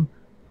watching him,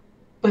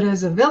 but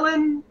as a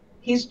villain,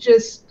 he's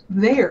just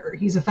there.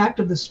 He's a fact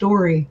of the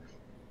story.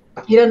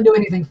 He doesn't do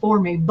anything for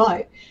me,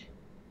 but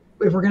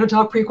if we're going to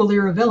talk prequel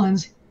era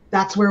villains,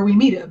 that's where we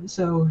meet him.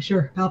 So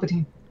sure,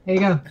 Palpatine. There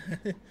you go.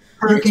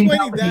 Hurricane You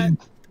explaining Palpatine.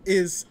 that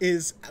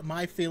is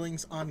my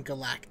feelings on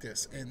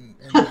Galactus, and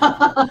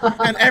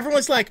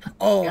everyone's like,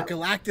 "Oh, Yeah.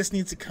 Galactus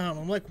needs to come."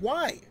 I'm like,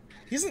 "Why?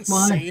 He doesn't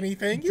Why? say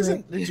anything. He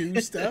doesn't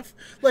do stuff.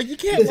 Like you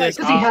can't Does like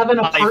he have an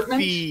my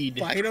apartment? feed.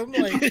 fight him.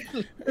 Like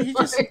he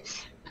just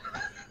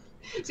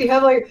Does he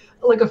have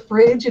like a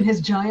fridge in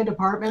his giant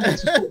apartment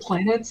that's just full of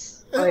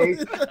planets, like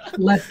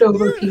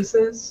leftover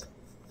pieces?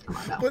 Come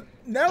on now. But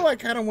now I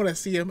kind of want to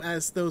see him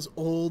as those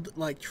old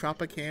like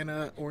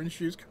Tropicana orange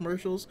juice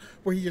commercials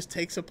where he just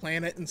takes a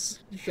planet and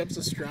shoves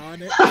a straw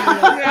in it.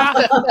 Yeah.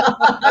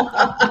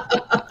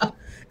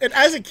 And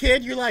as a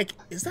kid, you're like,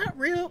 "Is that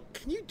real?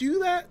 Can you do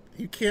that?"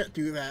 You can't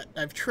do that.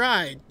 I've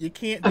tried. You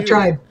can't. I've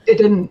tried. It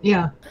didn't.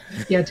 Yeah.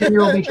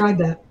 10-year-old me tried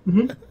that.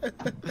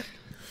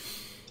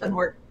 Doesn't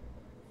work.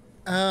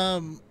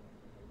 And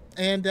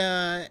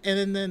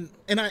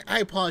I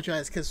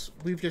apologize because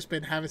we've just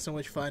been having so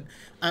much fun.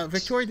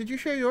 Victoria, did you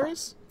share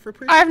yours for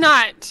pre? I have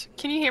not.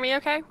 Can you hear me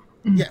okay?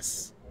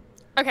 Yes.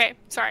 Okay,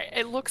 sorry.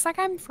 It looks like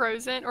I'm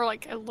frozen, or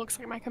like it looks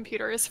like my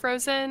computer is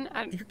frozen.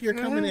 You're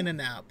coming in and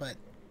out, but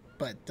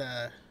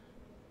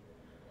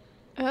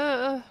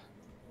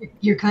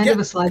You're kind Yeah, of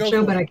a go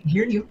slideshow, for but it. I can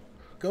hear you.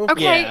 Go for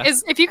Okay, Yeah.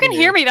 if you can We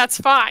hear do. me, that's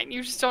fine.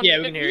 You just don't. Yeah,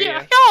 need we can to, hear you.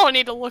 y'all don't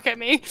need to look at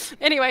me.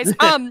 Anyways,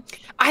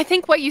 I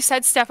think what you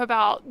said, Steph,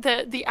 about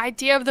the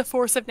idea of the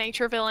force of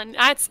nature villain.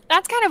 That's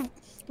kind of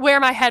where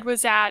my head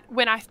was at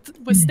when I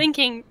was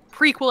thinking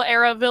prequel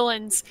era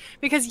villains.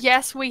 Because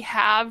yes, we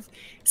have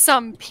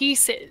some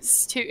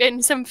pieces to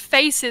and some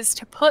faces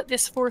to put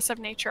this force of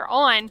nature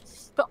on,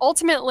 but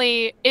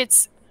ultimately,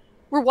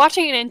 we're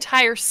watching an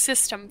entire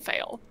system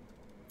fail.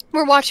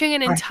 We're watching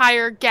an Right.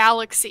 entire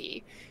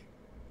galaxy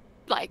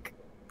like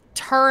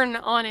turn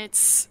on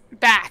its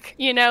back,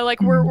 like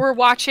we're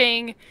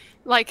watching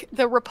like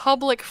the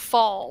Republic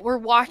fall. We're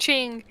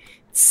watching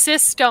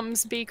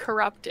systems be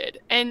corrupted.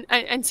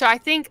 And so I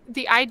think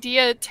the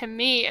idea to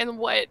me and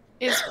what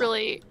is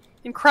really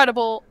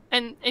incredible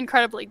and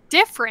incredibly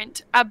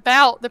different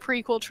about the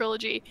prequel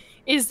trilogy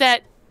is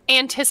that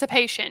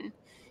anticipation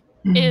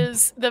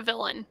is the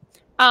villain.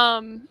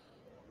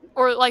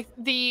 Or like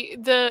the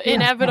Yeah.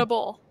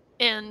 inevitable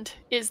end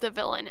is the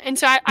villain. And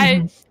so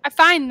I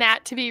find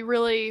that to be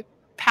really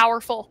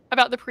powerful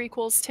about the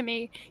prequels to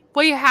me.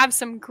 We have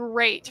some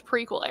great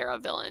prequel era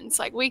villains.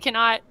 Like we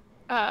cannot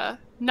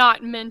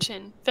not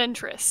mention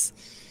Ventress.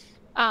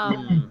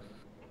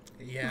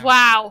 Yeah.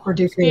 Wow. Or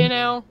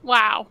Dooku.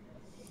 Wow.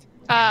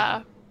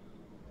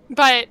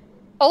 But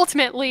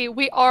ultimately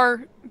we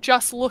are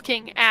just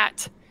looking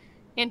at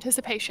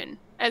anticipation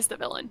as the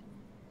villain.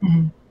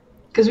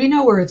 Because we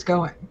know where it's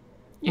going.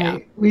 Yeah.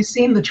 Right? We've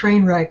seen the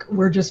train wreck.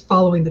 We're just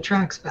following the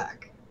tracks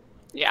back.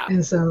 Yeah.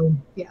 And so,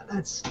 yeah,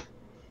 that's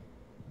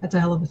a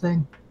hell of a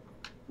thing.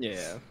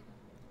 Yeah.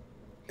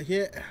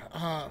 Yeah.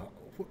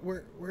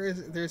 Where is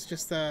it? There's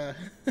just a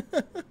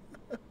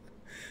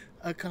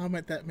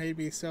comment that made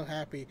me so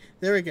happy.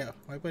 There we go.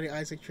 My buddy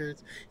Isaac Church.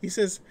 He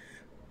says,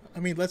 I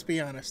mean, let's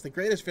be honest. The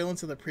greatest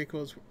villains of the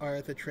prequels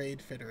are the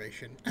Trade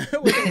Federation.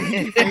 With a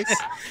winky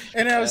face.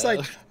 And I was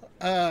like,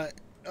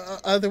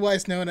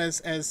 otherwise known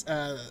as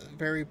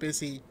very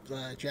busy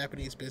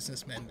Japanese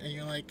businessmen. And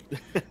you're like,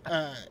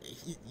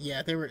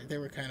 yeah, they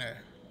were kind of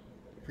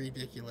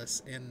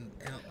ridiculous in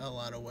a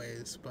lot of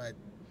ways, but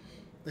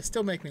they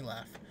still make me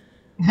laugh.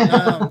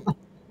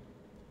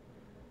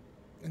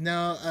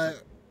 No,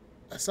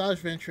 Asajj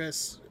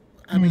Ventress.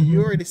 I mean,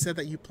 you already said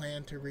that you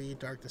plan to read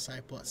Dark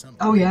Disciple at some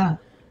point. Oh yeah.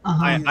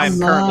 I'm I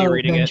currently love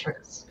reading it.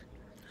 Ventress.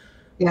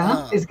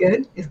 Yeah, it's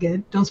good. It's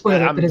good. Don't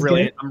spoil it, but it's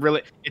good.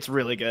 It's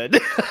really good.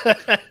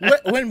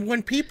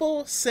 when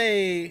people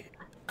say,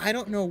 I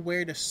don't know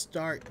where to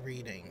start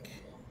reading,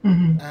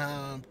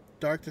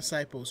 Dark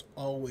Disciple's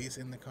always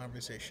in the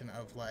conversation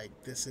of like,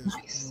 this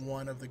is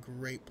one of the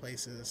great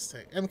places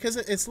to, and because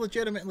it's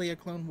legitimately a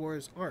Clone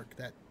Wars arc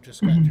that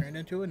just got turned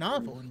into a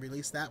novel and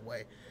released that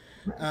way.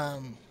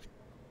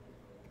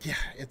 Yeah,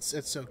 it's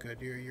so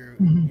good.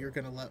 You're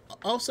gonna love.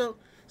 Also,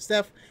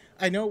 Steph,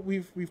 I know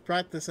we've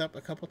brought this up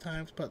a couple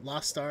times, but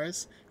Lost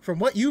Stars. From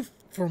what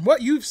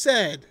you've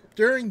said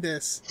during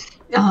this,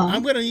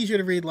 I'm gonna need you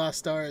to read Lost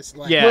Stars.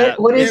 Like, Yeah.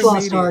 What is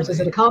Lost Stars? Is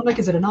it a comic?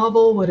 Is it a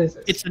novel? What is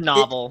it? It's a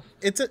novel.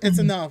 It's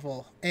a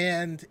novel,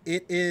 and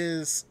it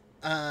is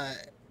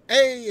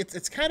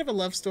it's kind of a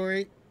love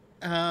story,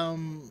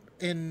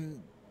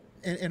 in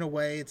a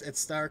way. It's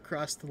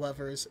star-crossed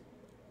lovers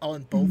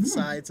on both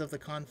sides of the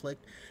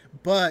conflict,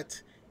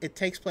 but it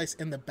takes place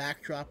in the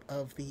backdrop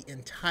of the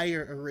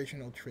entire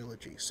original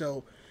trilogy.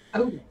 So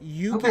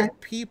you get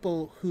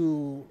people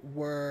who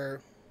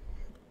were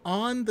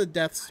on the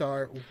Death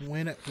Star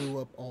when it blew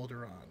up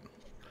Alderaan.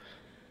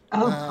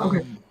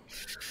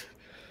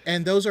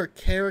 And those are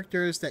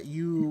characters that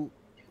you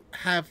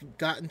have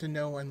gotten to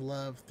know and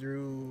love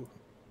through,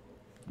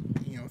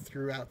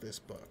 throughout this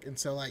book. And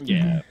so, like,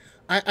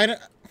 I don't,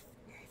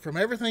 from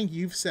everything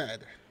you've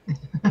said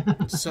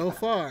so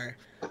far,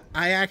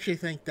 I actually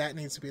think that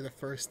needs to be the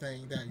first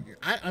thing that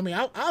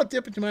I'll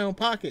dip into my own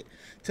pocket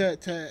to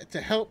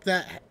help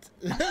that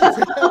to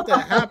help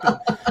that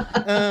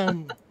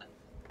happen,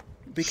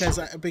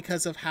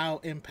 because of how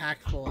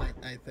impactful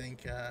I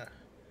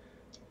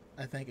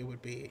think it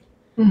would be.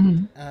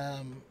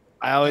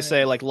 I always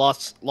say, like,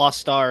 Lost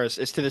Stars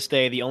is to this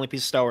day the only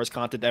piece of Star Wars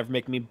content that ever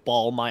make me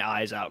bawl my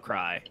eyes out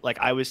cry. Like,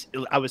 I was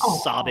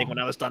sobbing when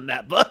I was done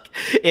that book.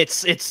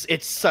 It's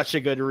such a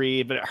good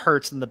read, but it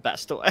hurts in the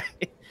best way.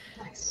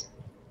 Nice.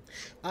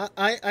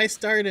 I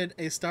started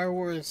a Star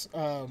Wars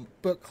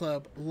book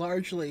club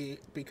largely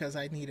because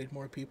I needed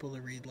more people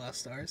to read Lost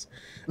Stars.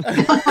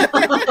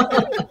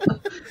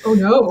 Oh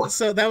no!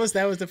 So that was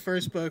the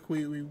first book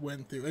we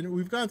went through, and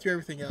we've gone through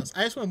everything else.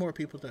 I just want more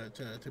people to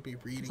be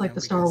reading. It's like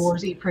the Star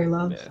Wars Eat, Pray,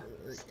 Love.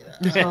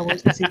 Star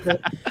Wars The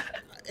Secret.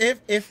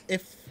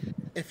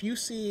 If you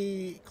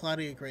see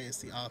Claudia Gray as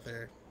the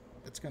author,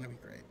 it's gonna be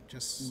great.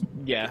 Just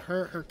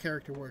her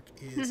character work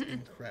is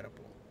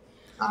incredible.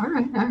 All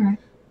right.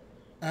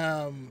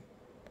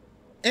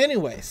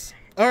 Anyways,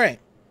 all right.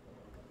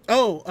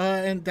 Oh,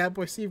 and that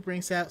boy Steve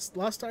brings out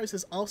Lost Stars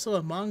is also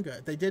a manga.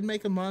 They did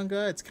make a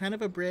manga. It's kind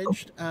of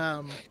abridged.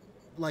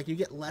 Like, you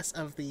get less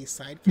of the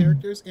side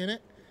characters in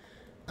it.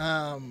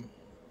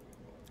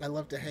 I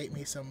love to hate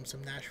me some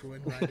Nashville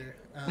Wind Rider.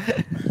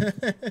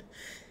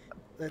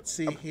 Let's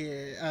see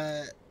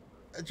here.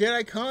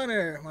 Jedi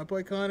Connor, my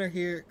boy Connor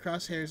here.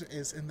 Crosshairs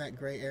is in that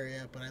gray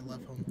area, but I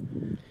love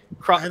him.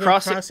 I think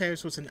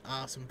Crosshairs was an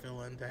awesome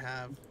villain to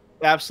have.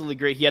 Absolutely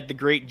great. He had the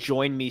great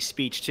 "Join Me"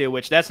 speech too,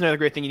 which that's another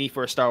great thing you need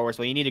for a Star Wars.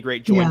 But you need a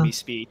great "Join Me"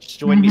 speech.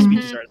 "Join Me"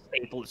 speeches are a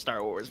staple of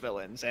Star Wars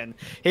villains, and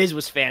his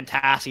was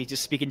fantastic.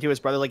 Just speaking to his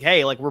brother, like,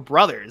 "Hey, like we're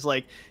brothers.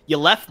 Like you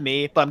left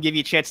me, but I'm giving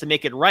you a chance to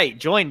make it right.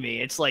 Join me."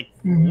 It's like,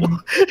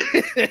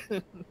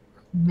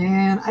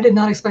 man, I did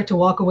not expect to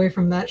walk away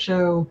from that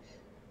show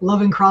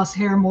loving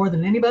Crosshair more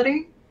than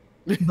anybody,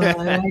 but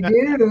I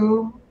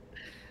do.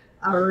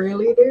 I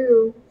really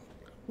do.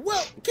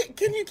 Well,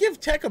 can you give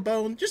Tech a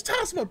bone? Just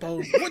toss him a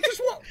bone.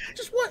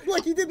 Just what,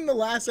 like he did in the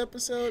last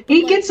episode.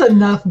 He gets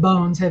enough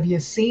bones. Have you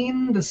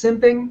seen the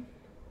simping?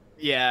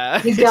 Yeah,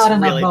 he's got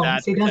enough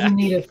bones. He doesn't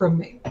need it from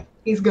me.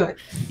 He's good.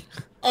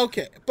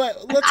 Okay,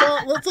 but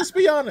let's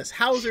be honest.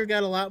 Hauser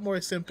got a lot more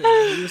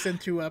simping. He was in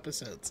 2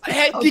 episodes.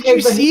 Did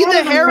you see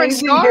the hair and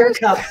scars?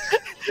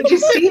 Did you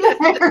see the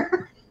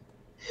hair?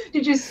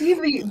 Did you see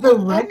the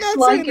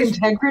Rex-like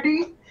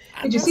integrity?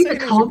 Did you see the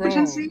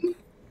competency?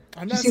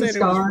 I'm not saying it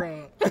was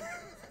wrong.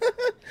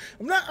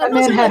 I'm not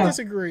saying I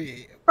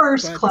disagree.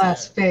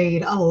 First-class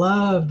fade. I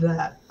loved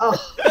that. Oh.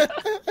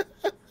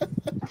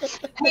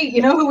 Hey,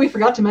 you know who we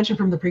forgot to mention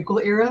from the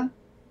prequel era?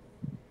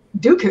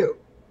 Dooku.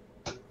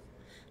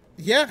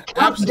 Yeah,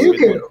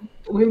 absolutely. Dooku.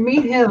 We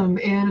meet him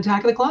in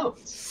Attack of the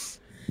Clones.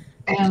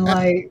 And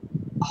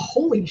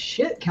holy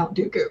shit, Count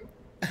Dooku.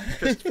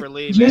 Christopher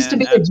Lee used to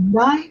be a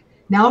Jedi.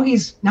 Now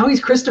he's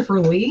Christopher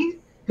Lee,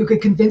 who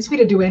could convince me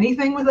to do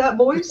anything with that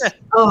voice.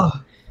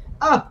 Oh,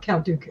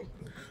 Count Dooku.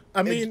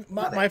 I mean,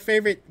 my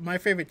favorite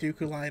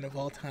Dooku line of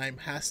all time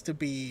has to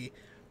be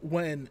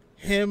when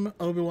him,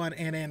 Obi-Wan,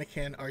 and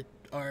Anakin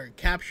are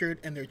captured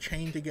and they're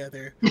chained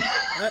together,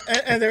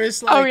 and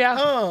there's like,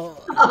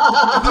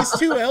 he's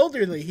too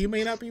elderly. He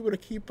may not be able to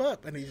keep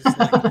up, and he's just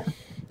like,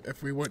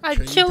 if we weren't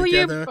chained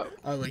together,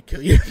 I would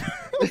kill you.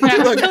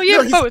 I'd kill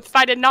you both if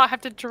I did not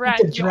have to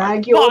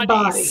drag your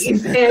bodies.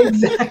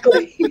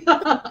 Exactly.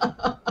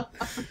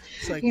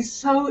 Like,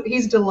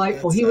 he's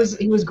delightful. He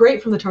was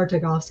great from the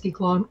Tartakovsky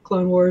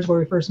Clone Wars, where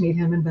we first meet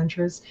him in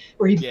Ventress,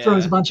 where he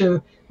throws a bunch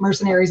of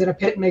mercenaries in a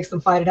pit and makes them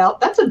fight it out.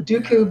 That's a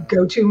Dooku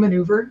go-to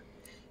maneuver.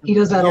 He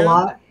does that a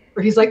lot,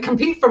 where he's like,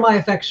 compete for my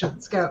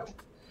affections, go.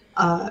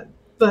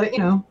 But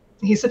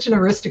he's such an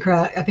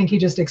aristocrat. I think he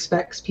just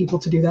expects people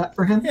to do that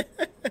for him.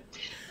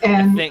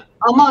 And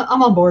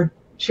I'm on board.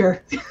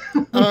 Sure.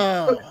 Who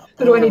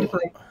do I need to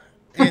fight?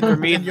 And for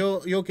me,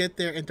 you'll get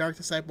there. In Dark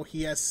Disciple,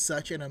 he has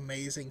such an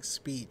amazing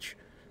speech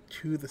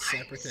to the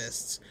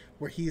Separatists,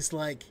 where he's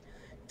like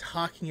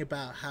talking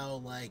about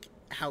how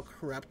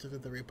corrupt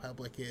the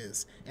Republic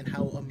is and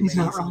how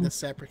amazing the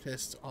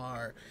Separatists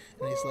are.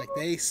 And he's like,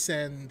 they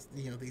send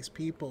these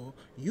people.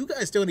 You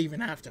guys don't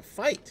even have to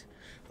fight.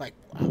 Like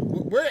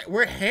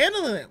we're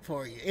handling it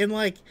for you. And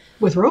like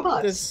with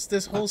robots.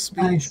 This whole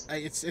speech,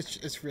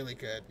 it's really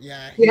good.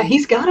 Yeah.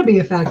 He's got to be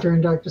a factor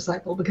in Dark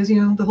Disciple because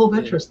the whole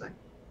Ventress thing.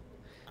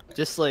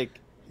 Just like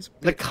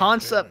the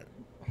concept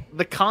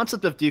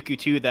of Dooku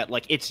too, that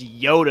like it's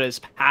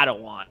Yoda's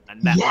Padawan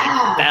and that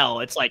like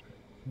Bell. It's like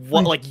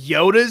what, like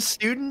Yoda's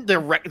student,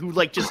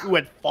 who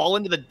had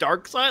fallen to the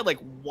dark side. Like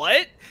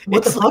what?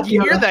 It's like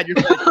you hear that, you're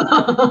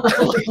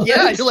like,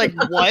 yeah, you're like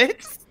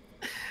what?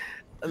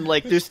 And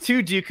like, there's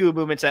 2 Dooku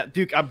movements at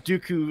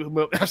Dooku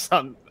movements.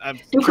 No,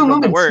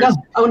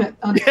 own it.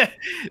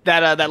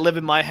 that live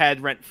in my head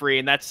rent free,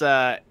 and that's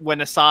when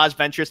Asajj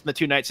Ventress and the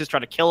 2 Knights just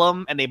try to kill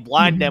him, and they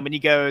blind him, and he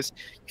goes,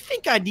 "You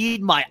think I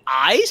need my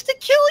eyes to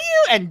kill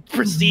you?" and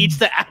proceeds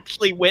to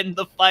actually win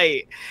the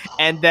fight.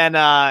 And then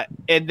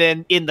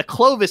in the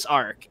Clovis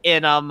arc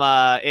in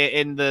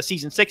the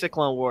season 6 of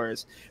Clone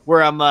Wars,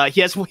 where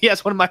he has one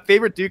of my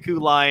favorite Dooku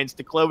lines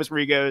to Clovis, where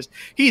he goes,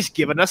 "He's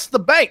given us the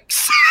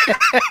banks."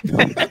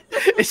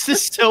 It's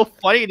just so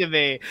funny to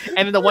me.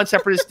 And then the one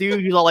Separatist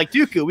dude who's all like,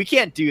 "Dooku, we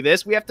can't do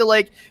this. We have to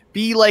like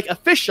be like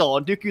official."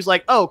 And Dooku's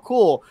like, "Oh,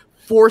 cool."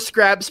 Force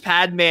grabs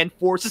Padme and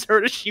forces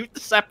her to shoot the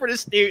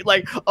Separatist dude.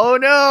 Like, oh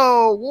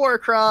no, war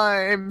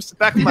crimes.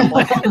 Back to my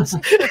plans.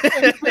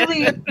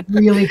 really,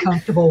 really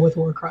comfortable with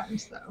war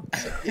crimes, though.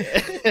 So.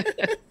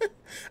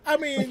 I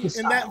mean,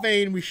 in that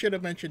vein, we should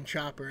have mentioned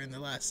Chopper in the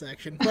last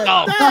section. But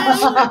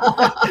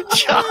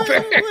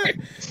Chopper.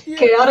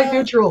 Chaotic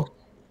neutral,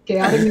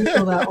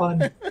 that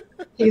one.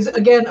 He's,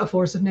 again, a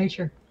force of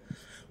nature.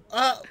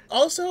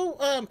 Also,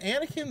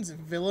 Anakin's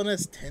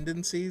villainous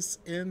tendencies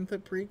in the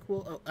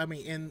prequel,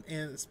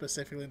 in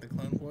specifically in the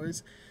Clone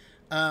Wars,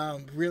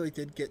 really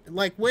did get,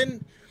 like,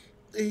 when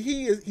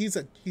he's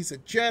a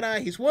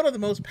Jedi, he's one of the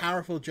most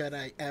powerful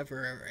Jedi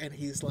ever, and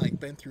he's like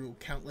been through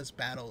countless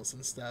battles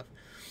and stuff,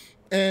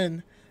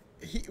 and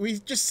we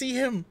just see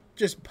him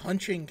just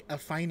punching a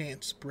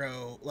finance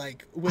bro,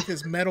 like, with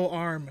his metal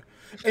arm,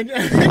 and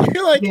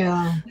you're like,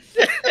 yeah.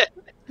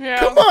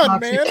 Come on,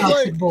 toxic, man,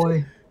 toxic,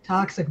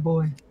 like,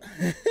 boy.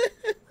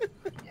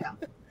 yeah.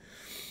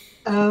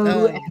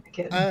 Oh,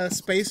 Anakin.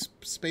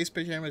 Space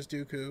Pajamas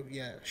Dooku.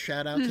 Yeah,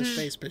 shout out to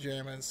Space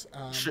Pajamas.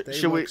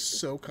 They look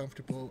so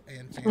comfortable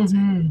and fancy.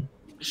 Mhm.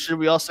 Should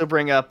we also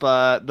bring up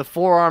the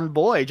four-armed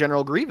boy,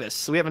 General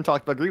Grievous? We haven't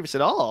talked about Grievous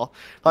at all.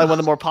 Probably one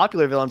of the more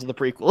popular villains of the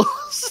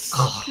prequels.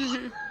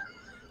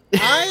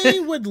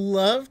 I would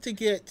love to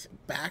get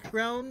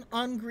background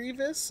on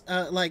Grievous.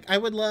 Like, I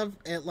would love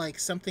it, like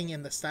something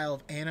in the style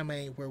of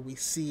anime where we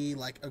see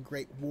like a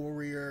great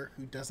warrior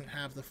who doesn't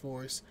have the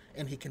Force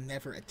and he can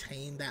never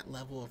attain that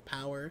level of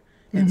power,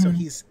 and so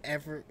he's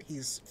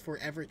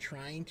forever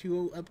trying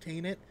to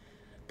obtain it.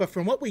 But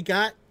from what we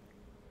got,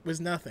 was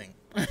nothing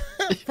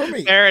for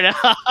me. Fair enough.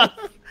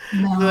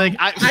 No. Like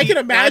I can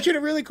imagine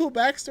a really cool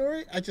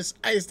backstory. I just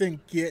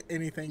didn't get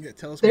anything that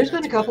tells me. There's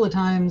been a couple of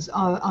times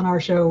on our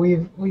show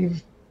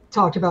we've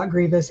talked about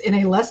Grievous in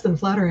a less than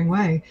flattering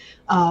way,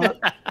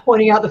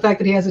 pointing out the fact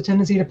that he has a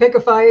tendency to pick a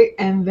fight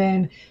and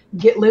then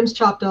get limbs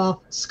chopped off,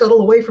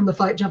 scuttle away from the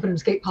fight, jump in an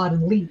escape pod,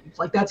 and leave.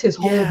 Like, that's his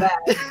whole bag.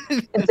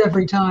 It's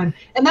every time,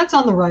 and that's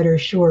on the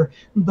writers, sure,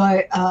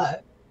 but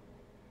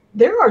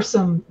there are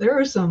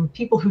some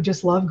people who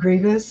just love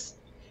Grievous,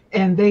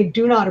 and they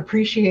do not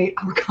appreciate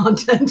our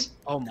content.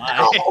 Oh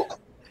my!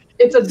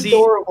 It's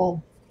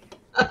adorable.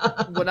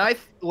 When I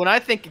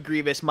think of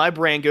Grievous, my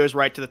brain goes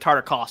right to the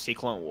Tartakovsky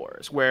Clone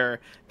Wars, where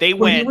they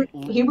went.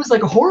 He was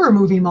like a horror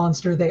movie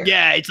monster there.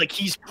 Yeah, it's like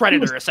he's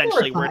Predator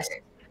essentially, where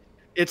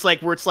it's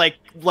like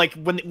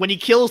when he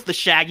kills the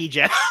Shaggy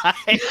Jedi,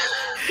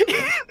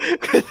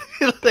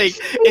 like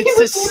it's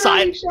just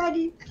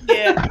silent.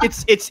 Yeah,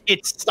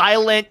 it's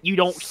silent. You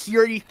don't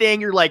hear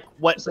anything. You're like,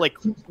 what's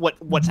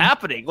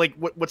happening? Like,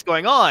 what's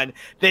going on?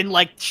 Then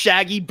like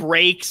Shaggy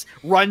breaks,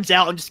 runs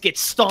out, and just gets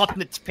stomped in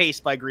the face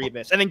by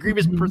Grievous, and then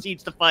Grievous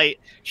proceeds to fight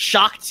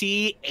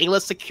Shakti,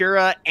 Ayla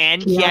Secura,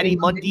 and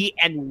Ki-Adi-Mundi,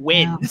 and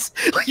wins.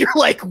 Yeah. You're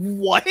like,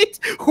 what?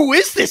 Who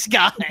is this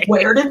guy?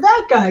 Where did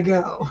that guy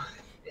go?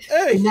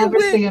 Hey, never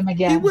see him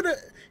again.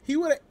 He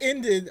would have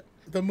ended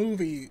the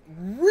movie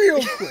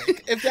real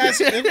quick if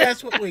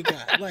that's what we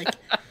got. Like,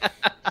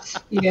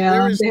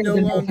 there is no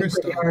longer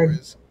Star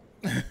Wars.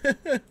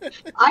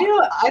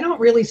 I don't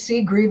really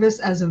see Grievous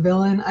as a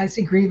villain. I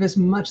see Grievous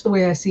much the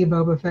way I see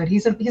Boba Fett.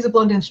 He's a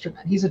blunt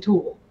instrument. He's a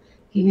tool.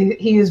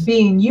 He is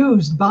being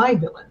used by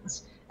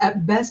villains.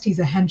 At best, he's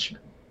a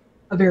henchman,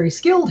 a very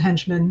skilled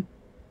henchman,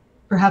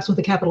 perhaps with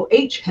a capital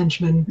H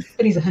henchman,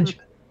 but he's a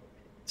henchman.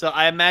 So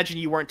I imagine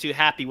you weren't too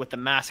happy with the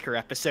Massacre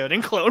episode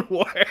in Clone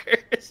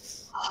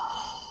Wars.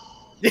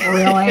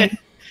 Really?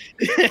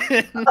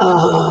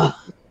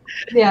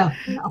 Yeah,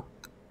 no.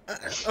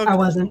 Okay. I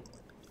wasn't.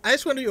 I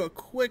just want to do a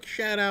quick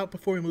shout out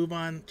before we move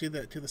on to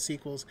the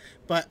sequels,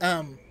 but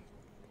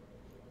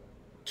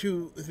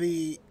to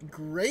the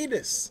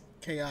greatest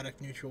chaotic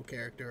neutral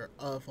character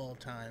of all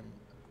time,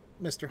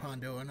 Mr.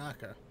 Hondo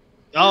Ohnaka.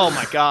 Oh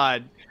my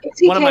God! Is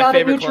he one chaotic of my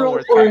favorite neutral,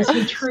 or is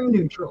he true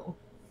neutral,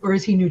 or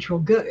is he neutral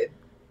good?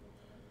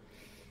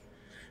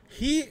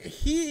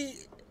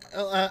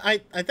 I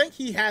think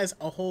he has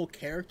a whole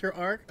character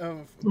arc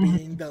of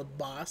being the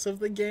boss of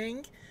the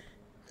gang,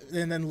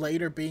 and then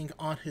later being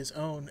on his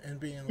own and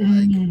being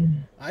like,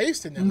 I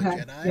used to know the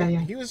Jedi. Yeah.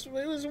 He was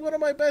one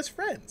of my best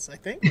friends. I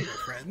think we were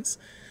friends.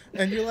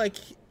 And you're like,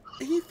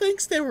 he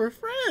thinks they were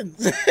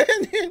friends.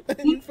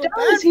 He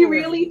does. He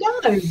really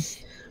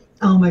does.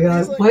 Oh my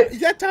God! Like, what?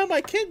 That time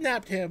I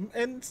kidnapped him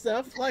and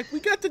stuff. Like,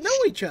 we got to know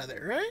each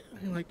other, right?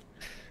 Like,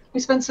 we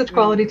spent such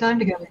quality time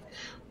together.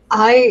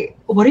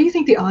 What do you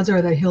think the odds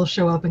are that he'll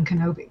show up in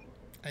Kenobi?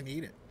 I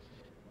need it.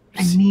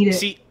 I need it.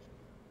 See,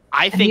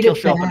 I think he'll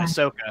show up in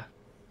Ahsoka.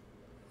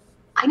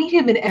 I need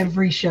him in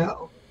every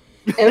show.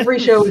 Every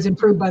show is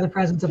improved by the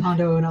presence of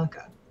Hondo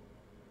Ohnaka.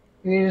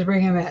 You need to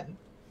bring him in.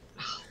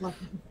 Love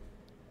him.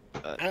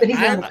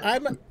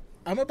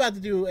 I'm about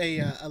to do a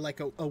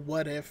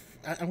what if.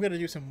 I'm gonna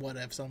do some what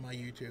ifs on my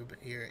YouTube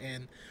here,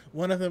 and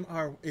one of them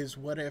is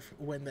what if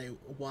when they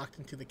walked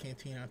into the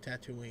canteen on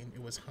Tatooine,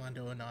 it was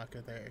Hondo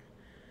Ohnaka there.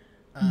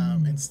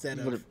 Instead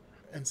of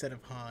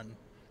Han,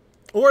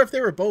 or if they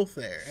were both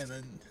there, and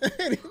then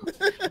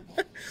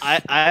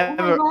I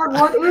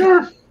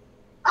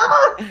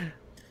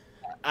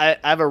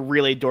have a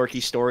really dorky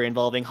story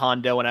involving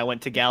Hondo when I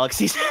went to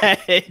Galaxy's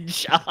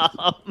Edge.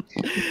 I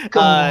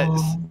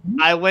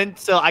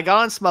got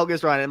on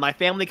Smuggler's Run, and my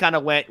family kind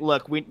of went,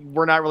 look,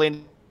 we're not really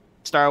in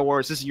Star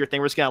Wars. This is your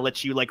thing. We're just gonna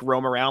let you like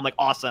roam around. I'm like,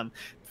 awesome.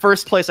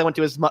 First place I went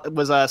to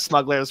was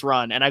Smuggler's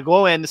Run, and I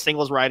go in the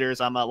singles riders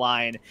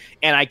line,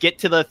 and I get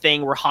to the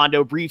thing where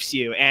Hondo briefs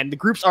you, and the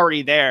group's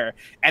already there,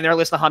 and they're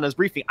listening to Hondo's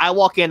briefing. I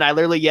walk in, I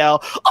literally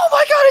yell, "Oh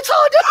my God, it's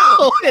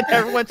Hondo!" And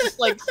everyone's just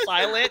like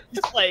silent,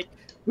 just like,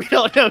 we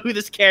don't know who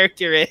this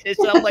character is.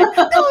 And I'm like,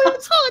 no,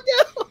 it's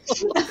Hondo.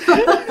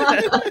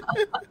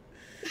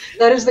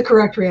 That is the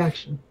correct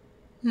reaction.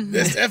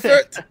 This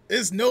effort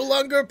is no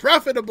longer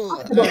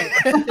profitable.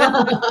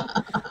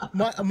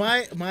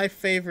 My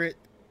favorite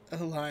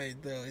line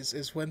though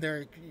is when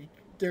they're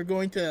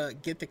going to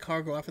get the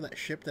cargo off of that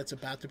ship that's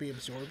about to be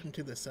absorbed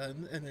into the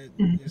sun, and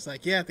it's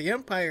like, yeah, the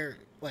Empire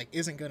like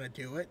isn't gonna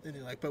do it, and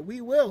they're like, but we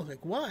will. Like,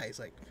 why? It's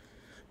like,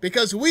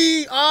 because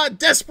we are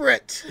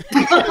desperate.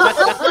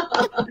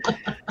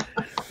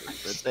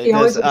 He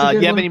always has a you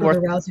good have one any for more? the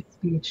rousing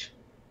speech.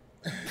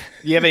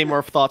 You have any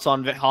more thoughts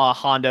on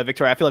Hondo,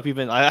 Victoria? I feel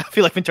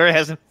like Victoria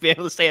hasn't been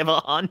able to say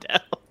about Hondo.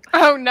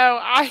 Oh no,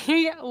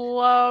 I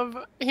love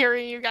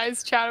hearing you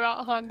guys chat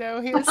about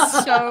Hondo. He is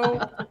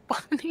so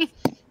funny.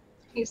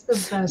 He's the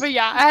best. But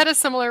yeah, I had a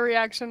similar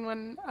reaction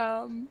when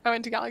I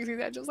went to Galaxy's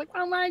Edge. I was like,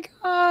 oh my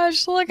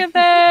gosh, look at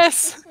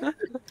this.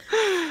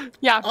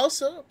 Yeah.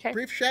 Also, Okay.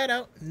 brief shout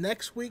out.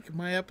 Next week,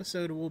 my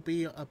episode will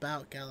be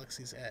about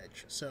Galaxy's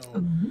Edge. So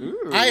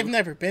Ooh. I've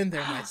never been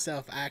there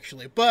myself,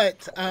 actually,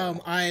 but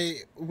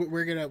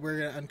we're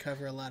gonna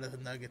uncover a lot of the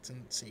nuggets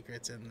and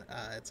secrets, and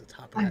it's a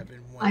topic I've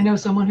been wanting. I know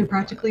someone who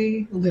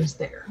practically lives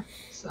there.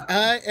 So.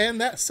 And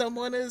that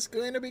someone is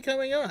going to be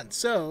coming on.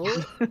 So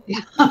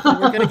Yeah.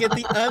 we're gonna get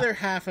the other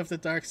half of the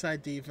Dark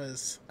Side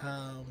Divas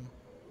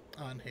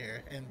on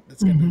here, and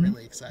it's gonna be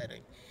really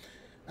exciting.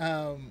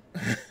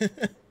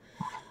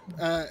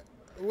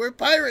 We're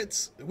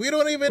pirates. We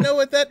don't even know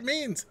what that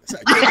means. So,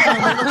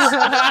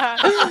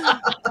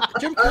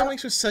 Jim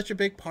Cummings was such a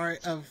big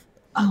part of.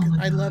 Oh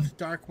my I God. loved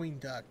Darkwing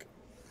Duck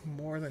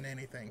more than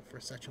anything for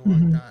such a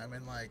long time,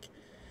 and like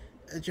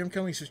Jim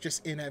Cummings was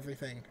just in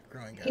everything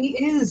growing up.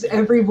 He is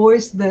every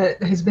voice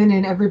that has been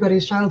in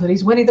everybody's childhood.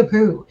 He's Winnie the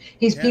Pooh.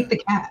 He's Yeah. Pete the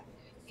Cat.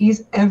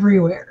 He's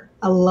everywhere.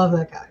 I love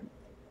that guy.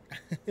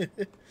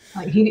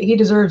 Like, he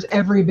deserves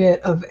every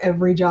bit of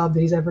every job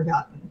that he's ever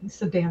gotten. He's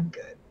so damn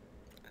good.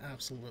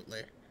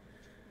 Absolutely.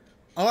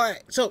 All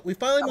right, so we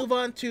finally move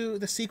on to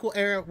the sequel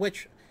era,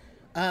 which,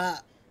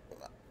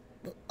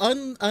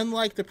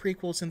 unlike the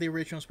prequels and the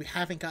originals, we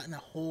haven't gotten a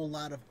whole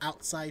lot of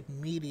outside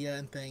media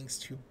and things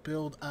to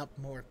build up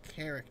more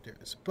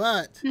characters.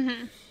 But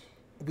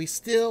we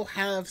still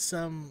have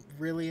some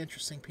really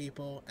interesting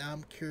people.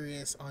 I'm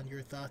curious on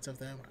your thoughts of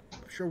them.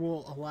 I'm sure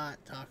we'll a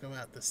lot talk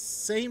about the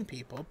same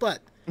people, but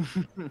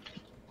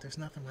there's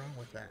nothing wrong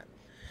with that.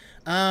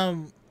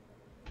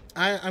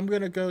 I'm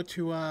gonna go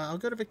to I'll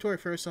go to Victoria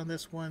first on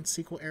this one.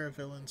 Sequel era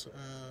villains.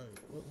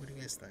 What do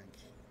you guys think?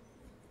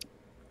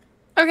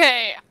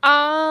 Okay.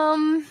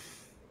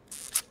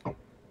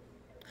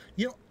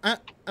 You know,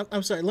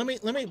 I'm sorry. Let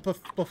me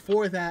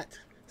before that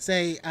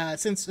say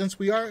since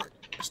we are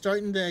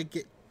starting to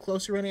get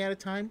closer running out of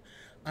time,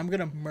 I'm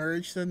gonna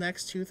merge the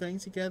next two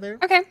things together.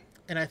 Okay.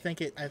 And I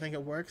think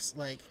it works.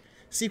 Like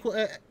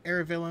sequel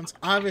era villains.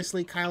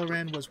 Obviously, Kylo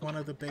Ren was one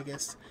of the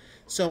biggest.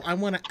 So I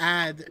want to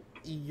add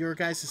your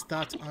guys'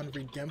 thoughts on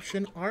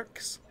redemption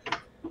arcs.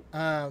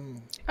 Oh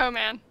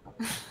man.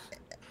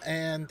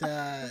 And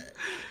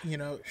you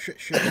know,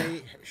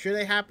 should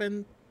they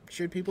happen?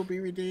 Should people be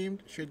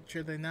redeemed? Should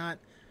they not?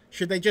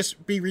 Should they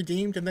just be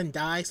redeemed and then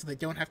die so they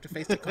don't have to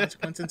face the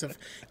consequences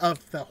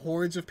of the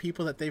hordes of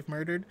people that they've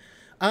murdered?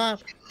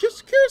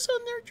 Just curious on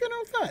their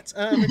general thoughts.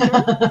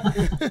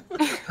 Victoria?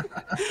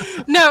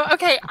 No,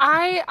 okay.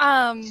 I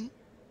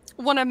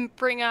want to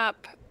bring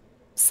up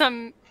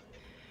some.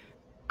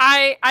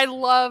 I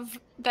love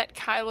that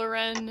Kylo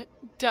Ren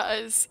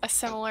does a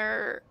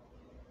similar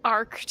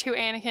arc to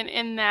Anakin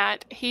in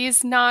that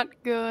he's not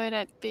good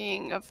at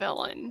being a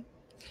villain.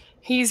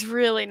 He's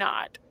really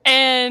not.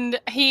 And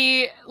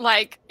he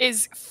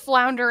is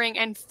floundering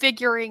and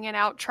figuring it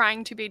out,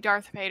 trying to be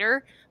Darth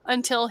Vader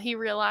until he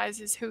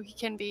realizes who he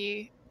can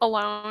be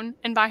alone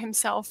and by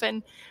himself.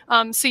 And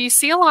so you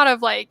see a lot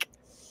of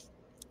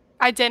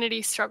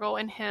identity struggle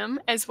in him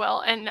as well,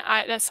 and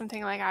that's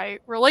something I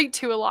relate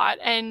to a lot.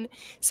 And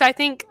so I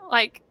think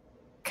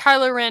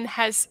Kylo Ren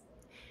has,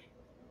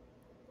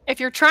 if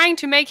you're trying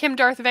to make him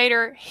Darth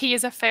Vader, he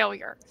is a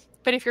failure.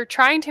 But if you're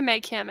trying to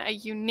make him a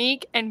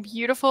unique and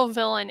beautiful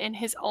villain in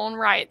his own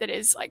right that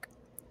is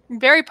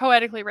very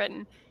poetically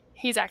written,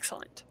 he's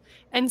excellent.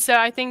 And so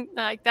I think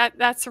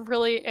that's a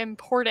really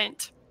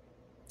important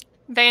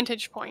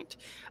vantage point.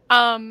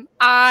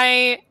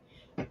 I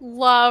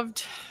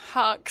loved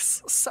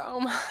Hux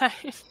so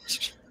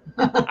much.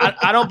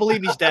 I don't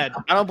believe he's dead.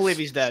 I don't believe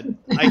he's dead.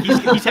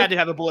 He's had to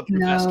have a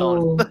bulletproof vest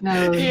on.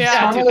 No.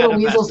 Yeah. Tiny little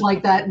weasels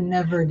like that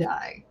never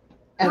die.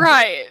 Ever.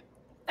 Right.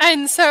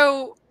 And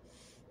so,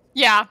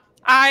 yeah,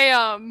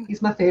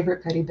 He's my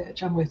favorite petty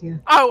bitch. I'm with you.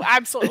 Oh,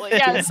 absolutely.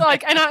 Yeah. So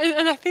and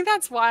I think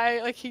that's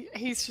why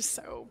he's just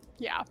so,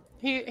 yeah,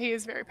 he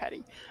is very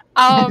petty.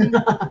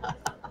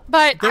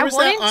 But There was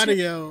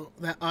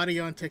that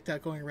audio on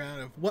TikTok going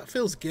around of what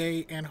feels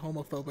gay and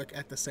homophobic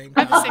at the same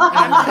At time. the same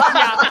time,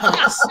 yeah.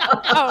 Hux.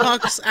 Oh.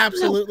 Hux,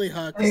 absolutely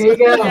Hux. There you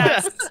go.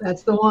 Yes.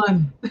 That's the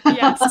one.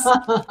 Yes.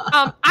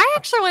 I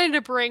actually wanted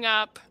to bring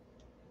up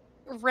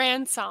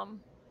Ransom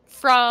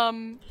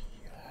from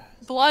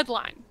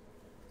Bloodline.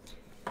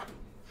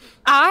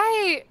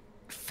 I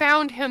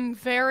found him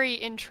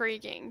very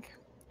intriguing,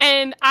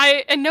 and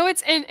I know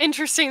it's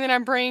interesting that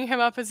I'm bringing him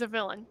up as a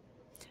villain.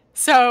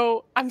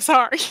 So I'm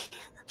sorry,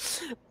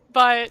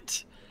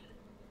 but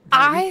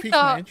I piqued my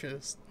thought.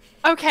 interest.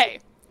 Okay,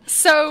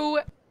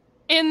 so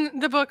in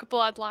the book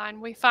Bloodline,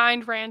 we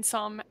find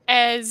Ransom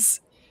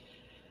as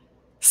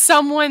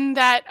someone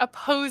that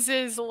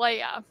opposes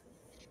Leia.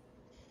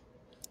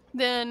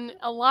 then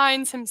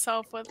aligns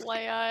himself with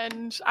Leia,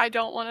 and I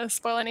don't want to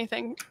spoil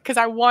anything because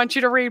I want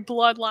you to read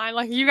Bloodline.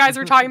 Like, you guys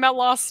were talking about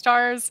Lost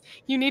Stars,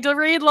 you need to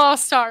read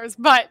Lost Stars,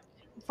 but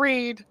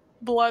read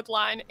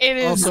Bloodline. It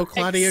is Also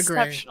Claudia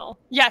exceptional.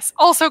 Gray. Yes,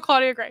 also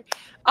Claudia Gray.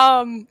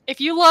 If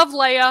you love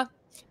Leia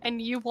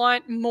and you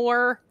want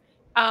more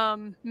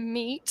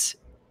meat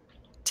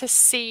to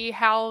see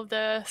how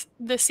the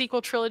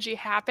sequel trilogy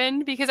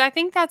happened, because I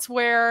think that's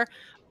where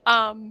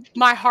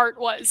my heart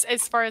was,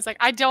 as far as like,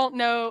 I don't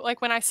know,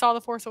 like when I saw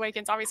The Force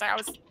Awakens, obviously I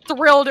was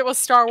thrilled it was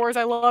Star Wars.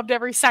 I loved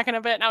every second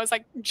of it, and I was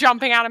like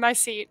jumping out of my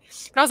seat.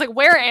 But I was like,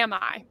 where am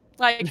I?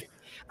 Like,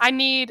 I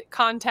need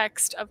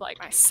context of like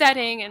my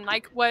setting and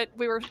like what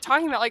we were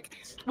talking about. Like,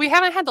 we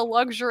haven't had the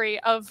luxury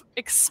of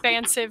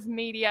expansive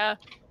media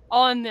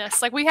on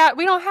this. Like, we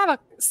don't have a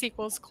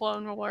sequels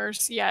Clone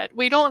Wars yet.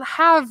 We don't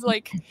have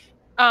like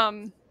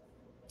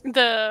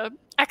the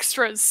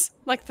extras,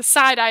 like the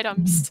side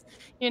items,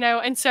 you know.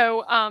 And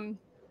so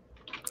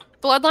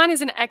Bloodline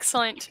is an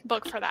excellent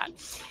book for that.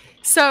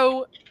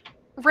 So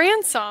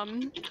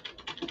Ransom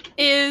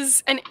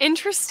is an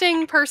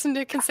interesting person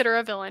to consider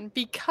a villain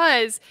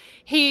because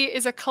he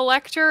is a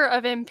collector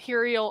of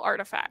Imperial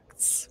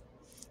artifacts.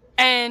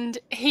 And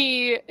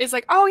he is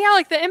like, oh yeah,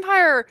 like the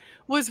Empire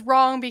was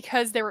wrong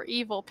because they were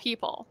evil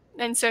people.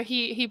 And so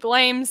he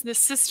blames the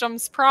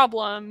system's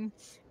problem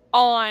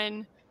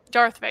on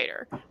Darth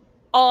Vader,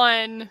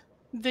 on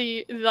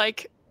the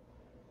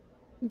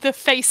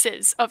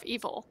faces of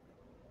evil,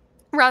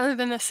 rather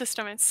than the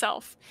system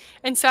itself.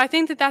 And so I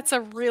think that that's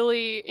a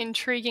really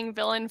intriguing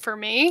villain for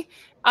me.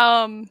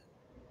 Yeah,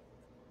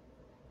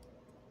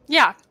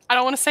 I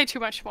don't want to say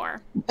too much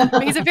more.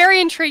 But he's a very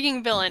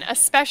intriguing villain,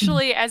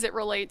 especially as it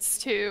relates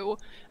to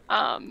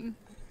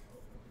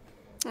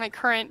like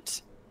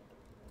current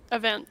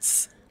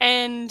events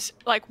and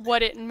like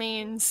what it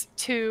means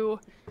to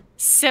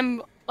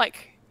symbolize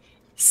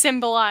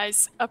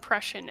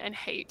oppression and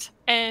hate,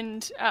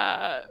 and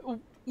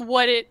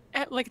what it,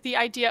 like the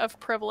idea of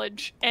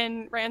privilege,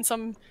 and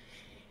Ransom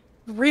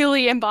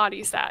really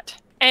embodies that.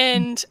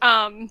 And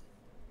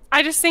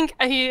I just think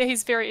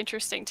he's very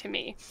interesting to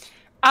me.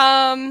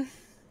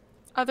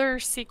 Other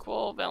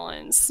sequel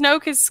villains,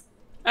 Snoke is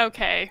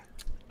okay.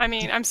 I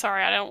mean, I'm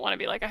sorry, I don't want to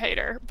be like a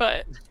hater,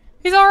 but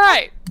he's all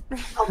right.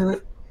 I'll do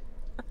it.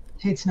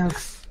 Hate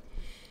Snoke.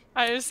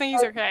 I just think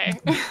he's okay.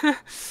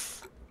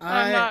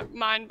 I'm not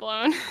mind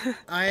blown.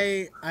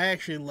 I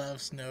actually love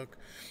Snoke,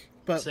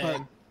 but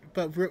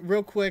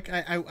real quick,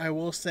 I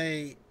will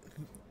say,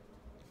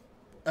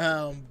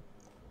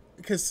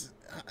 because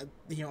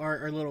you know,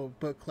 our little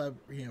book club,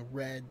 you know,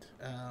 read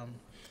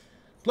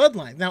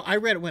Bloodline. Now I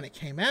read it when it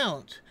came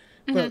out,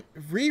 but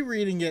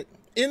rereading it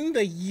in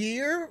the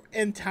year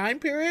and time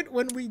period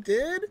when we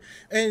did,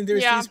 and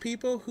there's these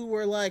people who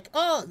were like,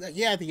 oh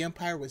yeah, the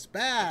Empire was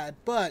bad,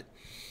 but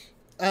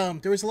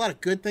there was a lot of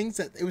good things,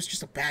 that it was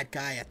just a bad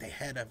guy at the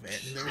head of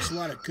it, and there was a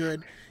lot of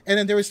good, and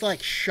then there was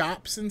like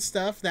shops and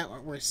stuff that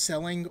were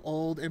selling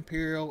old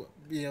Imperial,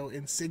 you know,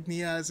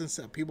 insignias and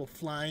stuff, people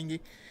flying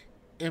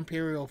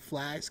Imperial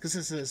flags, because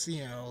this is,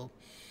 you know,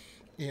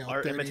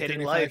 art 30, imitating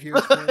 35 life.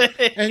 years ago.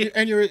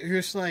 and you're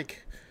just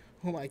like,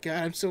 oh my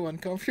god, I'm so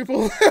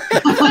uncomfortable.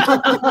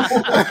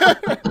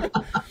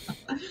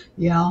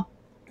 Yeah.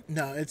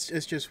 No,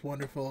 it's just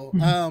wonderful.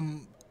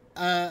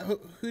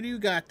 Who do you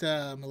got,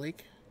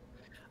 Malik?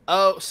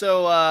 Oh,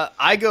 so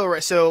I go.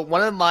 So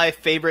one of my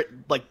favorite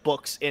like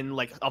books in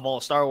like of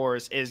all Star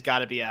Wars is got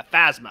to be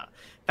Phasma.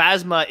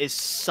 Phasma is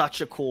such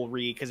a cool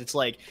read because it's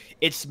like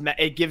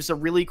it gives a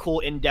really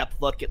cool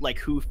in-depth look at like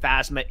who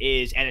Phasma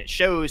is, and it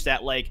shows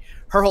that like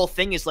her whole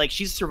thing is like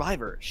she's a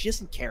survivor. She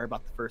doesn't care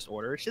about the First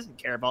Order. She doesn't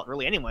care about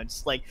really anyone.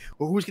 It's like,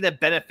 well, who's gonna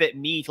benefit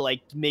me to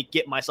like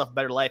get myself a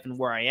better life and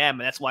where I am,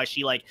 and that's why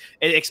she like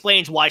it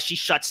explains why she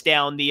shuts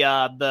down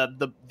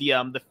the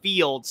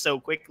field so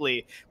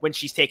quickly when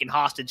she's taken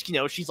hostage. You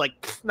know, she's like,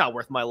 not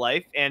worth my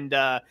life, and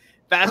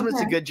Phasma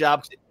does a good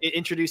job. It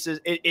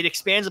introduces, it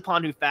expands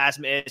upon who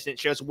Phasma is, and it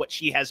shows what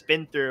she has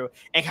been through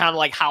and kind of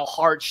like how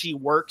hard she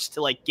works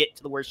to like get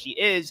to where she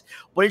is.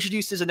 But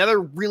introduces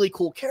another really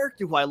cool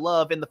character who I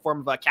love in the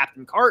form of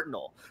Captain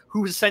Cardinal,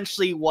 who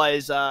essentially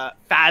was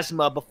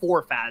Phasma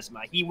before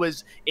Phasma. He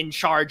was in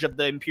charge of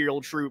the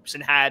Imperial troops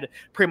and had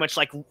pretty much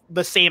like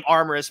the same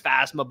armor as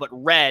Phasma, but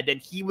red.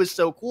 And he was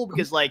so cool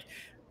because like,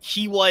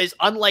 he was,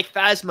 unlike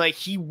Phasma,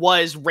 he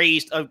was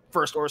raised a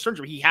First Order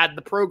Stormtrooper. He had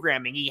the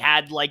programming. He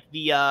had like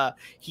he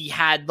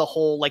had the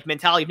whole like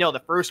mentality of, no, the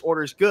First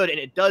Order is good and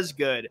it does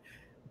good.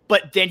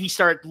 But then he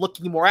started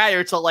looking more at it.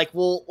 It's like,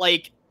 well,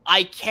 like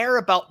I care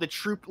about the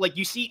troop. Like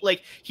you see,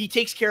 like he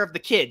takes care of the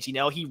kids, you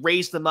know, he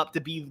raised them up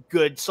to be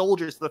good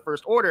soldiers to the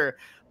First Order.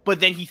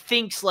 But then he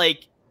thinks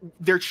like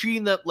they're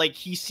treating them like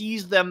he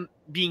sees them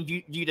being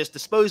viewed as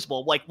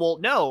disposable. Like, well,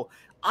 no,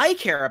 I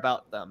care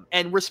about them,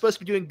 and we're supposed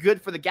to be doing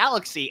good for the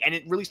galaxy. And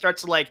it really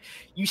starts to like,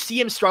 you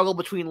see him struggle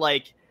between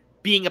like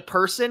being a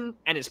person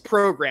and his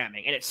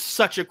programming, and it's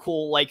such a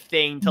cool like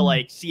thing to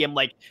like see him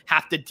like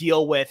have to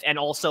deal with, and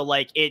also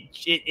like it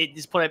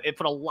just put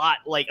a lot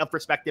like of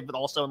perspective, but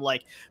also in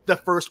like the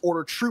First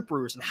Order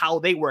troopers and how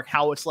they work,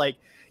 how it's like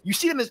you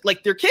see them as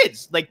like they're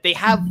kids, like they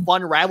have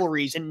fun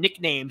rivalries and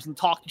nicknames and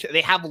talk.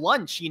 They have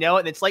lunch, you know,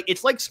 and it's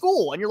like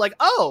school, and you're like,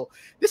 oh,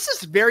 this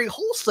is very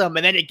wholesome.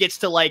 And then it gets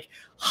to like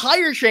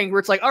higher training where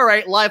it's like, all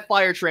right, live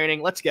fire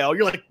training, let's go.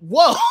 You're like,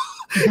 whoa.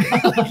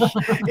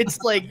 It's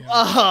like,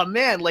 oh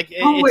man, like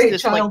it's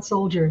just child like,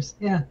 soldiers,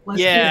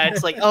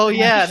 it's like, oh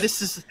yeah,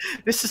 this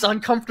is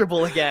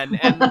uncomfortable again,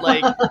 and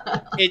like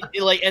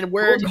it like, and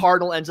where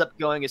Cardinal ends up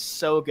going is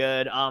so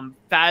good.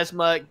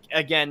 Phasma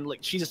again, like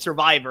she's a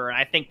survivor, and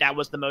I think that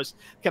was the most.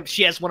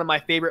 She has one of my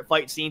favorite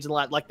fight scenes, and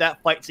like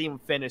that fight scene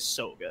with Finn is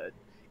so good.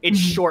 It's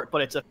short,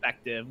 but it's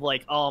effective.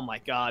 Like, oh my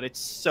god, it's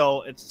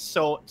so.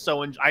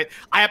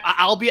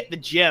 I'll be at the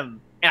gym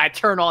and I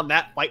turn on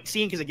that fight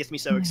scene because it gets me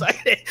so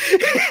excited.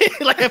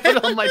 Like I put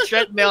it on my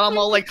treadmill, I'm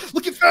all like,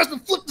 "Look at Phasma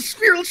flip the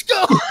spear, let's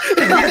go!"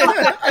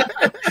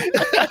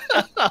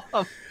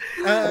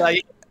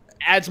 Like,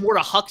 adds more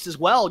to Hux as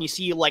well, and you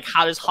see like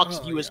how does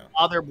Hux view his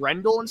father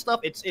Brendel and stuff.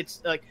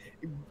 It's like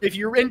if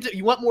you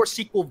want more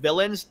sequel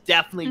villains,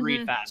 definitely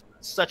read Phasma.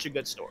 It's such a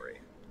good story.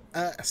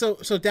 So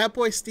Dat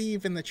Boy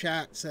Steve in the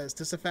chat says,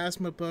 does the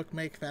Phasma book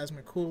make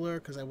Phasma cooler?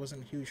 Because I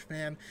wasn't a huge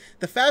fan.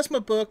 The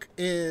Phasma book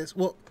is,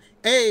 well,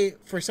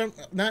 for some,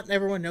 not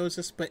everyone knows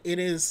this, but it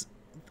is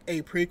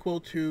a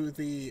prequel to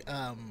the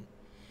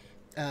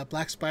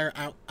Black Spire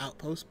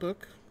Outpost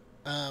book.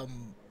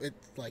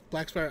 It's like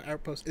Black Spire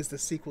Outpost is the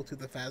sequel to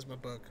the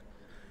Phasma book.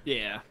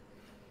 Yeah.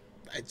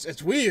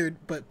 It's weird,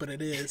 but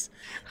it is.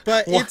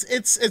 But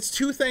it's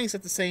two things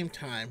at the same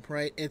time,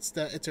 right? It's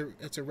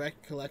a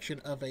recollection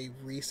of a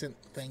recent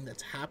thing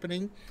that's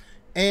happening,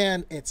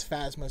 and it's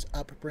Phasma's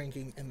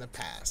upbringing in the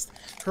past.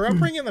 Her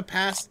upbringing in the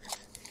past,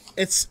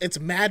 it's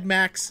Mad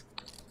Max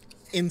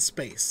in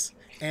space,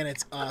 and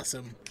it's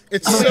awesome.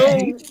 It's so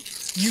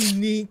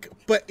unique,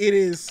 but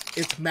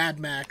it's Mad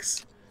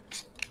Max.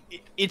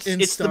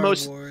 It's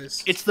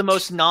the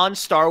most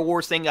non-Star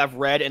Wars thing I've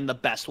read in the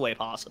best way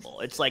possible.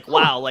 It's like,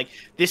 wow, like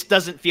this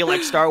doesn't feel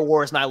like Star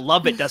Wars, and I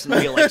love it doesn't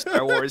feel like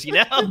Star Wars, you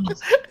know?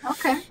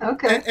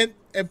 Okay.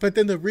 And but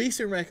then the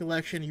recent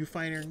recollection, you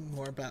find out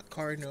more about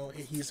Cardinal.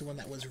 He's the one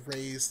that was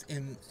raised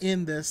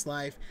in this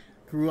life,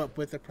 grew up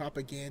with the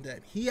propaganda.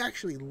 He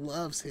actually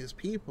loves his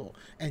people,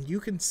 and you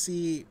can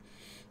see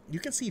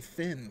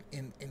Finn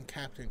in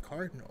Captain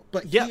Cardinal,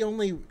 but he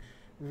only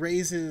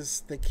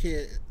raises the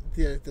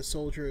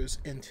soldiers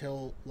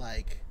until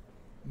like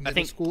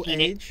middle school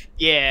age.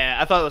 Yeah,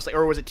 I thought it was like,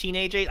 or was it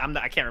teenage age?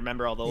 I can't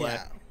remember all the way.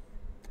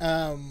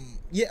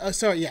 He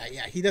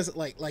doesn't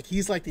like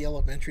he's like the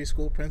elementary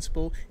school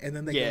principal, and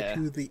then they go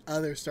to the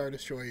other Star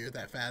Destroyer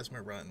that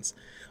Phasma runs,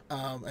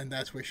 and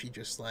that's where she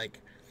just like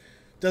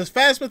does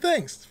Phasma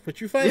things, which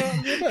you find out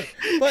in your book.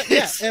 But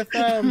yeah, if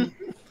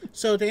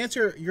so to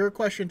answer your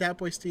question, Dat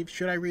Boy Steve,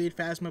 should I read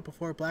Phasma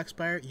before Black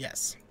Spire?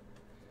 Yes.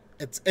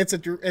 It's a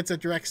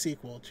direct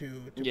sequel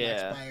to Black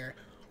Spire,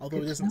 although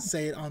it doesn't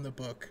say it on the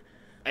book.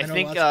 I know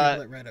lots of people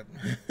that read it.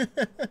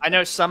 I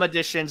know some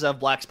editions of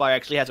Black Spire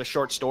actually has a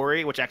short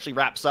story, which actually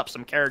wraps up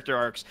some character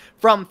arcs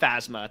from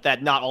Phasma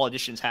that not all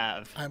editions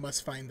have. I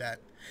must find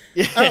that.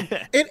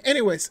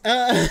 Anyways,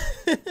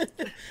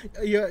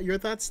 your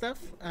thoughts,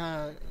 Steph?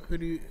 Who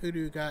do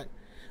you got?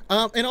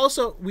 And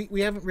also,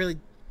 we haven't really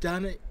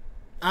done it.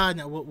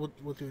 No,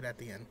 we'll do it at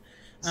the end.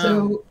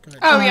 So,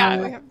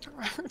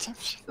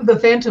 The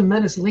Phantom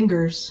Menace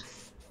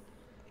lingers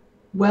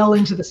well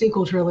into the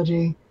sequel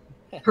trilogy.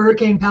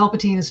 Hurricane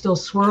Palpatine is still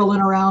swirling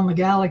around the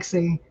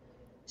galaxy.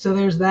 So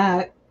there's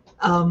that.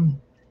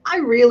 I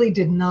really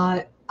did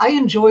not. I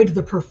enjoyed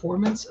the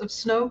performance of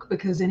Snoke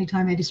because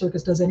anytime Andy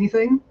Serkis does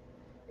anything,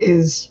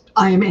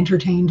 I am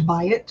entertained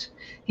by it.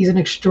 He's an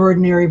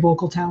extraordinary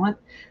vocal talent.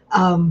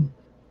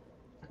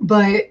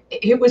 But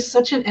it was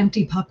such an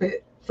empty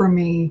puppet for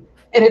me.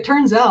 And it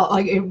turns out,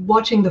 like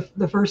watching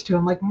the first two,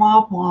 I'm like,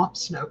 womp womp,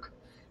 Snoke.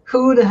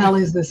 Who the hell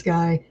is this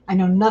guy? I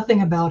know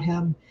nothing about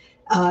him.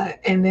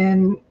 And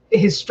then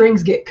his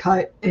strings get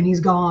cut and he's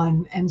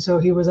gone. And so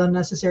he was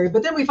unnecessary.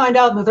 But then we find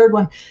out in the third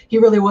one, he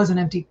really was an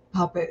empty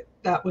puppet.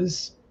 That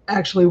was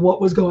actually what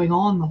was going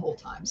on the whole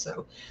time.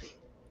 So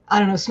I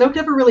don't know. Snoke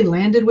never really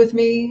landed with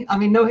me. I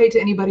mean, no hate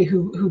to anybody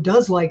who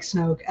does like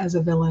Snoke as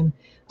a villain.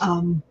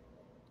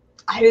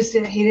 I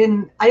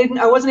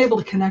wasn't able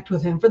to connect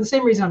with him for the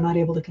same reason I'm not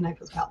able to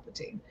connect with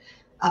Palpatine.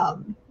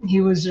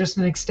 He was just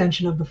an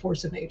extension of the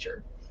force of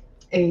nature.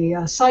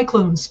 A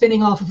cyclone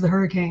spinning off of the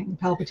hurricane,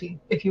 Palpatine,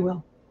 if you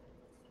will.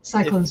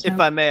 Cyclone. If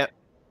I may,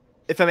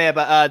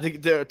 but I want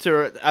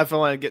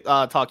to get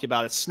talk to you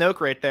about it.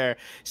 Snoke right there.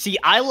 See,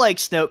 I like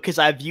Snoke because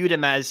I viewed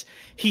him as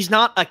he's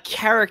not a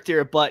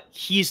character, but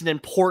he's an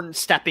important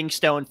stepping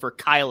stone for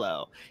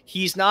Kylo.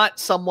 He's not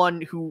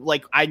someone who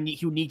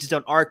who needs his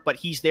own arc, but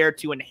he's there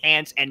to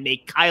enhance and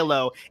make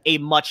Kylo a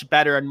much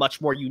better and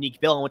much more unique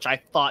villain, which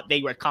I thought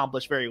they would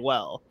accomplish very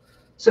well.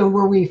 So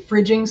were we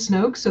fridging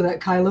Snoke so that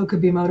Kylo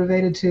could be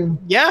motivated to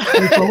Yeah.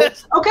 move forward?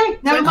 Okay,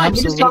 never mind.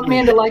 You just talked me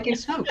into liking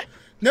Snoke.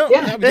 No,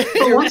 Yeah, I mean,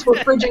 for once we're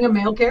fridging a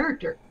male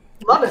character.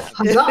 Love it.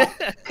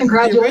 Huzzah.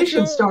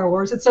 Congratulations, Star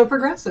Wars. It's so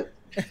progressive.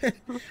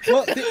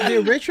 well,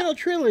 the original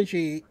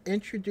trilogy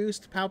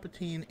introduced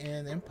Palpatine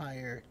and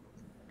Empire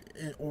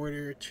in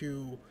order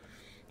to,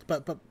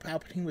 but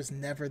Palpatine was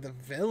never the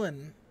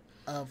villain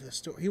of the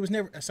story. He was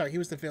never he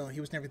was the villain. He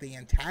was never the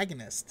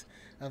antagonist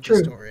of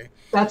the story.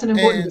 That's an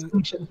important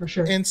distinction for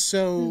sure. And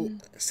so,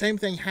 same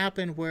thing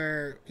happened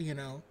where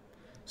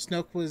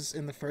Snoke was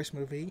in the first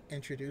movie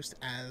introduced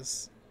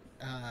as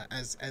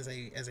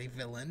a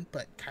villain,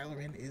 but Kylo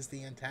Ren is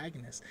the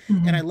antagonist.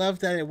 And I love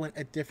that it went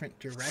a different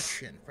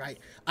direction, right?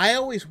 I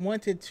always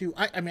wanted to.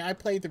 I mean, I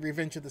played the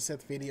Revenge of the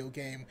Sith video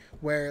game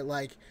where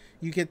like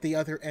you get the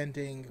other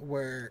ending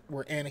where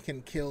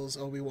Anakin kills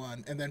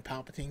Obi-Wan and then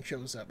Palpatine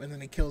shows up and then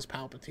he kills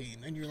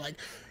Palpatine and you're like,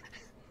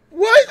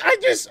 what?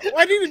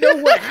 I need to know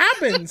what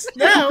happens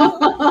now.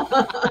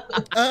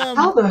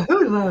 How the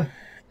who the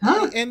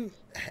huh? And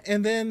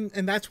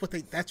that's what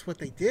they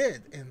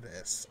did in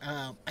this.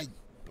 I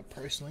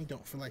personally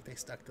don't feel like they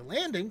stuck the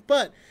landing,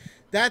 but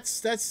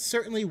that's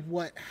certainly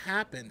what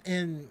happened.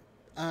 And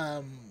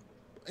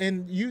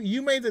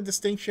you made the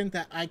distinction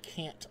that I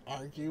can't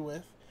argue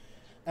with.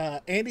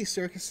 Andy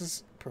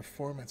Serkis's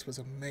performance was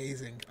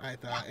amazing, I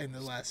thought, in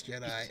The Last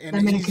Jedi,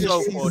 and he's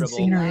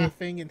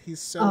laughing, and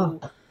he's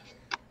so.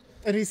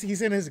 And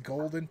he's in his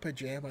golden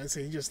pajamas,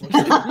 and he just looks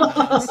like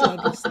so I'm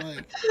just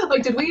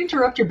like, did we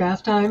interrupt your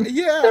bath time?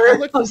 Yeah,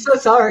 I'm so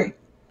sorry.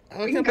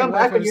 We can come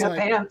back when you have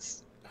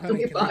pants.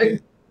 Honey,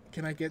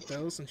 can I get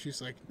those? And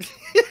she's like,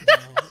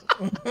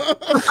 no.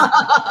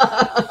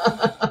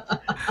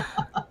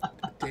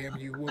 Damn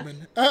you,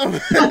 woman.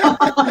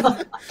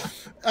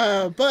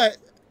 But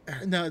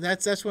no,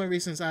 that's one of the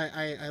reasons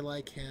I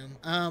like him.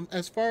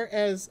 As far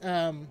as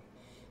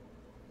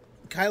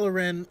Kylo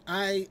Ren,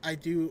 I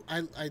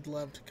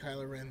loved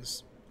Kylo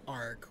Ren's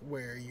arc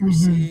where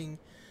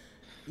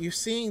you're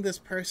seeing this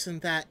person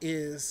that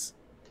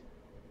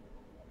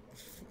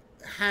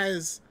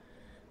has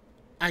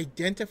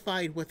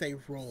identified with a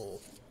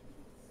role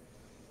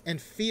and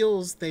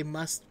feels they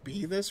must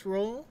be this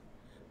role,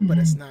 but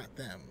it's not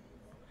them,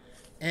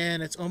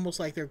 and it's almost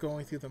like they're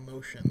going through the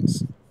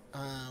motions.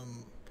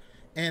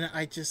 And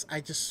I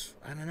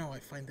don't know, I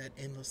find that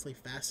endlessly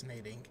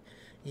fascinating.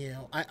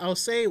 I'll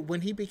say when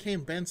he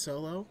became Ben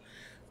Solo,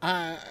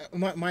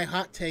 my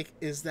hot take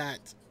is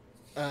that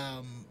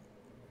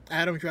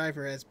Adam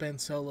Driver as Ben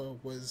Solo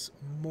was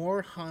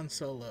more Han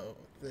Solo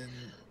than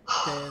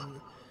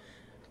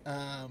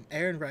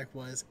Ehrenreich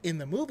was in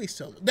the movie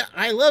Solo.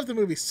 I love the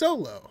movie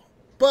Solo,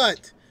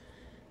 but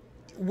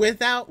with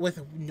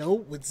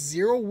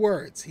zero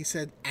words, he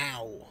said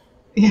 "ow."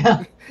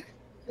 Yeah.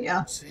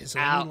 His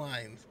only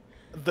line.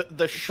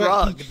 The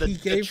shrug, he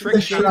the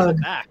trick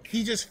shrug back.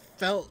 He just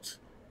felt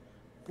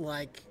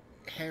like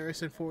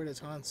Harrison Ford as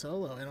Han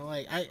Solo, and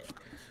I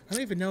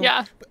don't even know.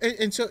 Yeah.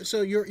 And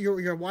so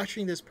you're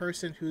watching this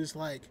person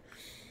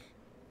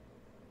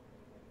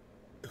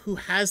who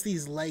has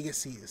these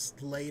legacies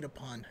laid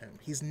upon him.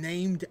 He's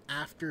named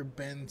after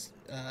Ben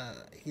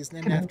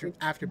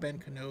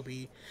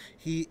Kenobi.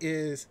 He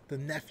is the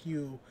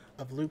nephew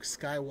of Luke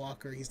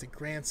Skywalker. He's the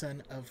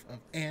grandson of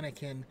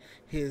Anakin.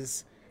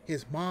 His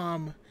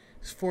mom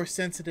is Force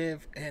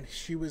sensitive, and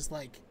she was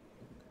like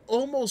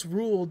almost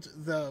ruled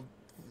the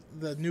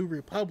New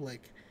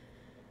Republic,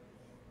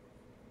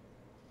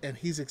 and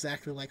he's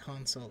exactly like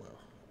Han Solo.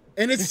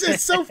 And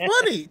it's so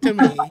funny to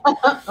me.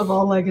 Of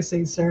all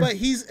legacies, sir. But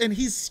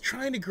he's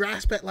trying to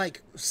grasp at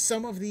like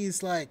some of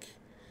these, like,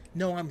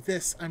 no, I'm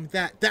this, I'm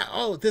that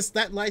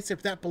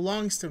lightsaber, that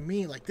belongs to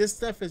me. Like, this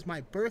stuff is my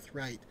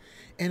birthright.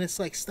 And it's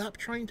like, stop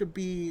trying to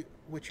be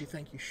what you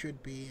think you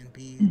should be and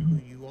be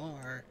who you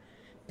are.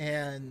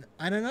 And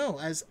I don't know,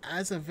 as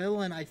a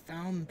villain, I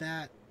found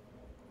that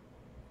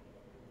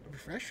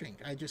refreshing.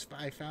 I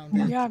found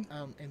that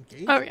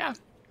engaging. Oh yeah.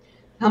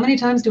 How many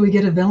times do we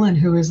get a villain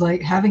who is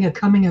like having a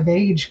coming of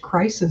age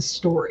crisis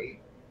story?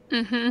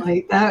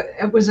 Like that,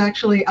 it was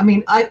actually, I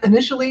mean,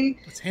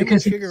 it's him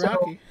because and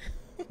Shigaraki.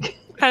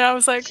 And I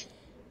was like,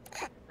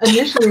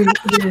 initially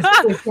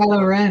with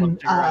Kylo Ren,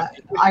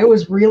 I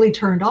was really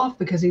turned off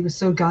because he was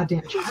so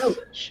goddamn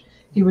childish.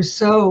 He was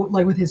so,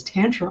 like, with his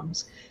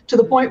tantrums, to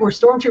the point where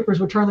stormtroopers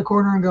would turn the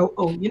corner and go,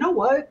 oh, you know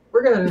what?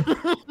 We're going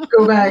to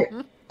go back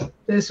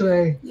this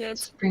way. Yep.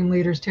 Supreme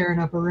Leader's tearing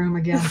up a room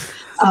again.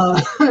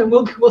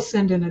 We'll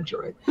send in a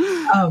droid.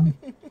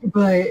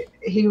 But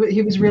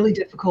he was really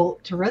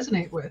difficult to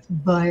resonate with.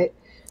 But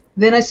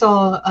then I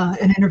saw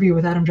an interview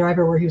with Adam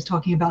Driver where he was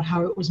talking about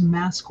how it was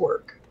mask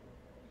work.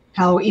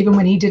 How even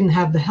when he didn't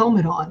have the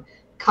helmet on,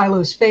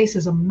 Kylo's face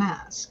is a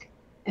mask.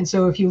 And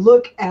so if you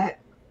look at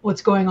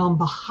what's going on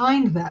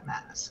behind that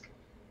mask,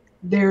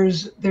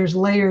 there's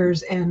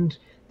layers and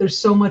there's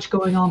so much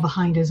going on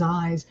behind his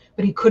eyes,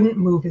 but he couldn't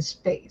move his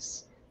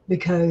face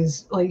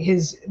because like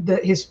his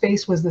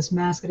face was this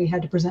mask that he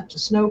had to present to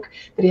Snoke,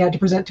 that he had to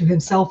present to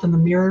himself in the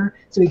mirror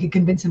so he could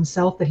convince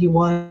himself that he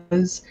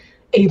was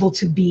able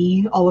to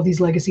be all of these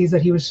legacies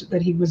that he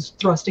was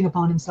thrusting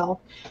upon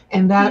himself,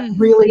 and that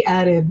really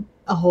added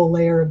a whole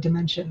layer of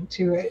dimension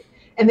to it.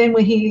 And then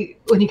when he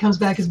comes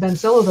back as Ben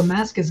Solo, the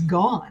mask is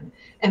gone,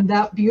 and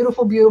that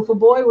beautiful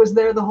boy was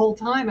there the whole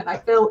time, and I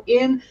fell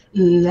in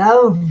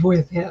love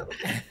with him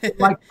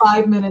like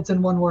 5 minutes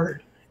in one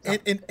word. So.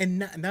 And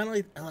not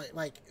only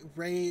like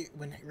Rey,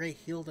 when Rey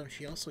healed him,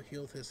 she also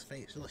healed his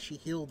face. She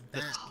healed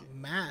that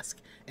mask,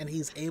 and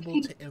he's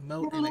able to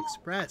emote and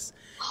express.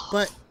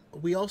 But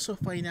we also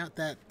find out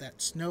that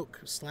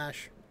Snoke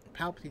 /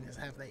 Palpatine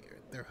have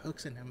their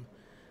hooks in him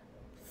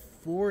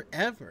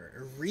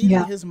forever,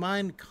 reading his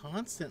mind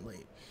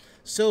constantly.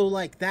 So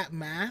like that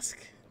mask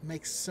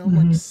makes so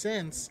much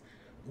sense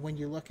when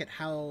you look at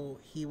how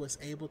he was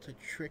able to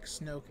trick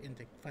Snoke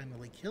into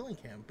finally killing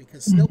him,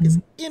 because Snoke is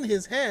in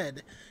his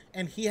head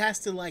and he has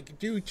to like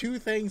do two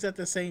things at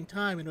the same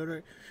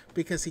time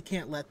because he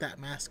can't let that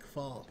mask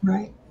fall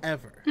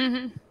ever.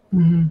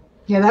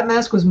 Yeah, that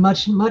mask was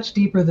much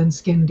deeper than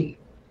skin deep.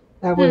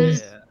 That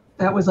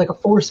was like a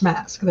force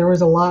mask. There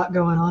was a lot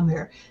going on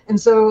there. And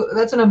so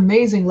that's an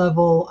amazing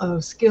level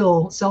of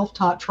skill,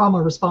 self-taught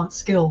trauma response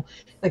skill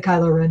that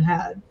Kylo Ren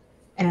had.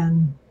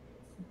 And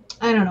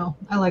I don't know.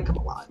 I like him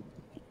a lot.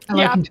 I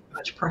like him too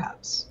much,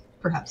 perhaps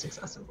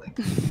excessively.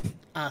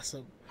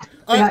 Awesome.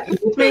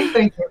 With me?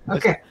 Thank you.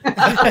 Okay.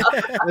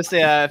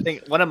 I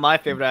think one of my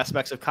favorite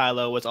aspects of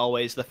Kylo was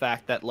always the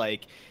fact that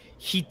like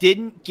he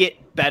didn't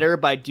get better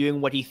by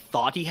doing what he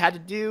thought he had to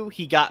do.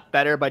 He got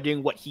better by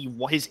doing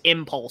his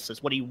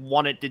impulses, what he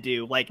wanted to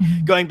do. Like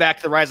going back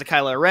to the Rise of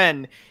Kylo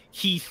Ren,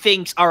 he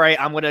thinks, all right,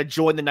 I'm going to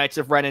join the Knights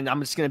of Ren and I'm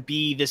just going to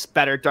be this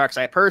better dark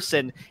side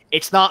person.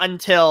 It's not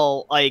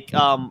until like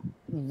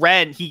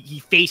Ren,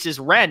 he faces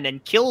Ren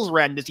and kills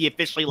Ren does he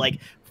officially like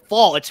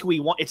fall. It's who he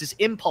wants. It's his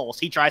impulse.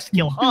 He tries to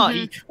kill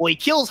Han. He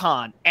kills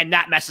Han, and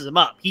that messes him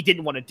up. He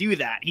didn't want to do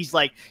that. He's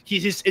like,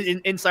 his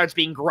inside's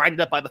being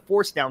grinded up by the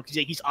Force now because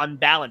he's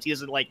unbalanced. He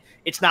doesn't like.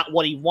 It's not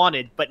what he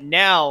wanted. But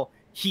now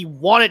he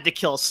wanted to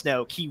kill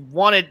Snoke. He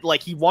wanted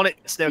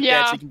Snoke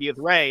dead so he can be with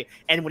Rey.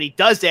 And when he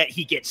does that,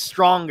 he gets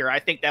stronger. I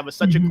think that was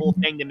such a cool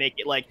thing to make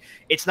it like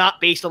it's not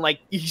based on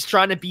like he's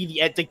trying to be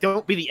the edge. Like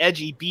don't be the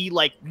edgy. Be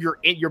like your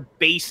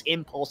base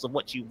impulse of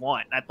what you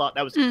want. And I thought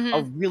that was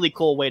a really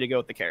cool way to go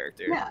with the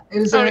character. Yeah, it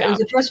was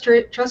a trust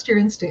your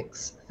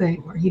instincts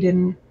thing where he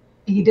didn't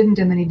and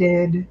then he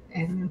did,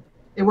 and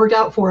it worked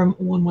out for him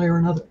one way or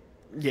another.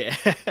 Yeah.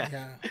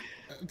 Yeah.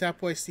 That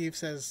boy Steve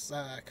says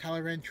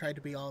Kylo Ren tried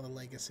to be all the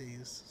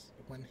legacies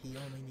when he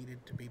only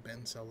needed to be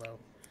Ben Solo,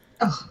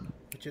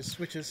 which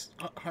is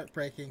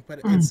heartbreaking.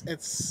 But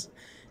it's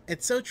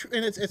so true,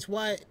 and it's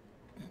why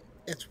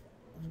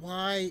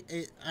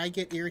I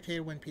get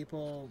irritated when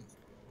people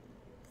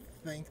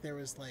think there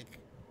was like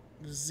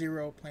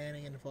zero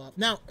planning involved.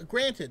 Now,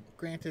 granted,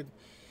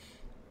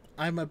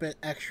 I'm a bit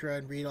extra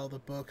and read all the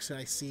books, and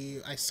I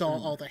saw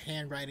all the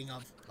handwriting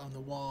on the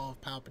wall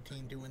of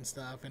Palpatine doing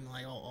stuff and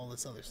like all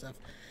this other stuff,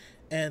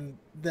 and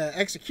the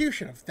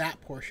execution of that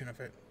portion of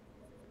it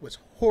was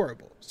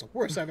horrible. It's the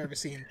worst I've ever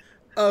seen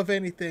of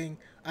anything.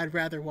 I'd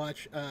rather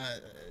watch.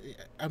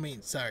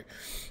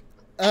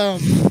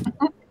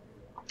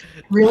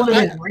 Reel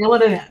it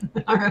in.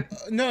 All right.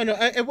 No,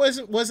 it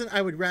wasn't.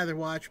 I would rather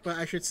watch, but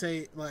I should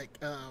say like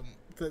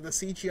the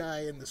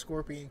CGI in the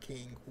Scorpion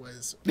King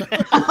was performed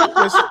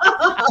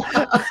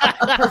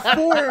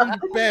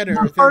better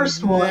the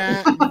first than one.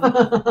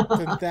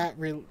 that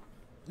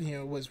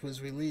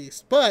was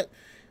released. But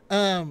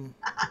that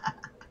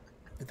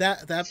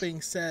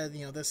being said,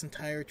 this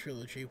entire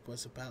trilogy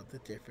was about the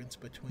difference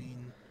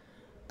between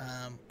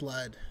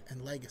blood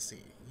and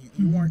legacy.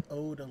 You weren't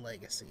owed a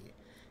legacy.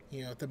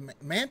 The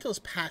mantle's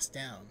passed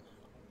down.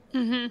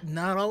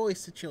 Not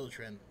always to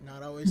children,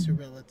 not always to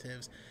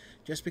relatives.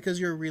 Just because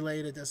you're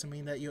related doesn't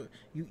mean that you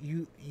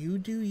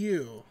do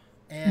you,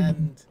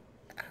 and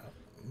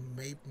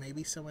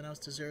maybe someone else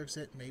deserves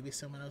it, maybe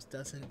someone else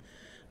doesn't.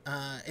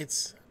 I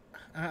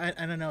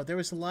don't know.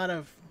 There's a lot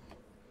of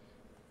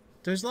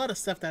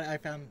stuff that I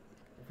found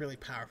really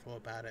powerful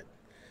about it,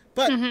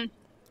 but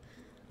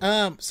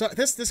so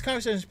this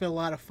conversation has been a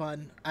lot of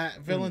fun.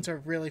 Villains are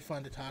really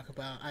fun to talk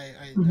about.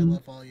 I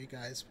love all you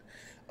guys.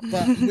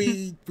 But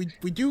we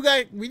do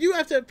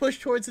have to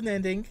push towards an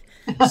ending.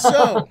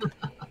 So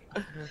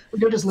we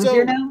don't just live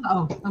here now?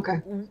 Oh, okay.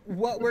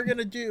 What we're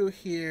gonna do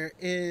here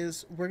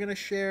is we're gonna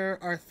share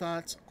our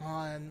thoughts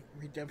on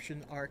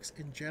redemption arcs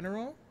in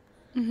general.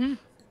 And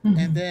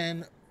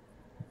then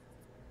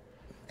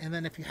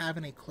if you have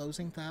any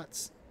closing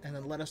thoughts, and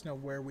then let us know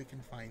where we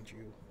can find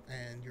you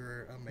and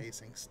your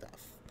amazing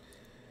stuff.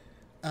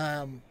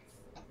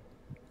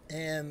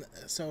 And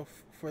so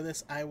for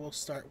this, I will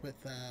start with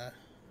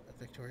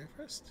Victoria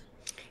first.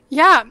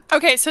 Yeah.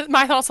 Okay. So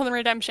my thoughts on the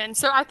redemption.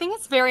 So I think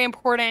it's very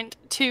important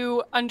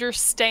to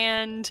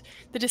understand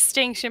the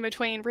distinction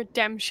between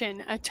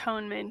redemption,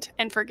 atonement,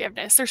 and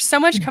forgiveness. There's so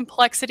much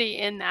complexity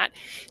in that.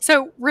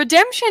 So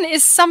redemption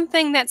is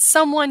something that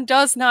someone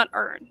does not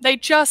earn. They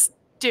just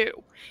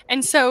do.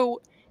 And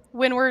so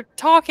when we're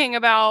talking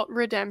about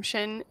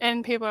redemption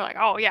and people are like,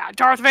 oh yeah,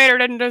 Darth Vader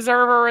didn't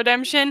deserve a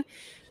redemption.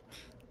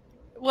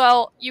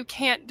 Well, you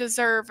can't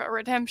deserve a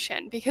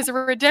redemption, because a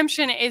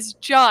redemption is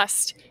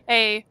just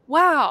a,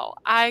 wow,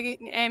 I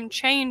am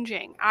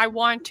changing. I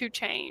want to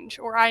change,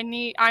 or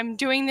I'm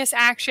doing this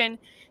action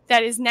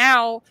that is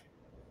now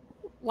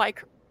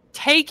like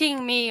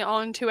taking me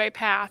onto a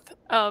path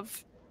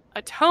of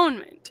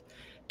atonement.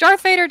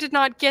 Darth Vader did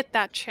not get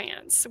that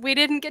chance. We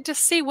didn't get to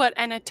see what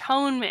an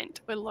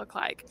atonement would look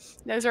like.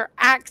 Those are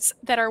acts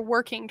that are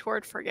working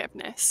toward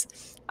forgiveness.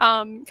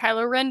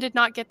 Kylo Ren did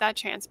not get that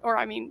chance.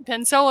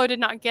 Ben Solo did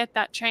not get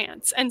that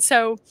chance. And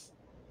so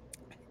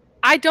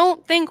I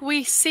don't think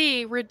we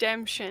see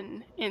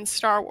redemption in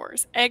Star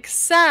Wars,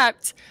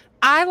 except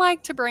I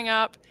like to bring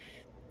up,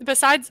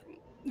 besides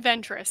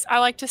Ventress, I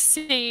like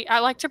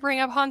to bring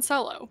up Han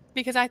Solo,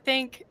 because I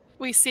think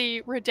we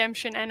see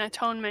redemption and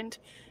atonement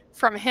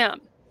from him.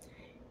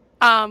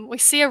 We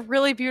see a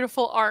really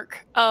beautiful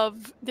arc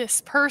of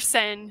this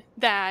person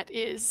that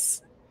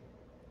is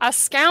a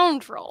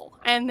scoundrel,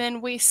 and then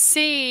we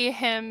see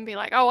him be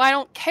like, oh, I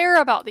don't care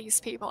about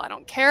these people, I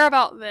don't care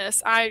about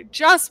this, I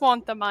just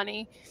want the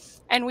money.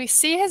 And we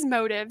see his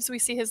motives, we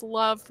see his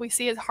love, we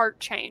see his heart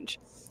change.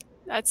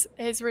 That's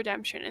his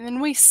redemption. And then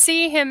we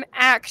see him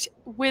act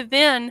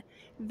within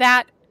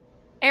that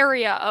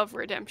area of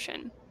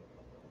redemption.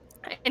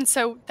 And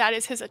so that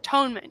is his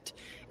atonement.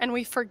 And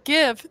we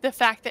forgive the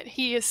fact that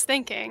he is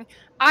thinking,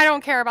 I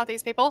don't care about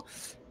these people,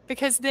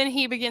 because then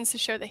he begins to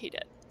show that he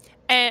did.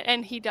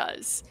 And he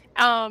does.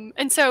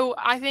 And so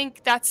I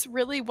think that's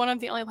really one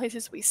of the only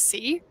places we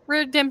see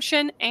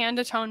redemption and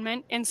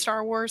atonement in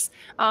Star Wars.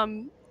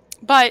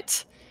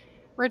 But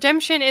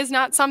redemption is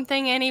not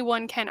something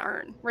anyone can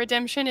earn.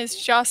 Redemption is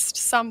just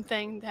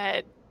something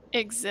that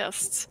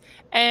exists.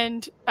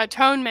 And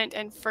atonement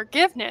and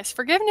forgiveness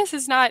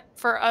is not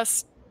for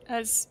us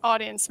as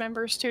audience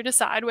members to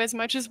decide, as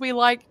much as we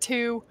like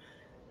to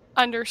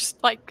as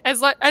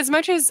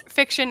much as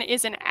fiction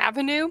is an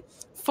avenue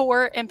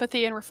for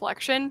empathy and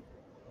reflection,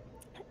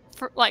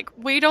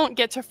 we don't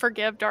get to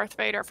forgive Darth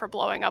Vader for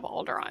blowing up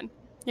Alderaan.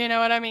 You know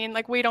what I mean?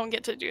 We don't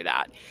get to do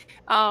that.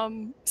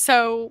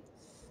 So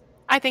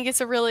I think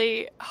it's a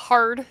really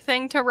hard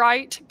thing to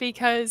write,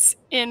 because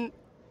in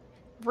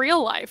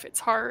real life it's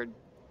hard.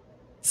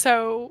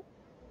 So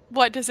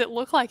what does it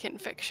look like in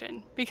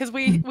fiction? Because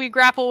we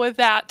grapple with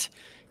that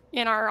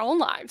in our own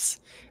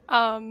lives,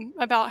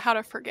 about how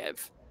to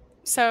forgive.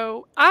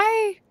 So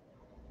I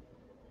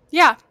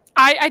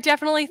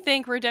definitely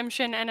think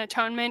redemption and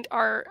atonement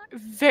are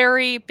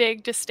very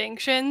big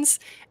distinctions.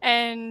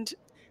 And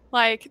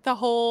the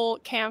whole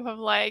camp of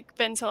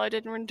Ben Solo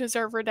didn't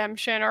deserve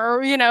redemption,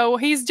 or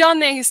he's done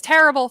these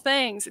terrible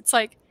things. It's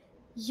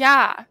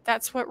yeah,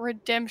 that's what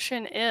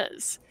redemption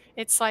is.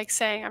 It's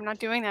saying, I'm not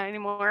doing that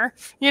anymore.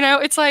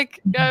 It's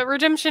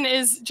redemption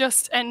is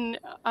just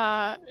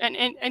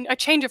a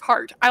change of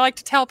heart. I like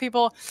to tell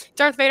people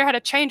Darth Vader had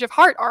a change of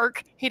heart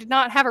arc. He did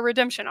not have a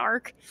redemption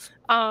arc.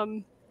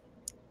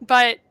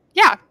 But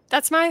yeah,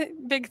 that's my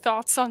big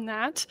thoughts on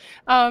that.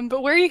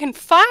 But where you can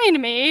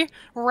find me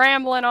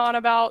rambling on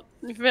about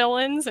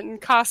villains and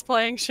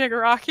cosplaying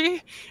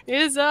Shigaraki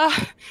is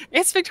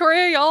it's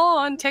Victoria Y'all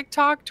on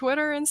TikTok,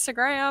 Twitter,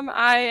 Instagram.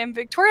 I am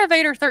Victoria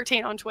Vader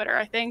 13 on Twitter,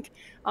 I think,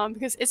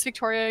 because It's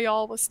Victoria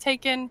Y'all was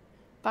taken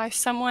by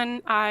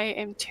someone I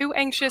am too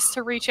anxious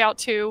to reach out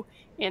to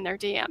in their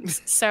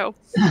DMs. So,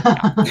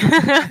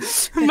 yeah.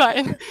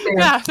 But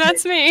yeah,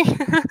 that's me.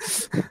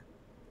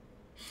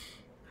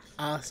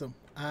 Awesome.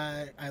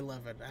 I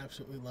love it.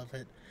 Absolutely love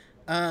it.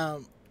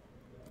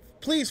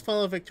 Please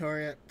follow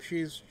Victoria.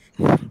 She's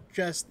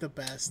just the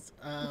best.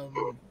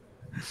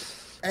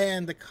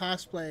 And the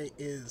cosplay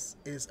is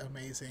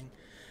amazing.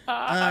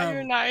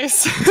 You're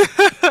nice.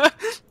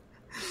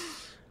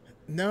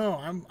 No,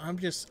 I'm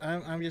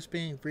just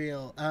being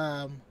real.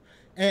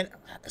 And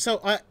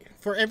so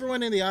for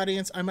everyone in the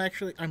audience,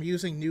 I'm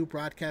using new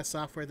broadcast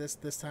software this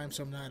time,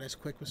 so I'm not as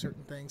quick with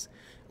certain things.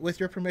 With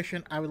your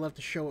permission, I would love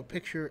to show a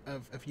picture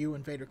of you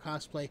and Vader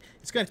cosplay.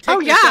 It's going to take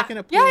me a second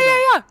to pull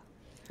it up.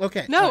 Yeah.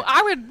 Okay. No,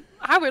 right.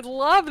 I would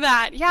love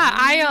that. Yeah,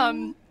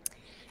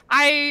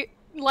 I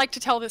like to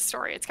tell this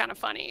story. It's kind of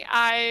funny.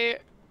 I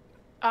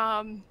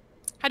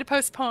had to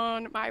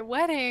postpone my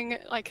wedding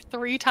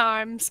 3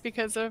 times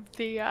because of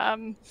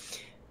the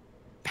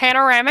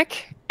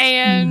panoramic,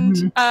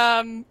 and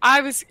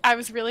I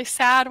was really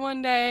sad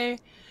one day,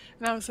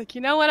 and I was like,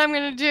 you know what I'm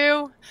gonna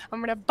do? I'm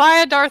gonna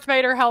buy a Darth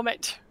Vader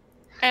helmet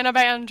and a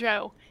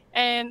banjo.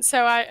 And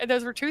so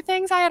those were 2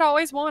 things I had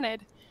always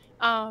wanted.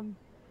 And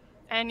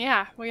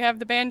yeah, we have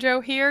the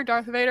banjo here,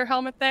 Darth Vader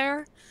helmet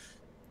there.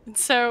 And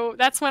so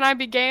that's when I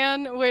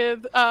began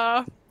with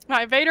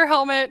my Vader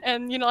helmet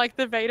and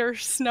the Vader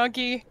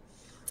Snuggie.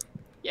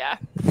 Yeah.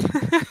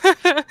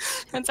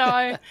 And so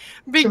I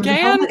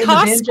began cosplay. And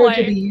the banjo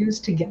to be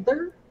used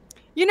together?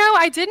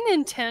 I didn't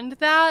intend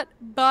that,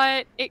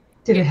 but it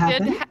did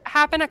happen? Did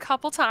happen a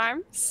couple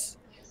times.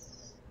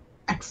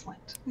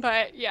 Excellent.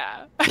 But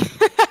yeah.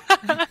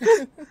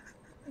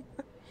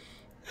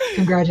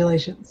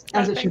 Congratulations,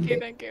 as it should be.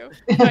 Thank you.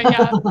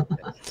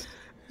 But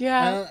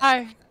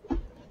yeah,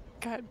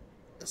 good.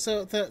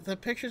 So the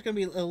picture's gonna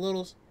be a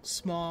little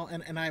small,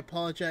 and I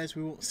apologize.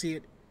 We won't see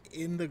it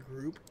in the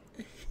group.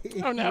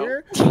 Oh no!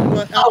 Here,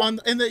 but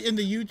in the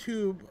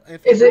YouTube,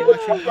 if Is you're it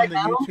watching right on the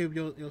now?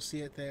 YouTube, you'll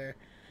see it there.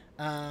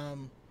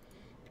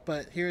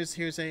 But here's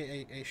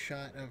a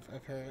shot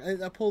of her.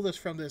 I pulled this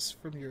from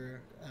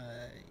your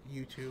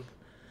YouTube.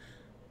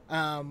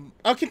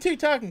 I'll continue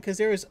talking because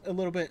there was a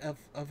little bit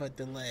of a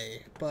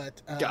delay,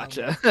 but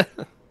Gotcha.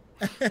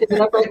 Is it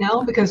up right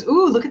now? Because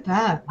ooh, look at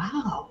that!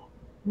 Wow.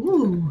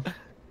 Ooh.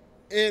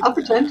 I'll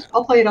pretend.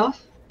 I'll play it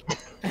off.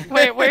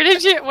 Wait, where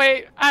did you?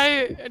 Wait,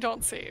 I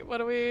don't see. What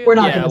do we? We're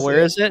not Yeah, gonna see where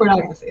it. is it? We're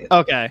not gonna see it.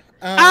 Okay.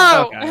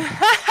 Oh. Okay.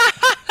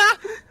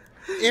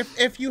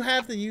 If you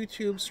have the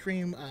YouTube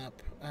stream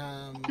up,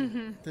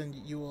 Mhm. then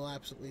you will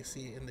absolutely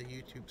see it in the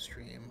YouTube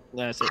stream.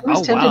 That's I it. was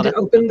Oh, tempted wow, to that-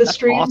 open the that's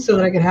stream so awesome.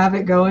 that I could have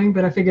it going,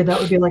 but I figured that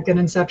would be like an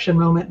inception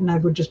moment, and I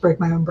would just break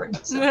my own brain.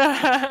 So.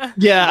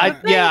 Yeah, I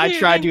Thank you,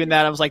 tried thank doing you.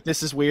 that. I was like,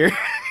 this is weird.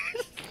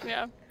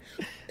 Yeah.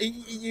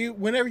 You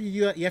whenever you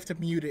do that, you have to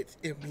mute it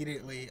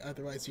immediately,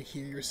 otherwise you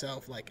hear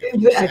yourself like a The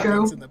few echo.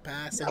 seconds in the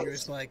past, and you're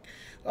just like,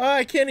 "Oh,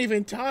 I can't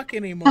even talk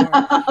anymore."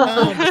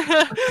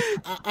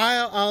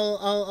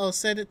 I'll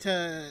send it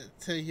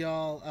to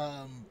y'all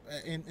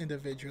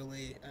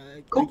individually.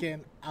 Cool.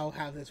 Again, I'll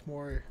have this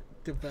more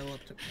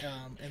developed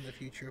in the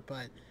future,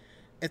 but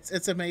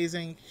it's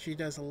amazing. She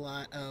does a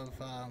lot of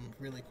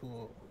really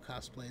cool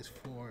cosplays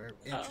for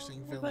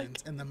interesting well,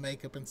 villains, and the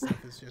makeup and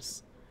stuff is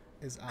just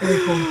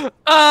Very awesome. cool.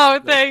 Oh,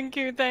 thank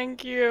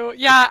you.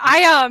 Yeah,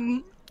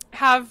 I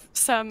have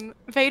some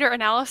Vader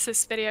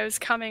analysis videos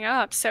coming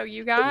up, so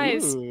you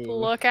guys Ooh.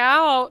 look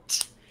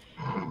out.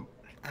 Absolutely.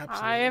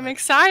 I am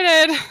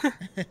excited.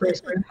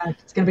 Brace for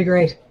impact. It's gonna be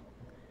great.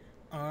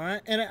 All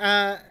right, and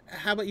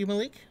how about you,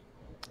 Malik?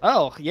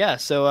 Oh yeah,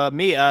 so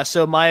me,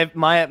 so my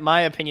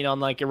opinion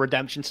on like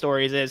redemption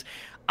stories is,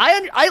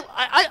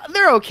 I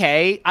they're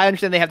okay. I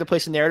understand they have their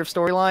place in narrative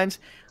storylines.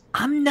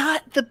 I'm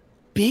not the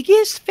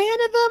biggest fan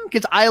of them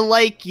because I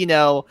like,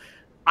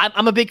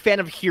 I'm a big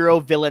fan of hero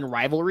villain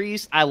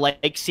rivalries. I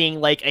like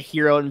seeing like a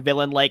hero and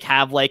villain like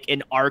have like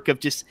an arc of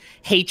just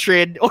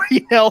hatred, or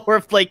or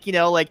if like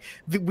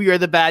we are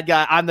the bad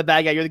guy, I'm the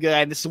bad guy, you're the good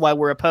guy, and this is why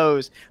we're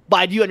opposed.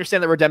 But I do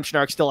understand that redemption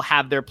arcs still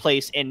have their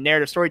place in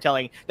narrative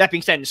storytelling. That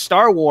being said, in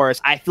Star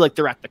Wars, I feel like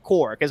they're at the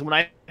core, because when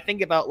I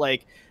think about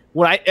like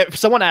if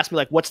someone asks me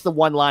like what's the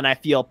one line I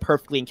feel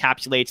perfectly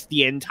encapsulates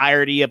the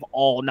entirety of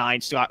all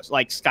 9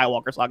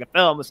 Skywalker Saga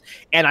films,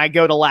 and I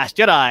go to Last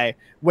Jedi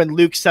when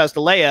Luke says to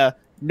Leia,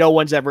 "No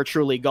one's ever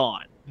truly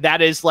gone."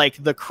 That is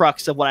like the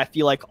crux of what I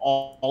feel like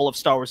all of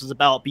Star Wars is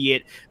about, be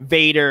it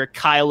Vader,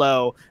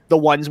 Kylo, the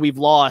ones we've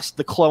lost,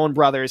 the clone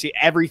brothers,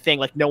 everything.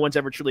 Like, no one's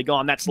ever truly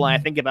gone. That's the line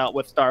I think about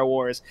with Star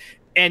Wars.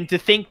 And to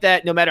think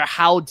that no matter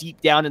how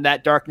deep down in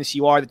that darkness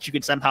you are, that you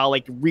can somehow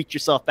like reach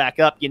yourself back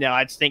up,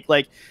 I just think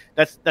like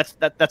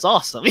that's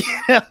awesome.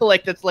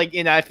 Like that's like,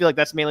 I feel like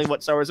that's mainly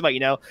what Star Wars is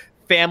about,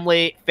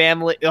 family,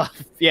 family,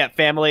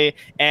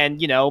 and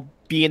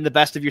being the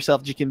best of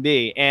yourself that you can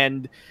be.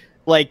 And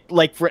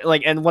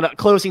and when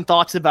closing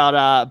thoughts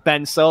about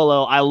Ben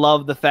Solo, I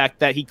love the fact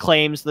that he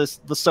claims the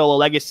Solo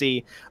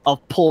legacy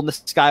of pulling the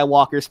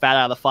Skywalker's fat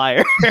out of the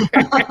fire.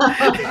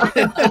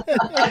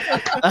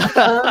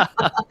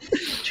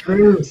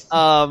 Truth.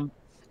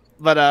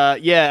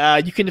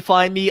 You can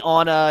find me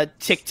on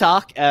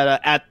TikTok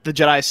at the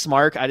Jedi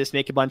Smark. I just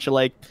make a bunch of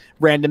like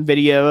random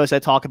videos. I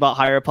talk about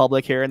High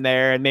Republic here and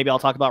there, and maybe I'll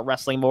talk about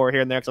wrestling more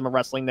here and there because I'm a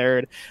wrestling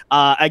nerd.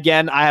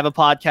 Again, I have a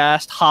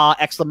podcast,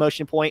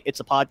 exclamation point. It's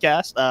a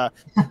podcast.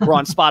 We're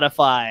on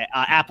Spotify,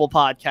 Apple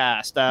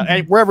Podcast,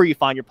 and wherever you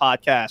find your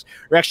podcast.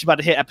 We're actually about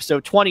to hit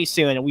episode 20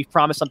 soon, and we've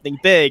promised something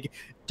big.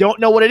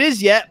 Don't know what it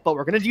is yet, but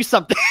we're gonna do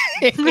something.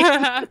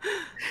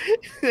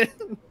 Very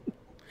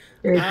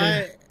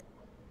cool.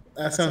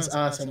 That sounds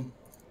awesome.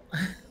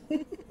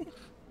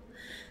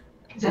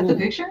 Is that the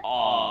picture?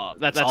 Oh,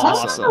 that's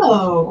awesome. awesome.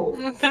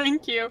 Oh.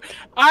 Thank you.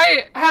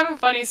 I have a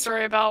funny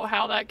story about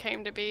how that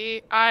came to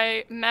be.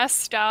 I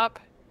messed up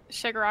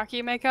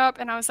Shigaraki makeup,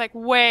 and I was like,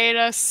 wait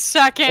a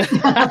second.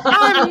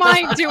 I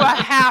might do a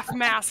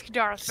half-mask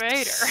Darth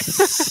Vader.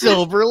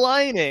 Silver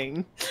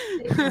lining.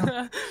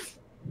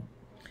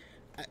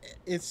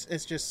 It's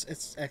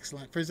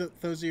excellent. For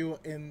those of you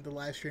in the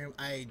live stream,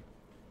 I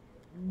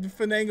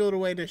finagled a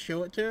way to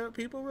show it to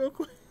people real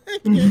quick.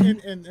 and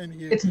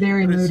here. It's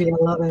very But moody. I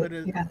love it. But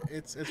Yeah.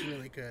 it's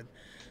really good.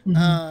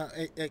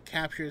 Mhm. It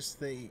captures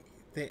the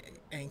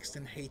angst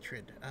and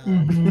hatred,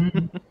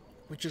 Mhm.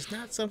 which is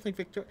not something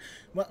Victor.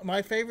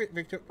 My favorite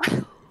Victor.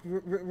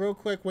 Real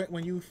quick,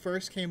 when you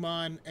first came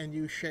on and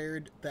you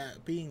shared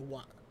that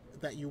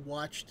that you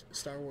watched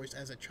Star Wars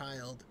as a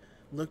child,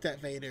 looked at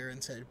Vader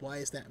and said, "Why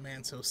is that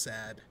man so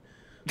sad?"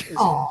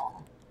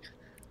 Oh.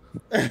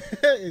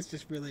 It's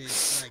just really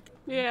like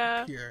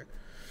Yeah. pure.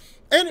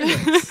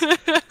 Anyways,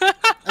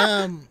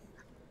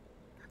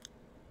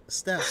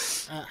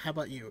 Steph, how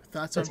about you?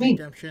 Thoughts That's on me.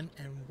 Redemption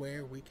and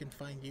where we can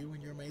find you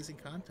and your amazing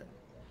content?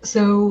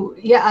 So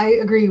yeah, I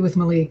agree with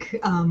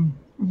Malik.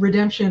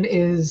 Redemption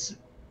is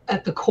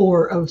at the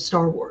core of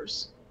Star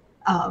Wars,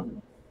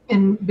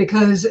 and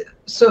because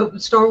so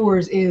Star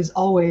Wars is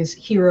always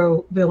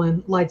hero,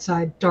 villain, light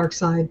side, dark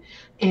side,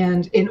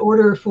 and in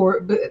order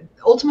for, but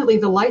ultimately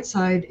the light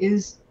side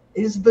is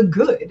the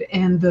good,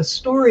 and the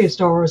story of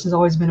Star Wars has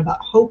always been about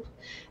hope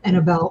and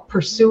about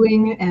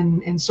pursuing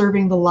and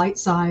serving the light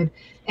side,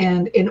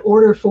 and in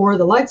order for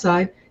the light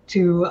side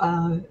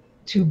to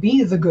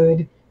be the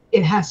good,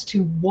 it has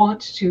to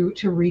want to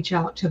reach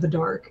out to the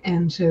dark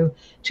and to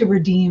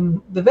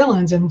redeem the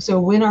villains. And so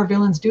when our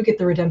villains do get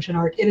the redemption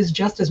arc, it is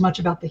just as much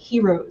about the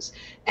heroes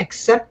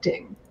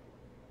accepting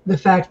the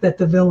fact that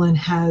the villain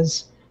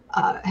has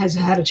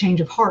had a change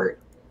of heart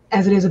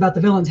as it is about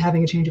the villains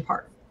having a change of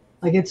heart.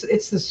 Like it's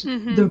this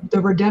the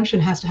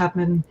redemption has to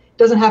happen,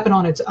 doesn't happen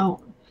on its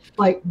own.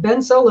 Like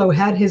Ben Solo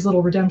had his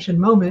little redemption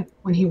moment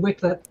when he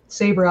whipped that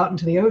saber out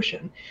into the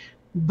ocean,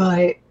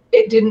 but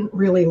it didn't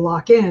really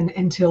lock in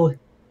until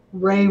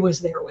Rey was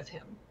there with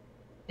him.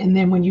 And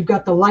then when you've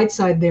got the light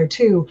side there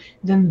too,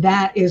 then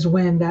that is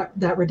when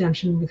that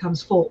redemption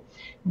becomes full.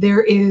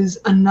 There is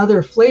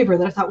another flavor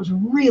that I thought was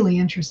really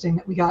interesting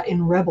that we got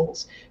in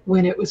Rebels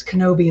when it was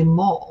Kenobi and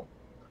Maul.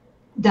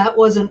 That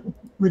wasn't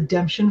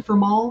redemption for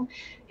Maul,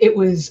 it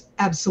was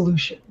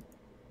absolution.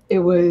 It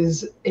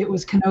was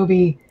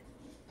Kenobi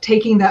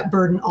taking that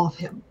burden off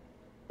him.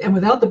 And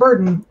without the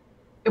burden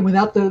and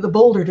without the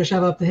boulder to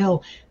shove up the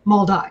hill,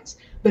 Maul dies.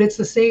 But it's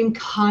the same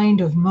kind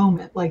of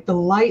moment. Like the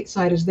light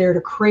side is there to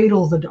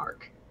cradle the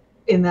dark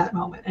in that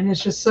moment. And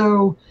it's just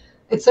so,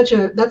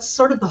 that's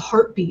sort of the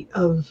heartbeat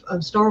of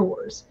Star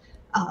Wars.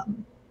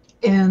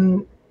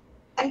 And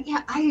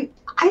I'm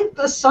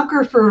a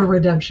sucker for a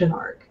redemption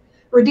arc.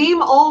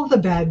 Redeem all the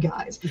bad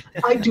guys.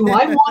 Do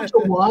I want to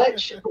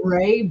watch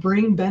Rey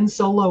bring Ben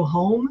Solo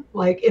home,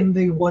 like in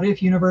the What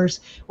If universe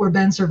where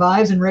Ben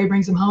survives and Rey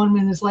brings him home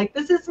and is like,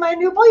 this is my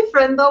new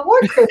boyfriend, the war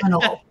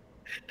criminal.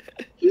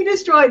 He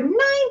destroyed 9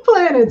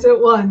 planets at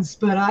once,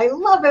 but I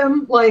love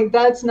him. Like,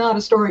 that's not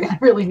a story I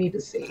really need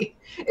to see.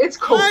 It's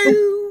cool.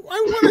 I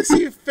want to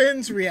see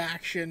Finn's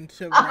reaction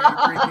to Rey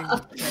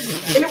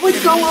breaking. It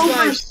would go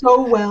over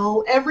so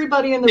well.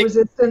 Everybody in the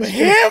Resistance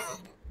him.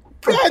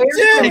 God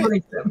damn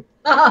embrace him.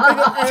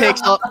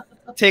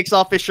 Takes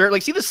off his shirt.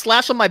 Like, see the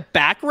slash on my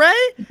back, Rey?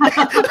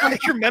 You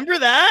remember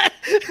that?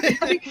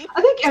 I think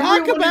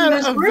Talk everyone about in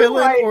this a room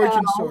villain right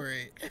origin now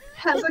story.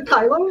 has a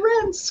Kylo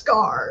Ren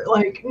scar.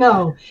 Like,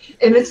 no.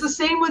 And it's the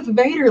same with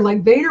Vader.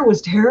 Like, Vader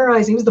was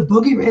terrorizing. He was the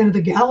boogeyman of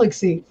the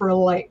galaxy for,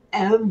 like,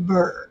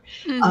 ever.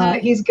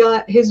 He's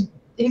got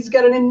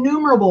an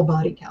innumerable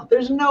body count.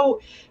 There's no,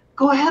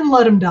 go ahead and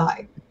let him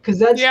die. Because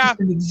that's just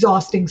an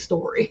exhausting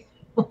story.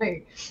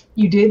 Like,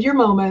 you did your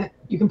moment.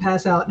 You can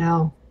pass out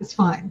now. It's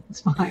fine.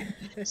 It's fine.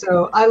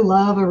 So I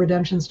love a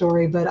redemption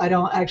story, but I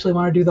don't actually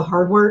want to do the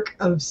hard work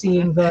of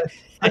seeing the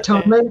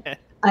atonement.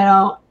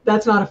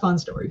 That's not a fun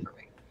story for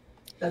me.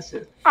 That's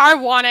it. I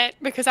want it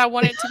because I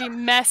want it to be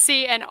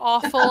messy and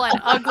awful and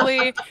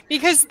ugly.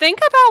 Because think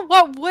about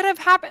what would have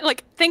happened.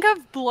 Like, think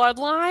of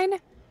Bloodline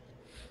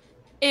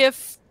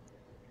if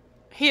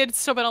he had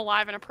still been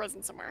alive in a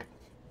prison somewhere.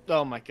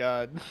 Oh my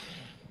god.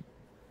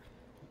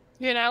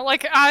 You know,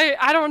 like,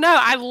 I don't know.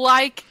 I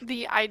like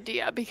the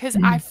idea because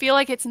I feel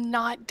like it's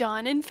not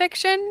done in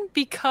fiction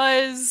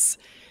because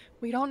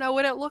we don't know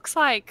what it looks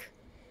like.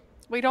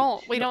 We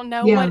don't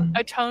know what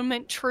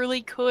atonement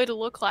truly could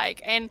look like.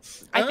 And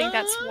I think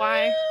that's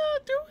why.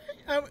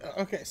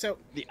 Okay, so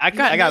I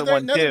got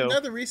one too.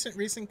 Another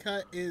recent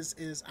cut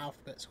is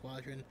Alphabet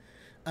Squadron.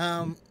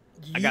 I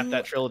got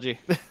that trilogy.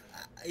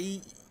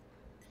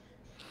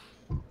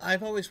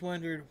 I've always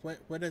wondered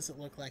what does it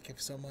look like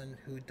if someone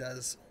who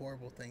does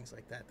horrible things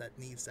like that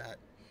needs that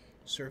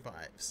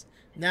survives.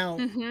 Now,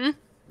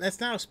 that's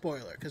not a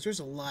spoiler because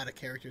there's a lot of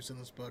characters in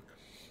this book.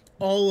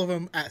 All of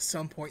them at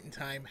some point in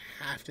time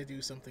have to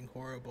do something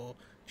horrible.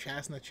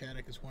 Chasna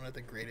Chaddock is one of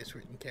the greatest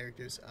written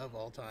characters of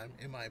all time,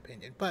 in my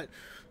opinion. But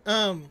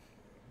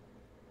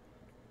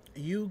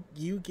you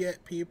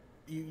get people,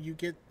 you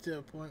get to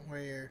a point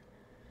where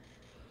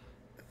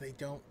they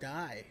don't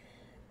die.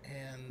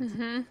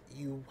 And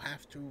you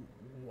have to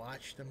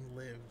watch them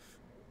live,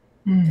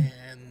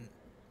 and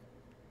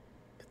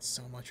it's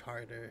so much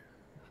harder.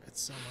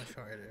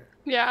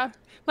 Yeah,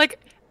 like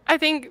I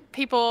think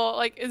people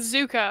like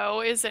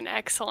Zuko is an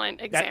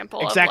excellent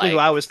example. Exactly of, who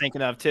I was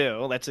thinking of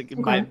too. That's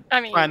my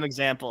prime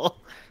example.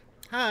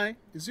 Hi,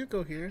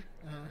 Zuko here.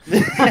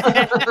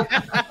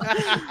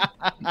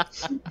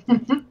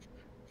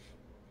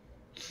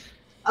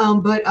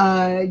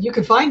 But you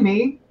can find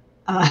me.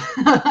 Dark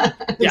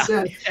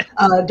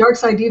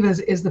Side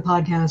Divas is the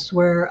podcast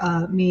where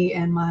me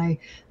and my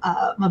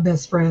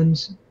best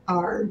friend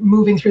are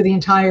moving through the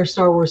entire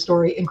Star Wars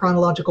story in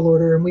chronological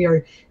order, and we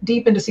are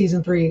deep into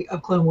season 3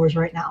 of Clone Wars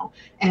right now.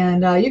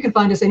 And you can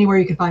find us anywhere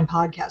you can find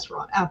podcasts. We're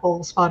on Apple,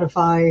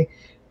 Spotify,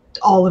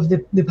 all of the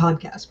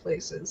podcast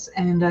places.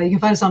 And you can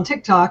find us on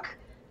TikTok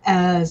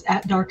as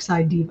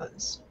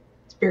 @DarksideDivas.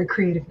 It's a very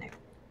creative name.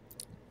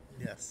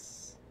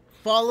 Yes.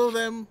 Follow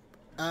them.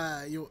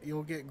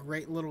 You'll get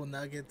great little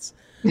nuggets.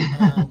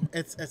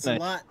 It's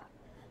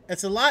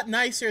Nice. a lot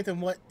nicer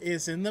than what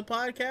is in the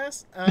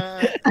podcast.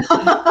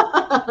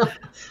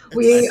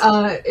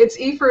 It's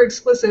E for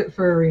explicit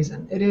for a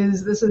reason.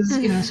 This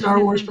is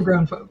Star Wars for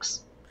grown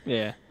folks.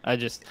 Yeah, I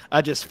just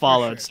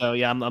followed, sure. so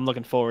yeah, I'm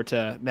looking forward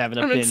to having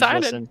a I'm binge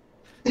excited. listen.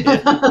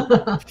 Good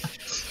luck.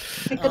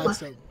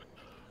 Awesome.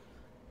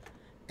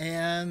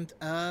 And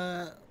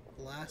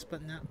last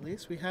but not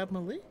least, we have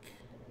Malik.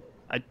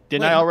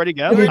 Didn't Wait, I already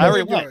go? You I already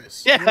already did went.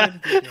 yours. You Yeah. already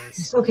did yours.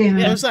 It's okay, I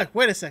man. was like,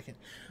 wait a second.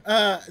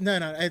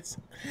 No, it's.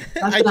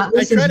 Last but not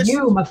least try is to.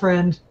 you, my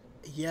friend.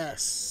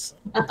 Yes.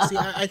 See,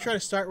 I try to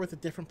start with a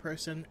different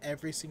person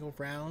every single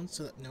round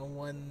so that no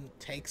one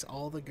takes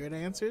all the good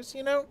answers.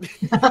 You know,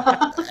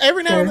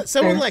 every now and then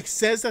someone Fair. like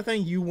says the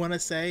thing you want to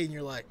say, and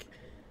you're like,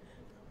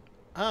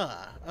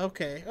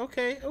 okay.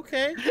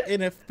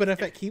 And if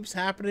it keeps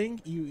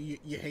happening, you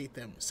hate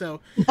them.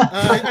 So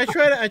I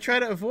try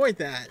to avoid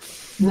that.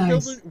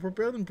 Nice. We're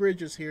building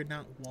bridges here,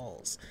 not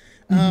walls.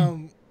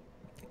 Mhm.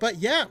 But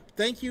yeah,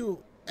 thank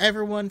you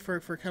everyone for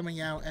coming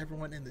out,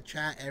 everyone in the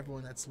chat,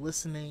 everyone that's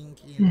listening,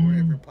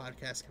 wherever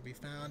podcasts can be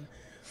found.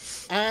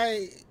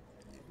 I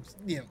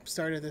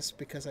started this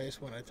because I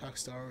just want to talk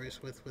Star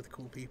Wars with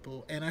cool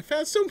people, and I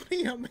found so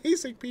many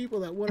amazing people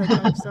that want to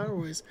talk Star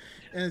Wars,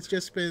 and it's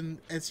just been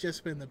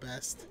the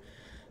best.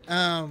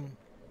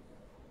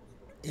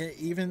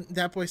 Even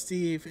that boy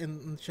Steve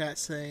in the chat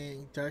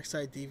saying Dark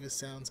Side Divas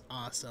sounds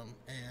awesome,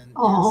 and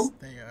Aw. yes,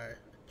 they are.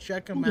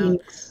 Check them out.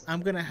 Thanks.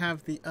 I'm gonna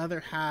have the other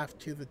half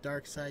to the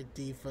Dark Side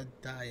Diva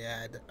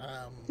dyad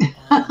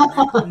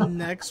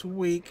next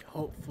week,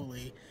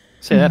 hopefully.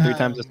 Say that 3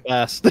 times as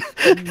fast.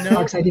 No,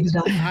 Dark Side Divas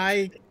die.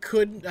 I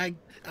couldn't.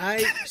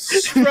 I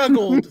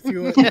struggled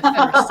through it the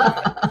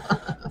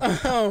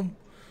first time.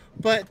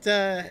 But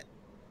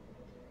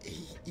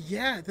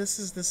yeah, this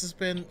has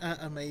been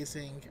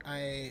amazing.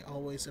 I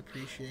always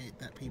appreciate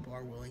that people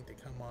are willing to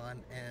come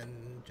on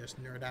and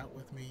just nerd out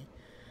with me.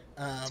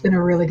 It's been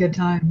a really good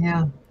time.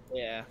 Yeah.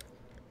 Yeah.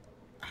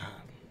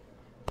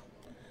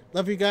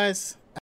 Love you guys.